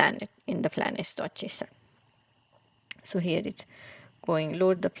find the planet in the planets.json. So here it's going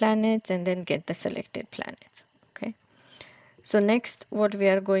load the planets and then get the selected planets. Okay. So next what we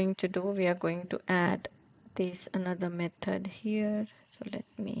are going to do, we are going to add this another method here. So let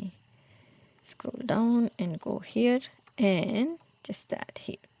me scroll down and go here and just add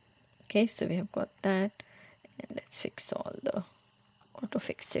here. Okay, so we have got that, and let's fix all the auto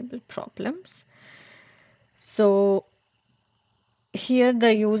fixable problems. So here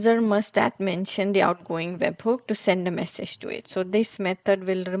the user must mention the outgoing webhook to send a message to it. So this method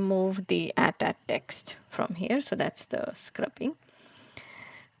will remove the at text from here. So that's the scrubbing.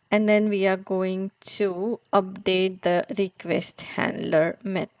 And then we are going to update the request handler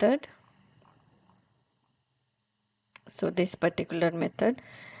method. So this particular method,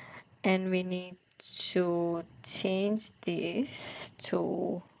 and we need to change this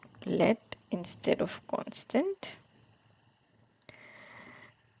to let instead of constant.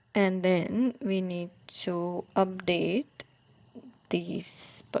 And then we need to update this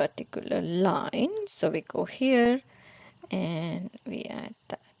particular line. So we go here and we add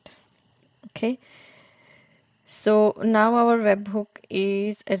that. Okay. So now our webhook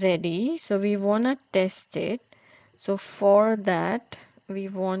is ready. So we want to test it. So for that, we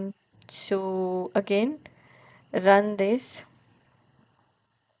want to again run this,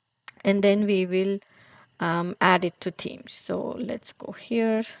 and then we will add it to Teams. So let's go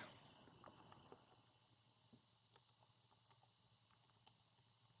here.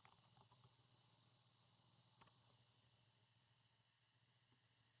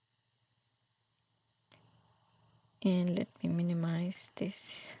 And let me minimize this.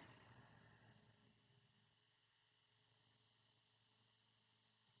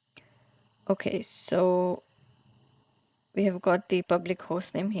 Okay, so we have got the public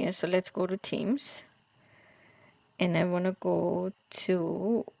host name here. So let's go to Teams. And I want to go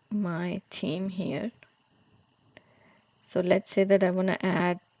to my theme here. So let's say that I want to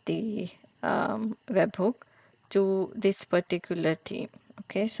add the webhook to this particular theme.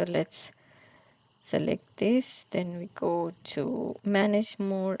 Okay, so let's select this, then we go to manage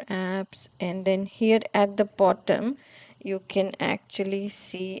more apps, and then here at the bottom you can actually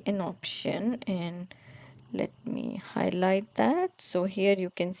see an option, and let me highlight that. So here you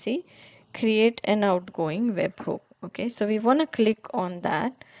can see create an outgoing webhook. Okay, so we want to click on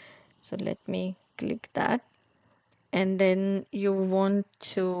that. So let me click that, and then you want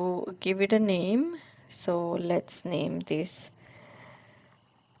to give it a name. So let's name this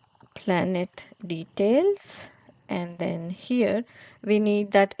planet details, and then here we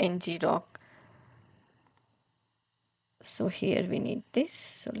need that ngdoc. So here we need this,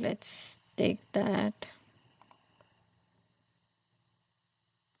 so let's take that.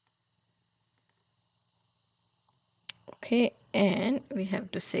 Okay, and we have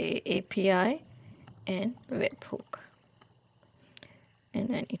to say API and webhook,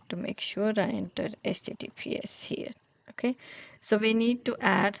 and I need to make sure I enter HTTPS here. Okay, so we need to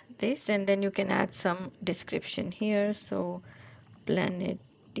add this, and then you can add some description here. So planet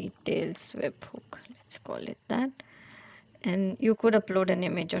details webhook, let's call it that. And you could upload an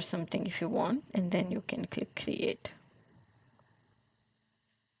image or something if you want, and then you can click create.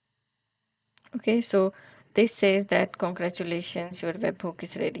 Okay, so this says that congratulations, your webhook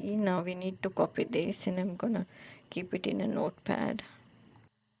is ready. Now we need to copy this, and I'm gonna keep it in a notepad.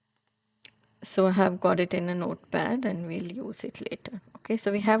 So I have got it in a notepad and we'll use it later. Okay,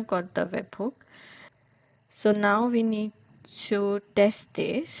 so we have got the webhook. So now we need to test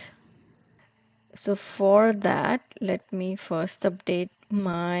this. So for that, let me first update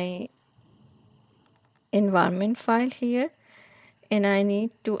my environment file here, and I need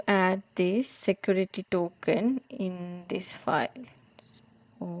to add this security token in this file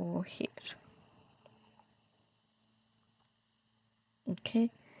over here. Okay,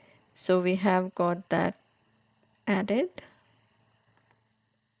 so we have got that added,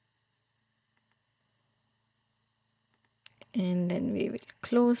 and then we will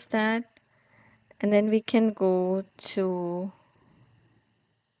close that, and then we can go to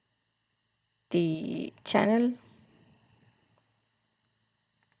the channel.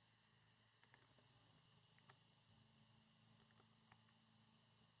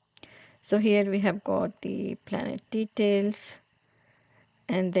 So here we have got the planet details,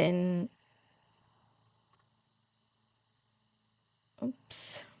 and then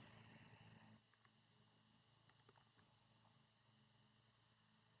oops,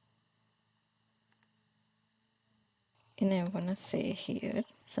 and I'm gonna say here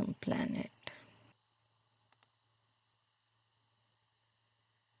some planet,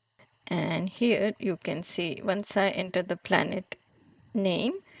 and here you can see once I enter the planet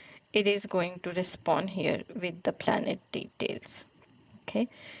name, it is going to respond here with the planet details. Okay,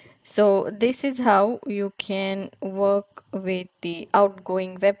 so this is how you can work with the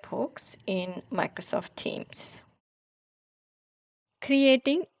outgoing webhooks in Microsoft Teams.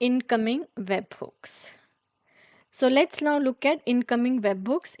 Creating incoming webhooks. So let's now look at incoming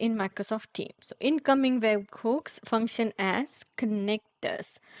webhooks in Microsoft Teams. So incoming webhooks function as connectors,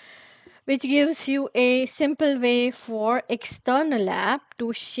 which gives you a simple way for external app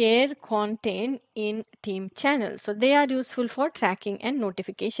to share content in team channels. So they are useful for tracking and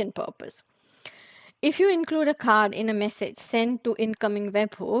notification purpose. If you include a card in a message sent to incoming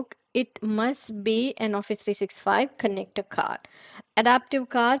webhook, it must be an Office 365 connector card. Adaptive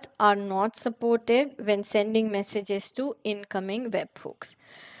cards are not supported when sending messages to incoming webhooks.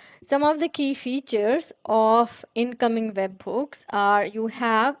 Some of the key features of incoming webhooks are you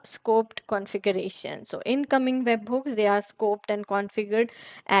have scoped configuration. So incoming webhooks, they are scoped and configured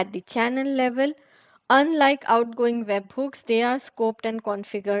at the channel level. Unlike outgoing webhooks, they are scoped and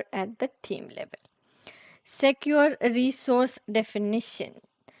configured at the team level. Secure resource definition.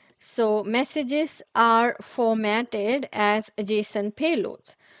 So messages are formatted as JSON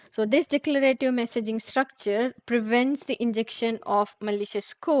payloads. So this declarative messaging structure prevents the injection of malicious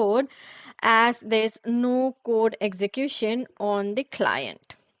code as there's no code execution on the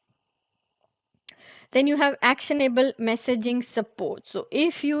client. Then you have actionable messaging support. So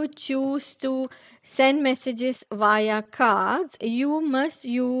if you choose to send messages via cards, you must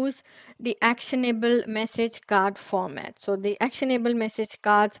use the actionable message card format. So the actionable message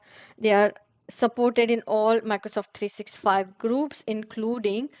cards, they are supported in all Microsoft 365 groups,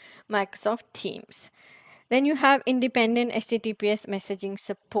 including Microsoft Teams. Then you have independent HTTPS messaging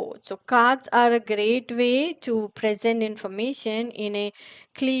support. So cards are a great way to present information in a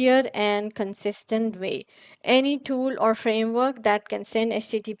clear and consistent way. Any tool or framework that can send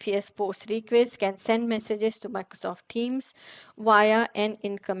HTTPS post requests can send messages to Microsoft Teams via an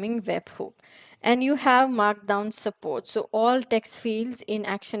incoming webhook. And you have markdown support. So all text fields in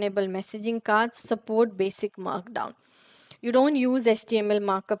actionable messaging cards support basic markdown. You don't use HTML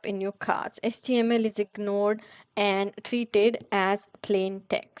markup in your cards. HTML is ignored and treated as plain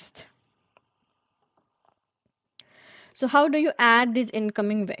text. So how do you add this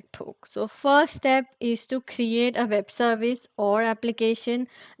incoming webhook? So first step is to create a web service or application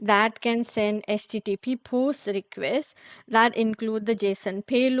that can send HTTP post requests that include the JSON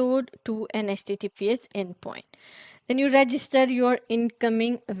payload to an HTTPS endpoint. Then you register your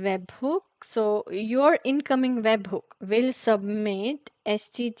incoming webhook. So your incoming webhook will submit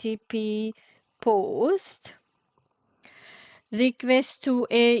HTTP post request to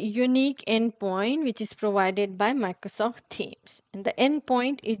a unique endpoint which is provided by Microsoft Teams. And the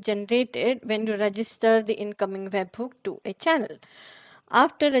endpoint is generated when you register the incoming webhook to a channel.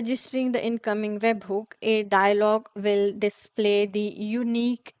 After registering the incoming webhook, a dialog will display the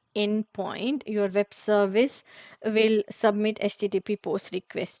unique endpoint your web service will submit HTTP post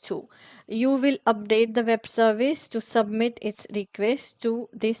request to. You will update the web service to submit its request to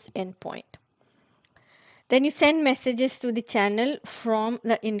this endpoint. Then you send messages to the channel from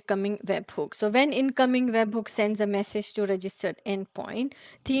the incoming webhook. So when incoming webhook sends a message to registered endpoint,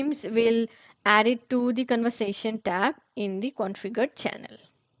 Teams will add it to the conversation tab in the configured channel.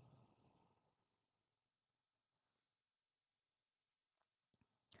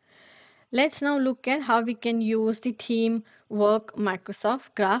 Let's now look at how we can use the Teamwork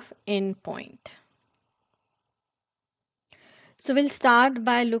Microsoft Graph endpoint. So we'll start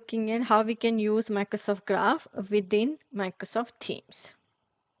by looking at how we can use Microsoft Graph within Microsoft Teams.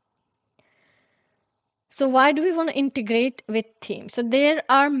 So why do we want to integrate with Teams? So there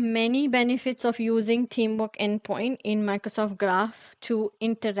are many benefits of using Teamwork Endpoint in Microsoft Graph to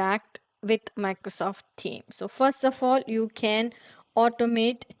interact with Microsoft Teams. So first of all, you can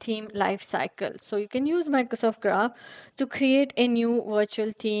automate team lifecycle. So you can use Microsoft Graph to create a new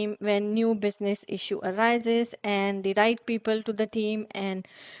virtual team when new business issue arises and the right people to the team and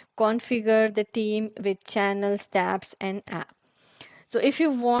configure the team with channels, tabs, and apps. So if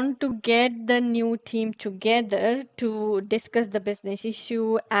you want to get the new team together to discuss the business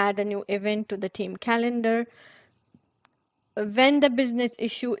issue, add a new event to the team calendar. When the business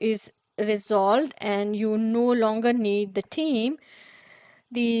issue is resolved and you no longer need the team,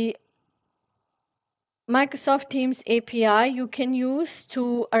 the Microsoft Teams API you can use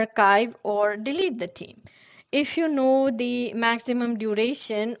to archive or delete the team. If you know the maximum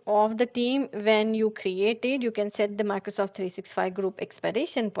duration of the team when you create it, you can set the Microsoft 365 group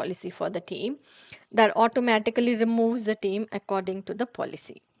expiration policy for the team that automatically removes the team according to the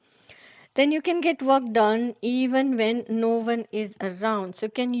policy. Then you can get work done even when no one is around. So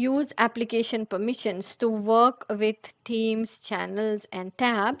you can use application permissions to work with teams, channels, and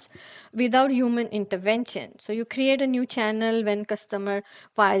tabs without human intervention. So you create a new channel when customer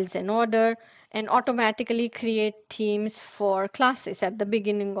files an order and automatically create teams for classes at the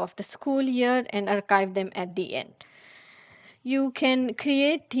beginning of the school year and archive them at the end. You can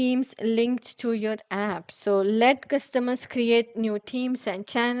create themes linked to your app. So let customers create new themes and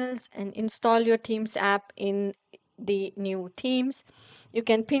channels and install your Teams app in the new themes. You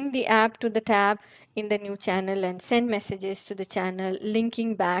can pin the app to the tab in the new channel and send messages to the channel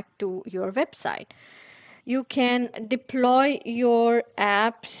linking back to your website. You can deploy your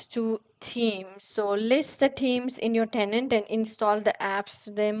apps to themes. So list the themes in your tenant and install the apps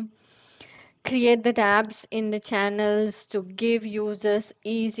to them. Create the tabs in the channels to give users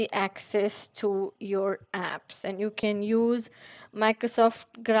easy access to your apps. And you can use Microsoft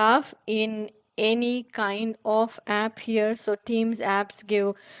Graph in any kind of app here. So Teams apps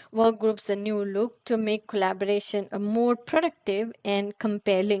give work groups a new look to make collaboration a more productive and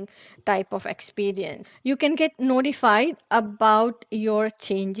compelling type of experience. You can get notified about your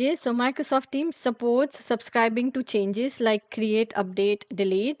changes. So Microsoft Teams supports subscribing to changes like create, update,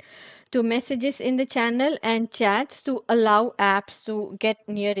 delete to messages in the channel and chats to allow apps to get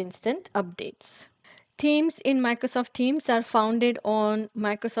near instant updates. Teams in Microsoft Teams are founded on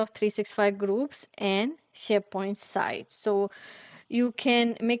Microsoft 365 groups and SharePoint sites. So you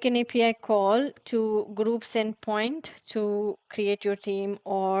can make an API call to groups endpoint to create your team,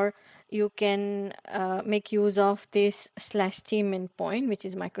 or you can make use of this slash team endpoint, which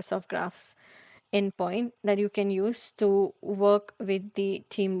is Microsoft Graphs endpoint that you can use to work with the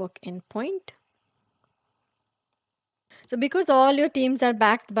teamwork endpoint. So because all your teams are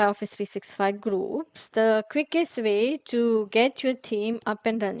backed by Office 365 groups, the quickest way to get your team up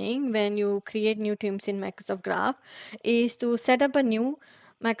and running when you create new teams in Microsoft Graph is to set up a new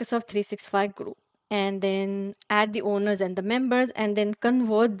Microsoft 365 group and then add the owners and the members and then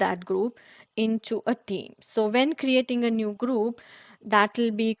convert that group into a team. So when creating a new group that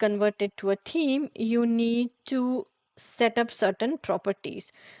will be converted to a team, you need to set up certain properties.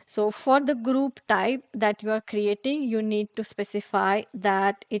 So for the group type that you are creating, you need to specify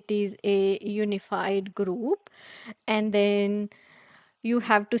that it is a unified group, and then you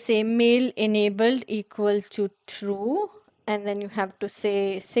have to say mail enabled equal to true, and then you have to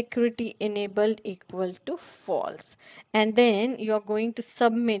say security enabled equal to false. And then you're going to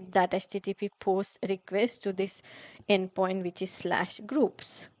submit that HTTP post request to this endpoint, which is slash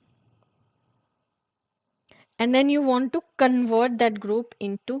groups. And then you want to convert that group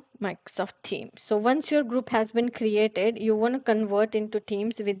into Microsoft Teams. So once your group has been created, you want to convert into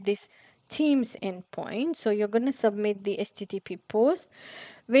Teams with this Teams endpoint. So you're going to submit the HTTP post,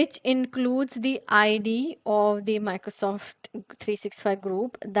 which includes the ID of the Microsoft 365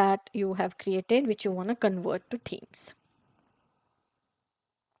 group that you have created, which you want to convert to Teams.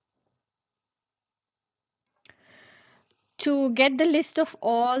 To get the list of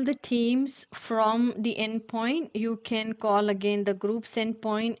all the teams from the endpoint, you can call again the groups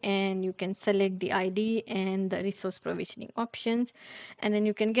endpoint and you can select the ID and the resource provisioning options. And then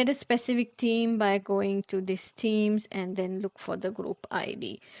you can get a specific team by going to these teams and then look for the group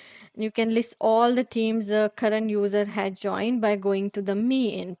ID. You can list all the teams the current user had joined by going to the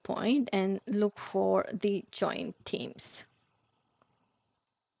me endpoint and look for the joined teams.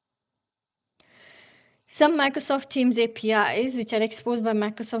 Some Microsoft Teams APIs, which are exposed by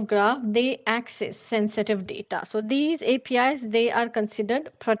Microsoft Graph, they access sensitive data. So these APIs, they are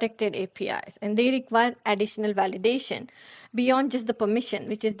considered protected APIs, and they require additional validation beyond just the permission,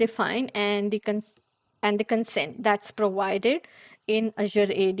 which is defined, and the consent that's provided in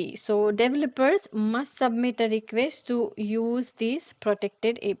Azure AD. So developers must submit a request to use these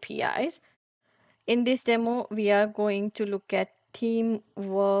protected APIs. In this demo, we are going to look at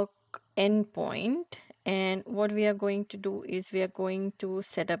teamwork endpoint, and what we are going to do is we are going to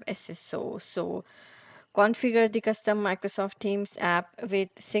set up SSO. So configure the custom Microsoft Teams app with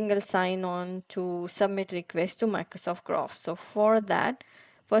single sign-on to submit requests to Microsoft Graph. So for that,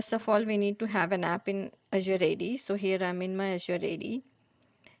 first of all, we need to have an app in Azure AD. So here I'm in my Azure AD,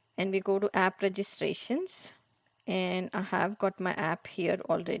 and we go to app registrations, and I have got my app here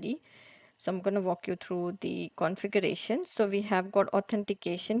already. So I'm going to walk you through the configuration. So we have got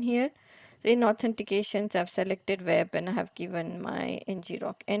authentication here. So in authentications, I've selected web, and I have given my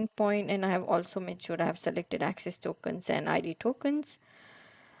ngrok endpoint, and I have also made sure I have selected access tokens and ID tokens.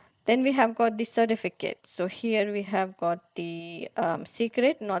 Then we have got the certificate. So here we have got the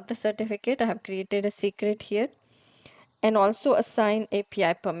secret, not the certificate. I have created a secret here, and also assign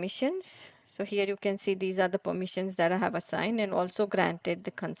API permissions. So here you can see these are the permissions that I have assigned, and also granted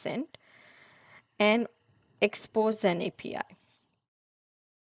the consent, and expose an API.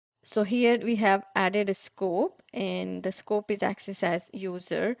 So here we have added a scope, and the scope is accessed as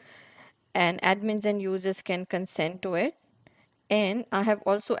user, and admins and users can consent to it. And I have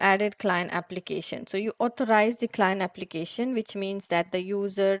also added client application. So you authorize the client application, which means that the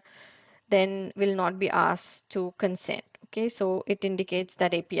user then will not be asked to consent. Okay, so it indicates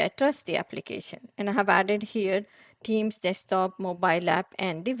that API trusts the application. And I have added here Teams desktop, mobile app,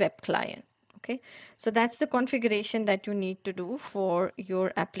 and the web client. Okay, so that's the configuration that you need to do for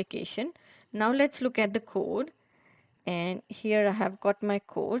your application. Now let's look at the code. And here I have got my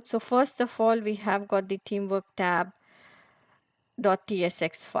code. So first of all, we have got the teamwork tab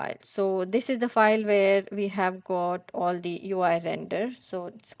 .tsx file. So this is the file where we have got all the UI render. So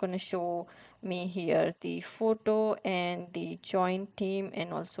it's going to show me here the photo and the joint team,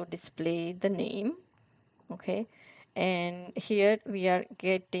 and also display the name. Okay. And here we are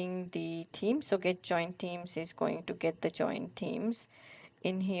getting the team. So get joint teams is going to get the joint teams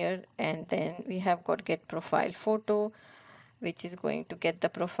in here. And then we have got get profile photo, which is going to get the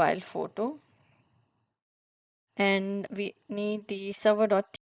profile photo. And we need the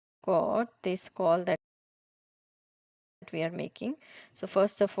server.got this call that we are making. So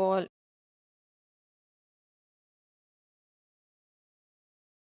first of all,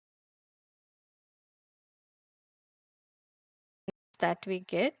 that we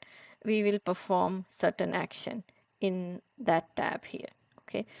get, we will perform certain action in that tab here.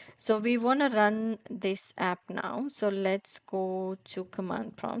 Okay, so we want to run this app now. So let's go to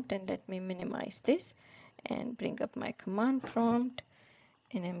command prompt, and let me minimize this and bring up my command prompt,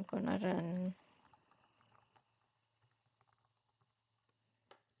 and I'm gonna run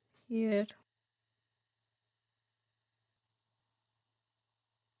here.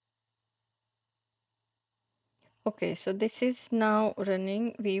 Okay, so this is now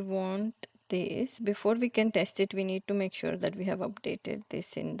running. We want this. Before we can test it, we need to make sure that we have updated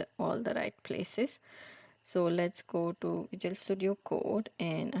this in all the right places. So let's go to Visual Studio Code,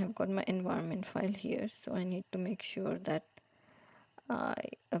 and I've got my environment file here. So I need to make sure that I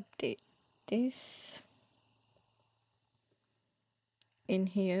update this in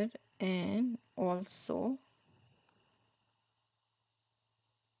here, and also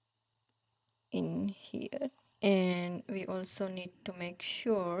in here. And we also need to make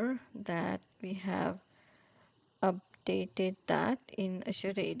sure that we have updated that in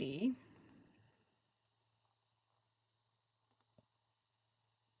Azure AD.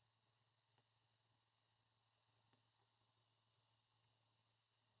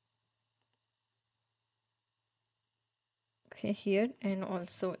 Okay, here and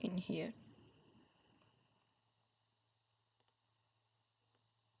also in here.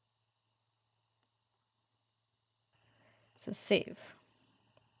 So save.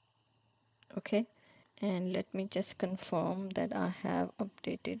 Okay, and let me just confirm that I have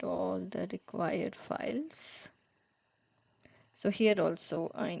updated all the required files. So here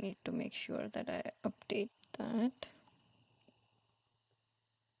also I need to make sure that I update that.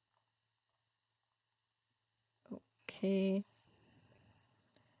 Okay,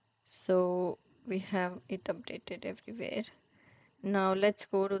 so we have it updated everywhere. Now let's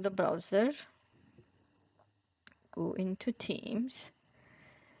go to the browser, go into Teams.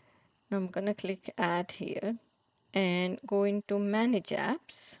 Now I'm gonna click add here and go into manage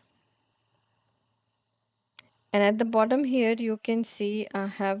apps. And at the bottom here, you can see I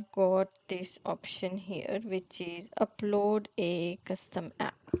have got this option here, which is upload a custom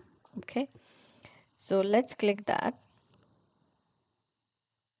app. Okay, so let's click that.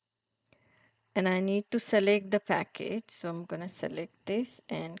 And I need to select the package. So I'm going to select this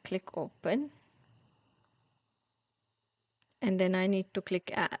and click open. And then I need to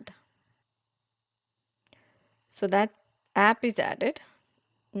click add. So that app is added.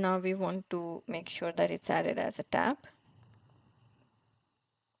 Now we want to make sure that it's added as a tab.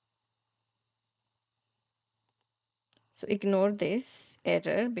 So ignore this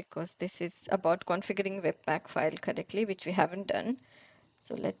error because this is about configuring Webpack file correctly, which we haven't done.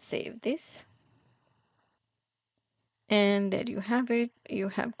 So let's save this. And there you have it. You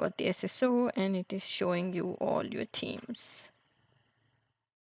have got the SSO and it is showing you all your themes.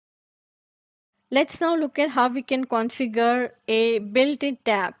 Let's now look at how we can configure a built-in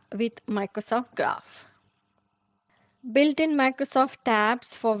tab with Microsoft Graph. Built-in Microsoft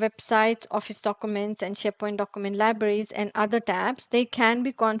tabs for websites, Office documents, and SharePoint document libraries and other tabs, they can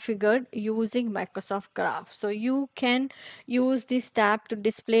be configured using Microsoft Graph. So you can use this tab to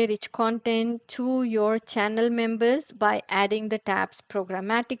display rich content to your channel members by adding the tabs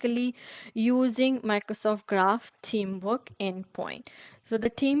programmatically using Microsoft Graph Teamwork endpoint. So the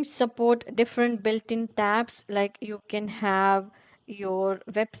themes support different built-in tabs, like you can have your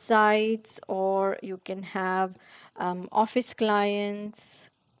websites, or you can have Office clients,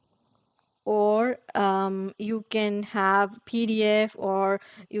 or you can have PDF, or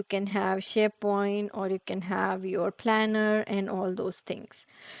you can have SharePoint, or you can have your planner and all those things.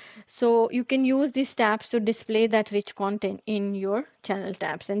 So you can use these tabs to display that rich content in your channel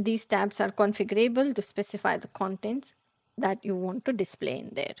tabs, and these tabs are configurable to specify the contents that you want to display in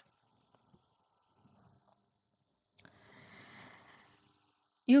there.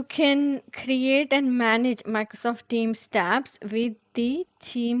 You can create and manage Microsoft Teams tabs with the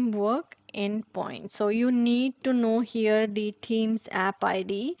Teamwork endpoint. So you need to know here the Teams app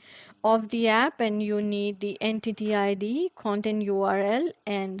ID of the app, and you need the entity ID, content URL,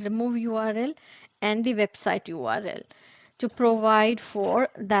 and remove URL, and the website URL to provide for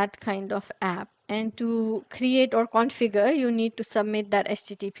that kind of app. And to create or configure, you need to submit that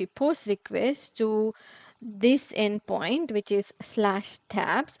HTTP post request to this endpoint, which is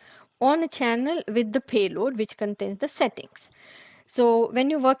 /tabs, on a channel with the payload which contains the settings. So when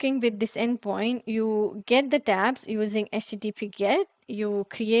you're working with this endpoint, you get the tabs using HTTP GET, you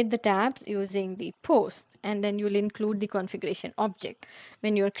create the tabs using the post, and then you'll include the configuration object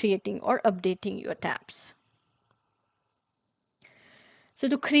when you're creating or updating your tabs. So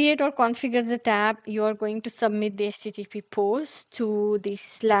to create or configure the tab, you are going to submit the HTTP post to the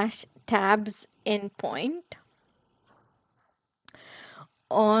 /tabs endpoint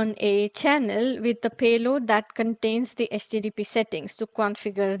on a channel with the payload that contains the HTTP settings to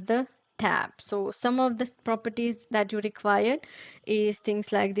configure the tab. So some of the properties that you require is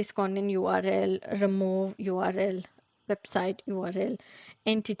things like this content URL, remove URL, website URL,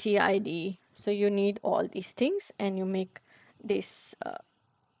 entity ID. So you need all these things, and you make this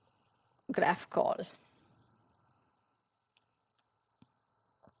graph call.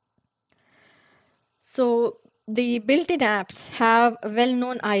 So the built-in apps have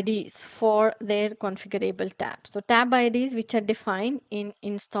well-known IDs for their configurable tabs. So tab IDs, which are defined in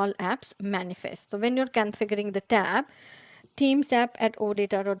install apps manifest. So when you're configuring the tab, Themes app at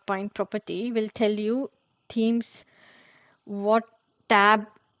odata.point property will tell you themes what tab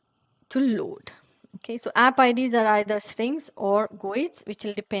to load. Okay, so app IDs are either strings or GUIDs, which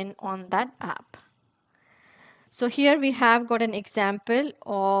will depend on that app. So here we have got an example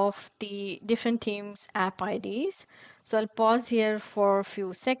of the different themes app IDs. So I'll pause here for a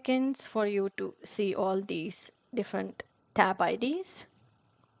few seconds for you to see all these different tab IDs.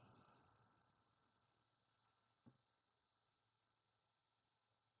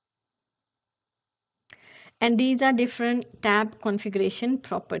 And these are different tab configuration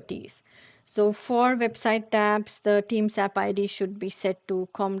properties. So for website tabs, the Teams app ID should be set to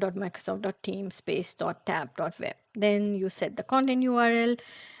com.microsoft.teams space.tab.web. Then you set the content URL,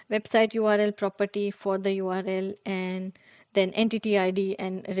 website URL property for the URL, and then entity ID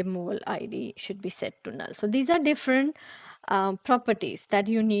and removal ID should be set to null. So these are different properties that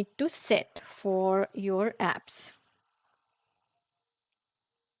you need to set for your apps.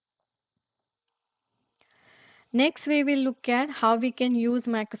 Next, we will look at how we can use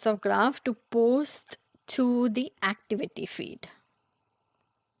Microsoft Graph to post to the activity feed.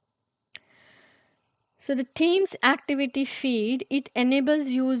 So the Teams activity feed, it enables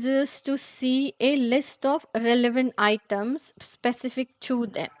users to see a list of relevant items specific to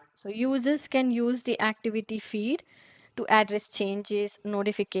them. So users can use the activity feed to address changes,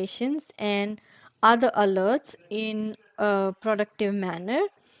 notifications, and other alerts in a productive manner.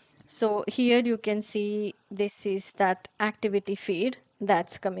 So here you can see this is that activity feed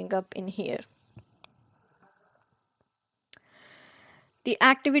that's coming up in here. The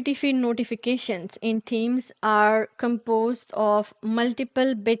activity feed notifications in Teams are composed of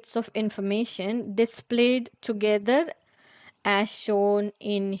multiple bits of information displayed together as shown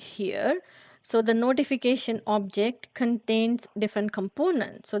in here. So the notification object contains different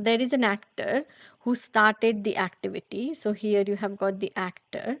components. So there is an actor who started the activity. So here you have got the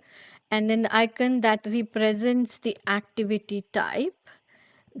actor, and then the icon that represents the activity type,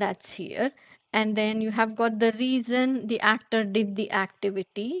 that's here. And then you have got the reason the actor did the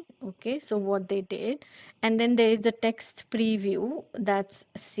activity, okay, so what they did. And then there is a text preview that's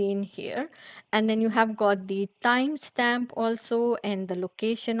seen here. And then you have got the timestamp also, and the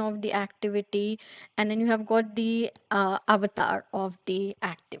location of the activity. And then you have got the avatar of the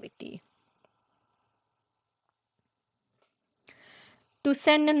activity. To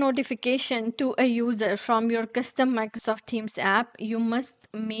send a notification to a user from your custom Microsoft Teams app, you must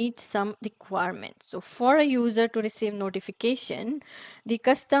meet some requirements. So for a user to receive notification, the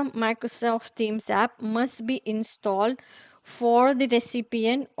custom Microsoft Teams app must be installed for the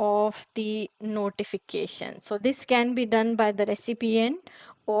recipient of the notification. So this can be done by the recipient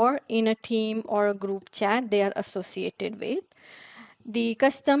or in a team or a group chat they are associated with. The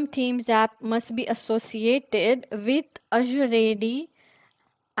custom Teams app must be associated with Azure AD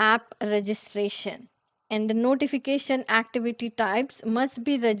app registration, and the notification activity types must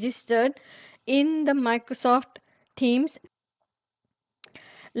be registered in the Microsoft Teams.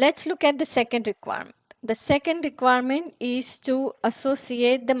 Let's look at the second requirement. The second requirement is to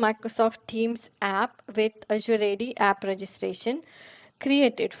associate the Microsoft Teams app with Azure AD app registration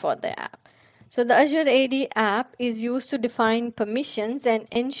created for the app. So the Azure AD app is used to define permissions and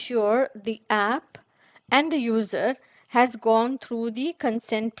ensure the app and the user has gone through the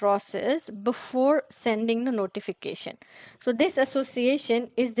consent process before sending the notification. So this association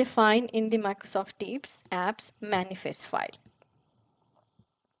is defined in the Microsoft Teams apps manifest file.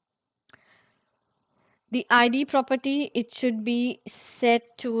 The ID property, it should be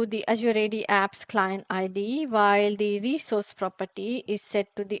set to the Azure AD Apps client ID, while the resource property is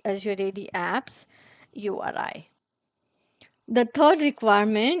set to the Azure AD Apps URI. The third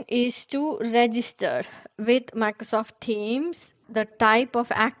requirement is to register with Microsoft Teams the type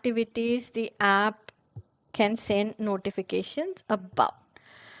of activities the app can send notifications about.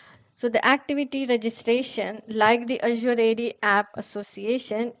 So the activity registration, like the Azure AD App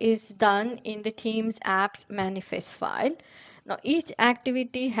Association, is done in the Teams apps manifest file. Now each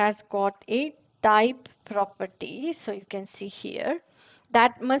activity has got a type property, so you can see here,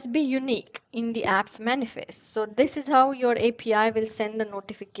 that must be unique in the apps manifest. So this is how your API will send the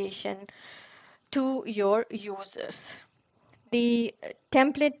notification to your users. The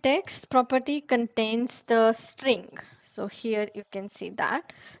template text property contains the string. So here you can see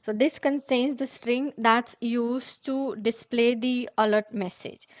that. So this contains the string that's used to display the alert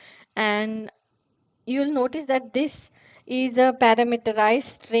message. And you'll notice that this is a parameterized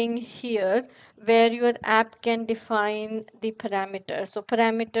string here where your app can define the parameters. So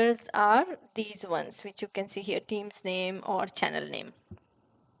parameters are these ones, which you can see here, Teams name or channel name,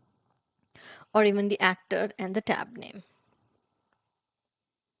 or even the actor and the tab name.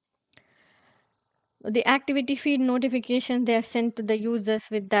 The activity feed notification, they are sent to the users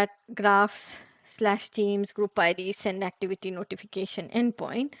with that graphs/teams group ID send activity notification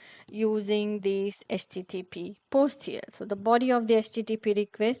endpoint using these HTTP post here. So the body of the HTTP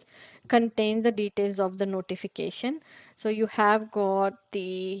request contains the details of the notification. So you have got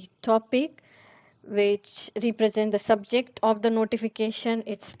the topic, which represent the subject of the notification.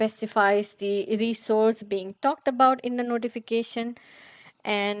 It specifies the resource being talked about in the notification,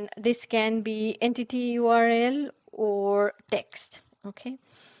 and this can be entity URL or text. Okay,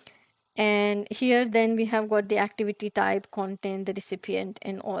 and here then we have got the activity type, content, the recipient,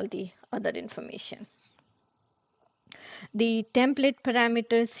 and all the other information. The template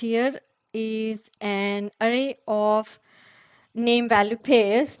parameters here is an array of name value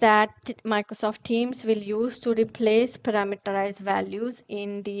pairs that Microsoft Teams will use to replace parameterized values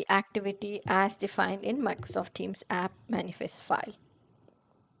in the activity as defined in Microsoft Teams app manifest file.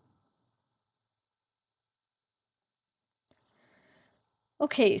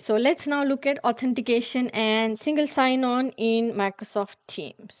 Okay, so let's now look at authentication and single sign-on in Microsoft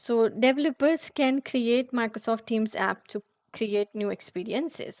Teams. So developers can create Microsoft Teams app to create new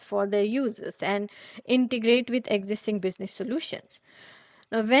experiences for their users and integrate with existing business solutions.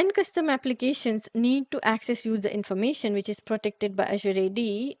 Now, when custom applications need to access user information which is protected by Azure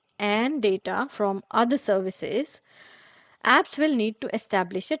AD and data from other services, apps will need to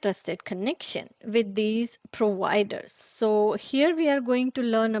establish a trusted connection with these providers. So here we are going to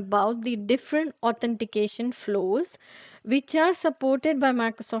learn about the different authentication flows which are supported by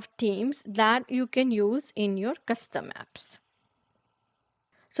Microsoft Teams that you can use in your custom apps.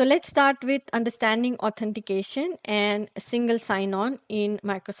 So let's start with understanding authentication and single sign-on in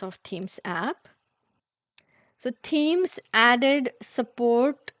Microsoft Teams app. So Teams added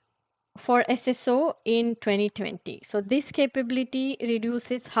support for SSO in 2020. So this capability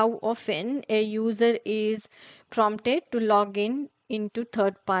reduces how often a user is prompted to log in into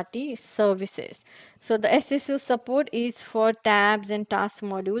third-party services. So the SSO support is for tabs and task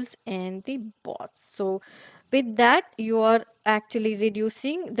modules and the bots. So with that, you are actually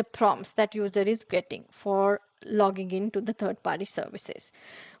reducing the prompts that user is getting for logging into the third-party services.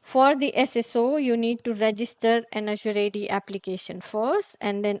 For the SSO, you need to register an Azure AD application first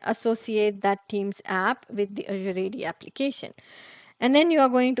and then associate that Teams app with the Azure AD application. And then you are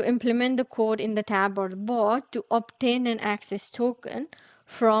going to implement the code in the tab or bot to obtain an access token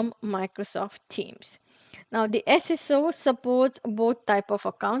from Microsoft Teams. Now the SSO supports both type of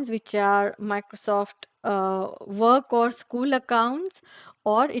accounts, which are Microsoft work or school accounts,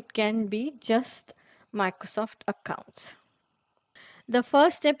 or it can be just Microsoft accounts. The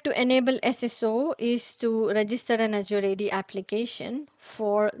first step to enable SSO is to register an Azure AD application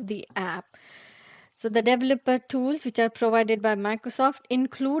for the app. So the developer tools which are provided by Microsoft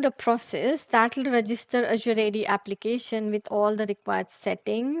include a process that will register Azure AD application with all the required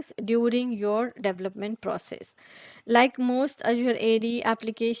settings during your development process. Like most Azure AD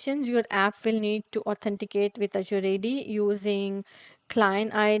applications, your app will need to authenticate with Azure AD using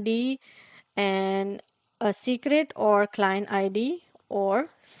client ID and a secret or client ID or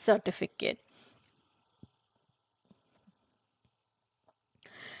certificate.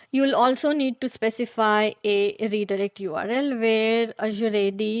 You will also need to specify a redirect URL where Azure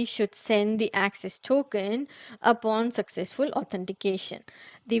AD should send the access token upon successful authentication.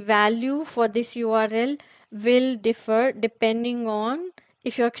 The value for this URL will differ depending on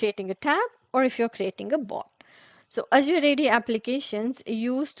if you're creating a tab or if you're creating a bot. So Azure AD applications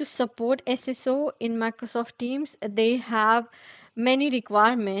used to support SSO in Microsoft Teams, they have many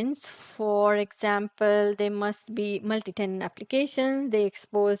requirements. For example, they must be multi-tenant applications, they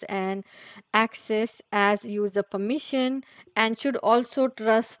expose and access as user permission, and should also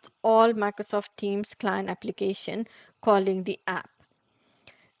trust all Microsoft Teams client application calling the app.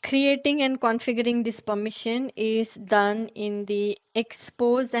 Creating and configuring this permission is done in the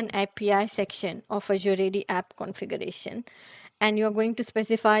Expose an API section of Azure AD App Configuration. And you're going to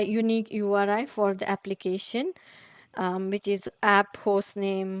specify unique URI for the application, which is app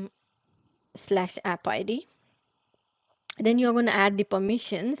hostname / app ID. Then you're going to add the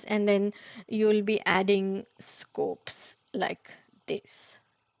permissions, and then you'll be adding scopes like this.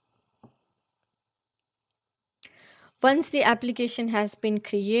 Once the application has been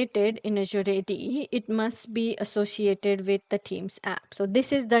created in Azure AD, it must be associated with the Teams app. So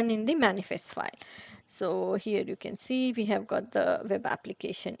this is done in the manifest file. So here you can see we have got the web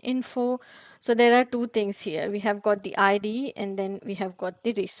application info. So there are two things here. We have got the ID and then we have got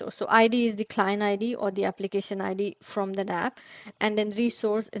the resource. So ID is the client ID or the application ID from that app. And then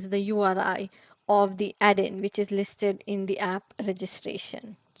resource is the URI of the add-in, which is listed in the app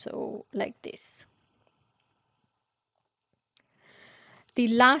registration. So like this. The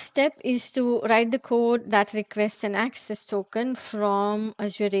last step is to write the code that requests an access token from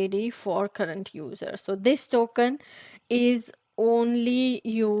Azure AD for current user. So this token is only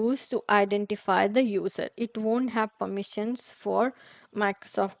used to identify the user. It won't have permissions for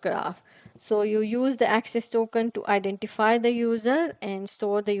Microsoft Graph. So you use the access token to identify the user and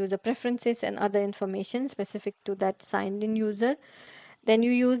store the user preferences and other information specific to that signed in user. Then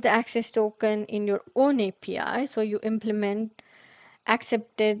you use the access token in your own API. So you implement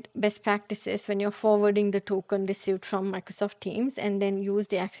accepted best practices when you're forwarding the token received from Microsoft Teams, and then use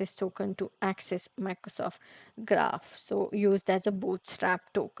the access token to access Microsoft Graph. So used as a bootstrap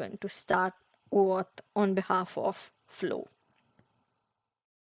token to start OAuth on behalf of Flow.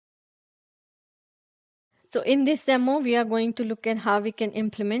 So in this demo, we are going to look at how we can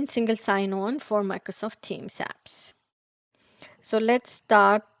implement single sign-on for Microsoft Teams apps. So let's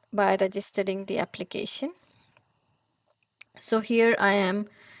start by registering the application. So here I am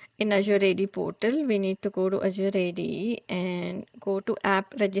in Azure AD portal. We need to go to Azure AD and go to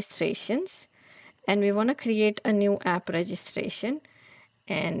app registrations, and we want to create a new app registration,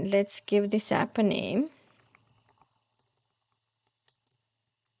 and let's give this app a name.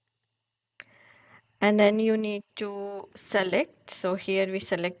 And then you need to select. So here we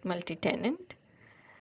select multi-tenant.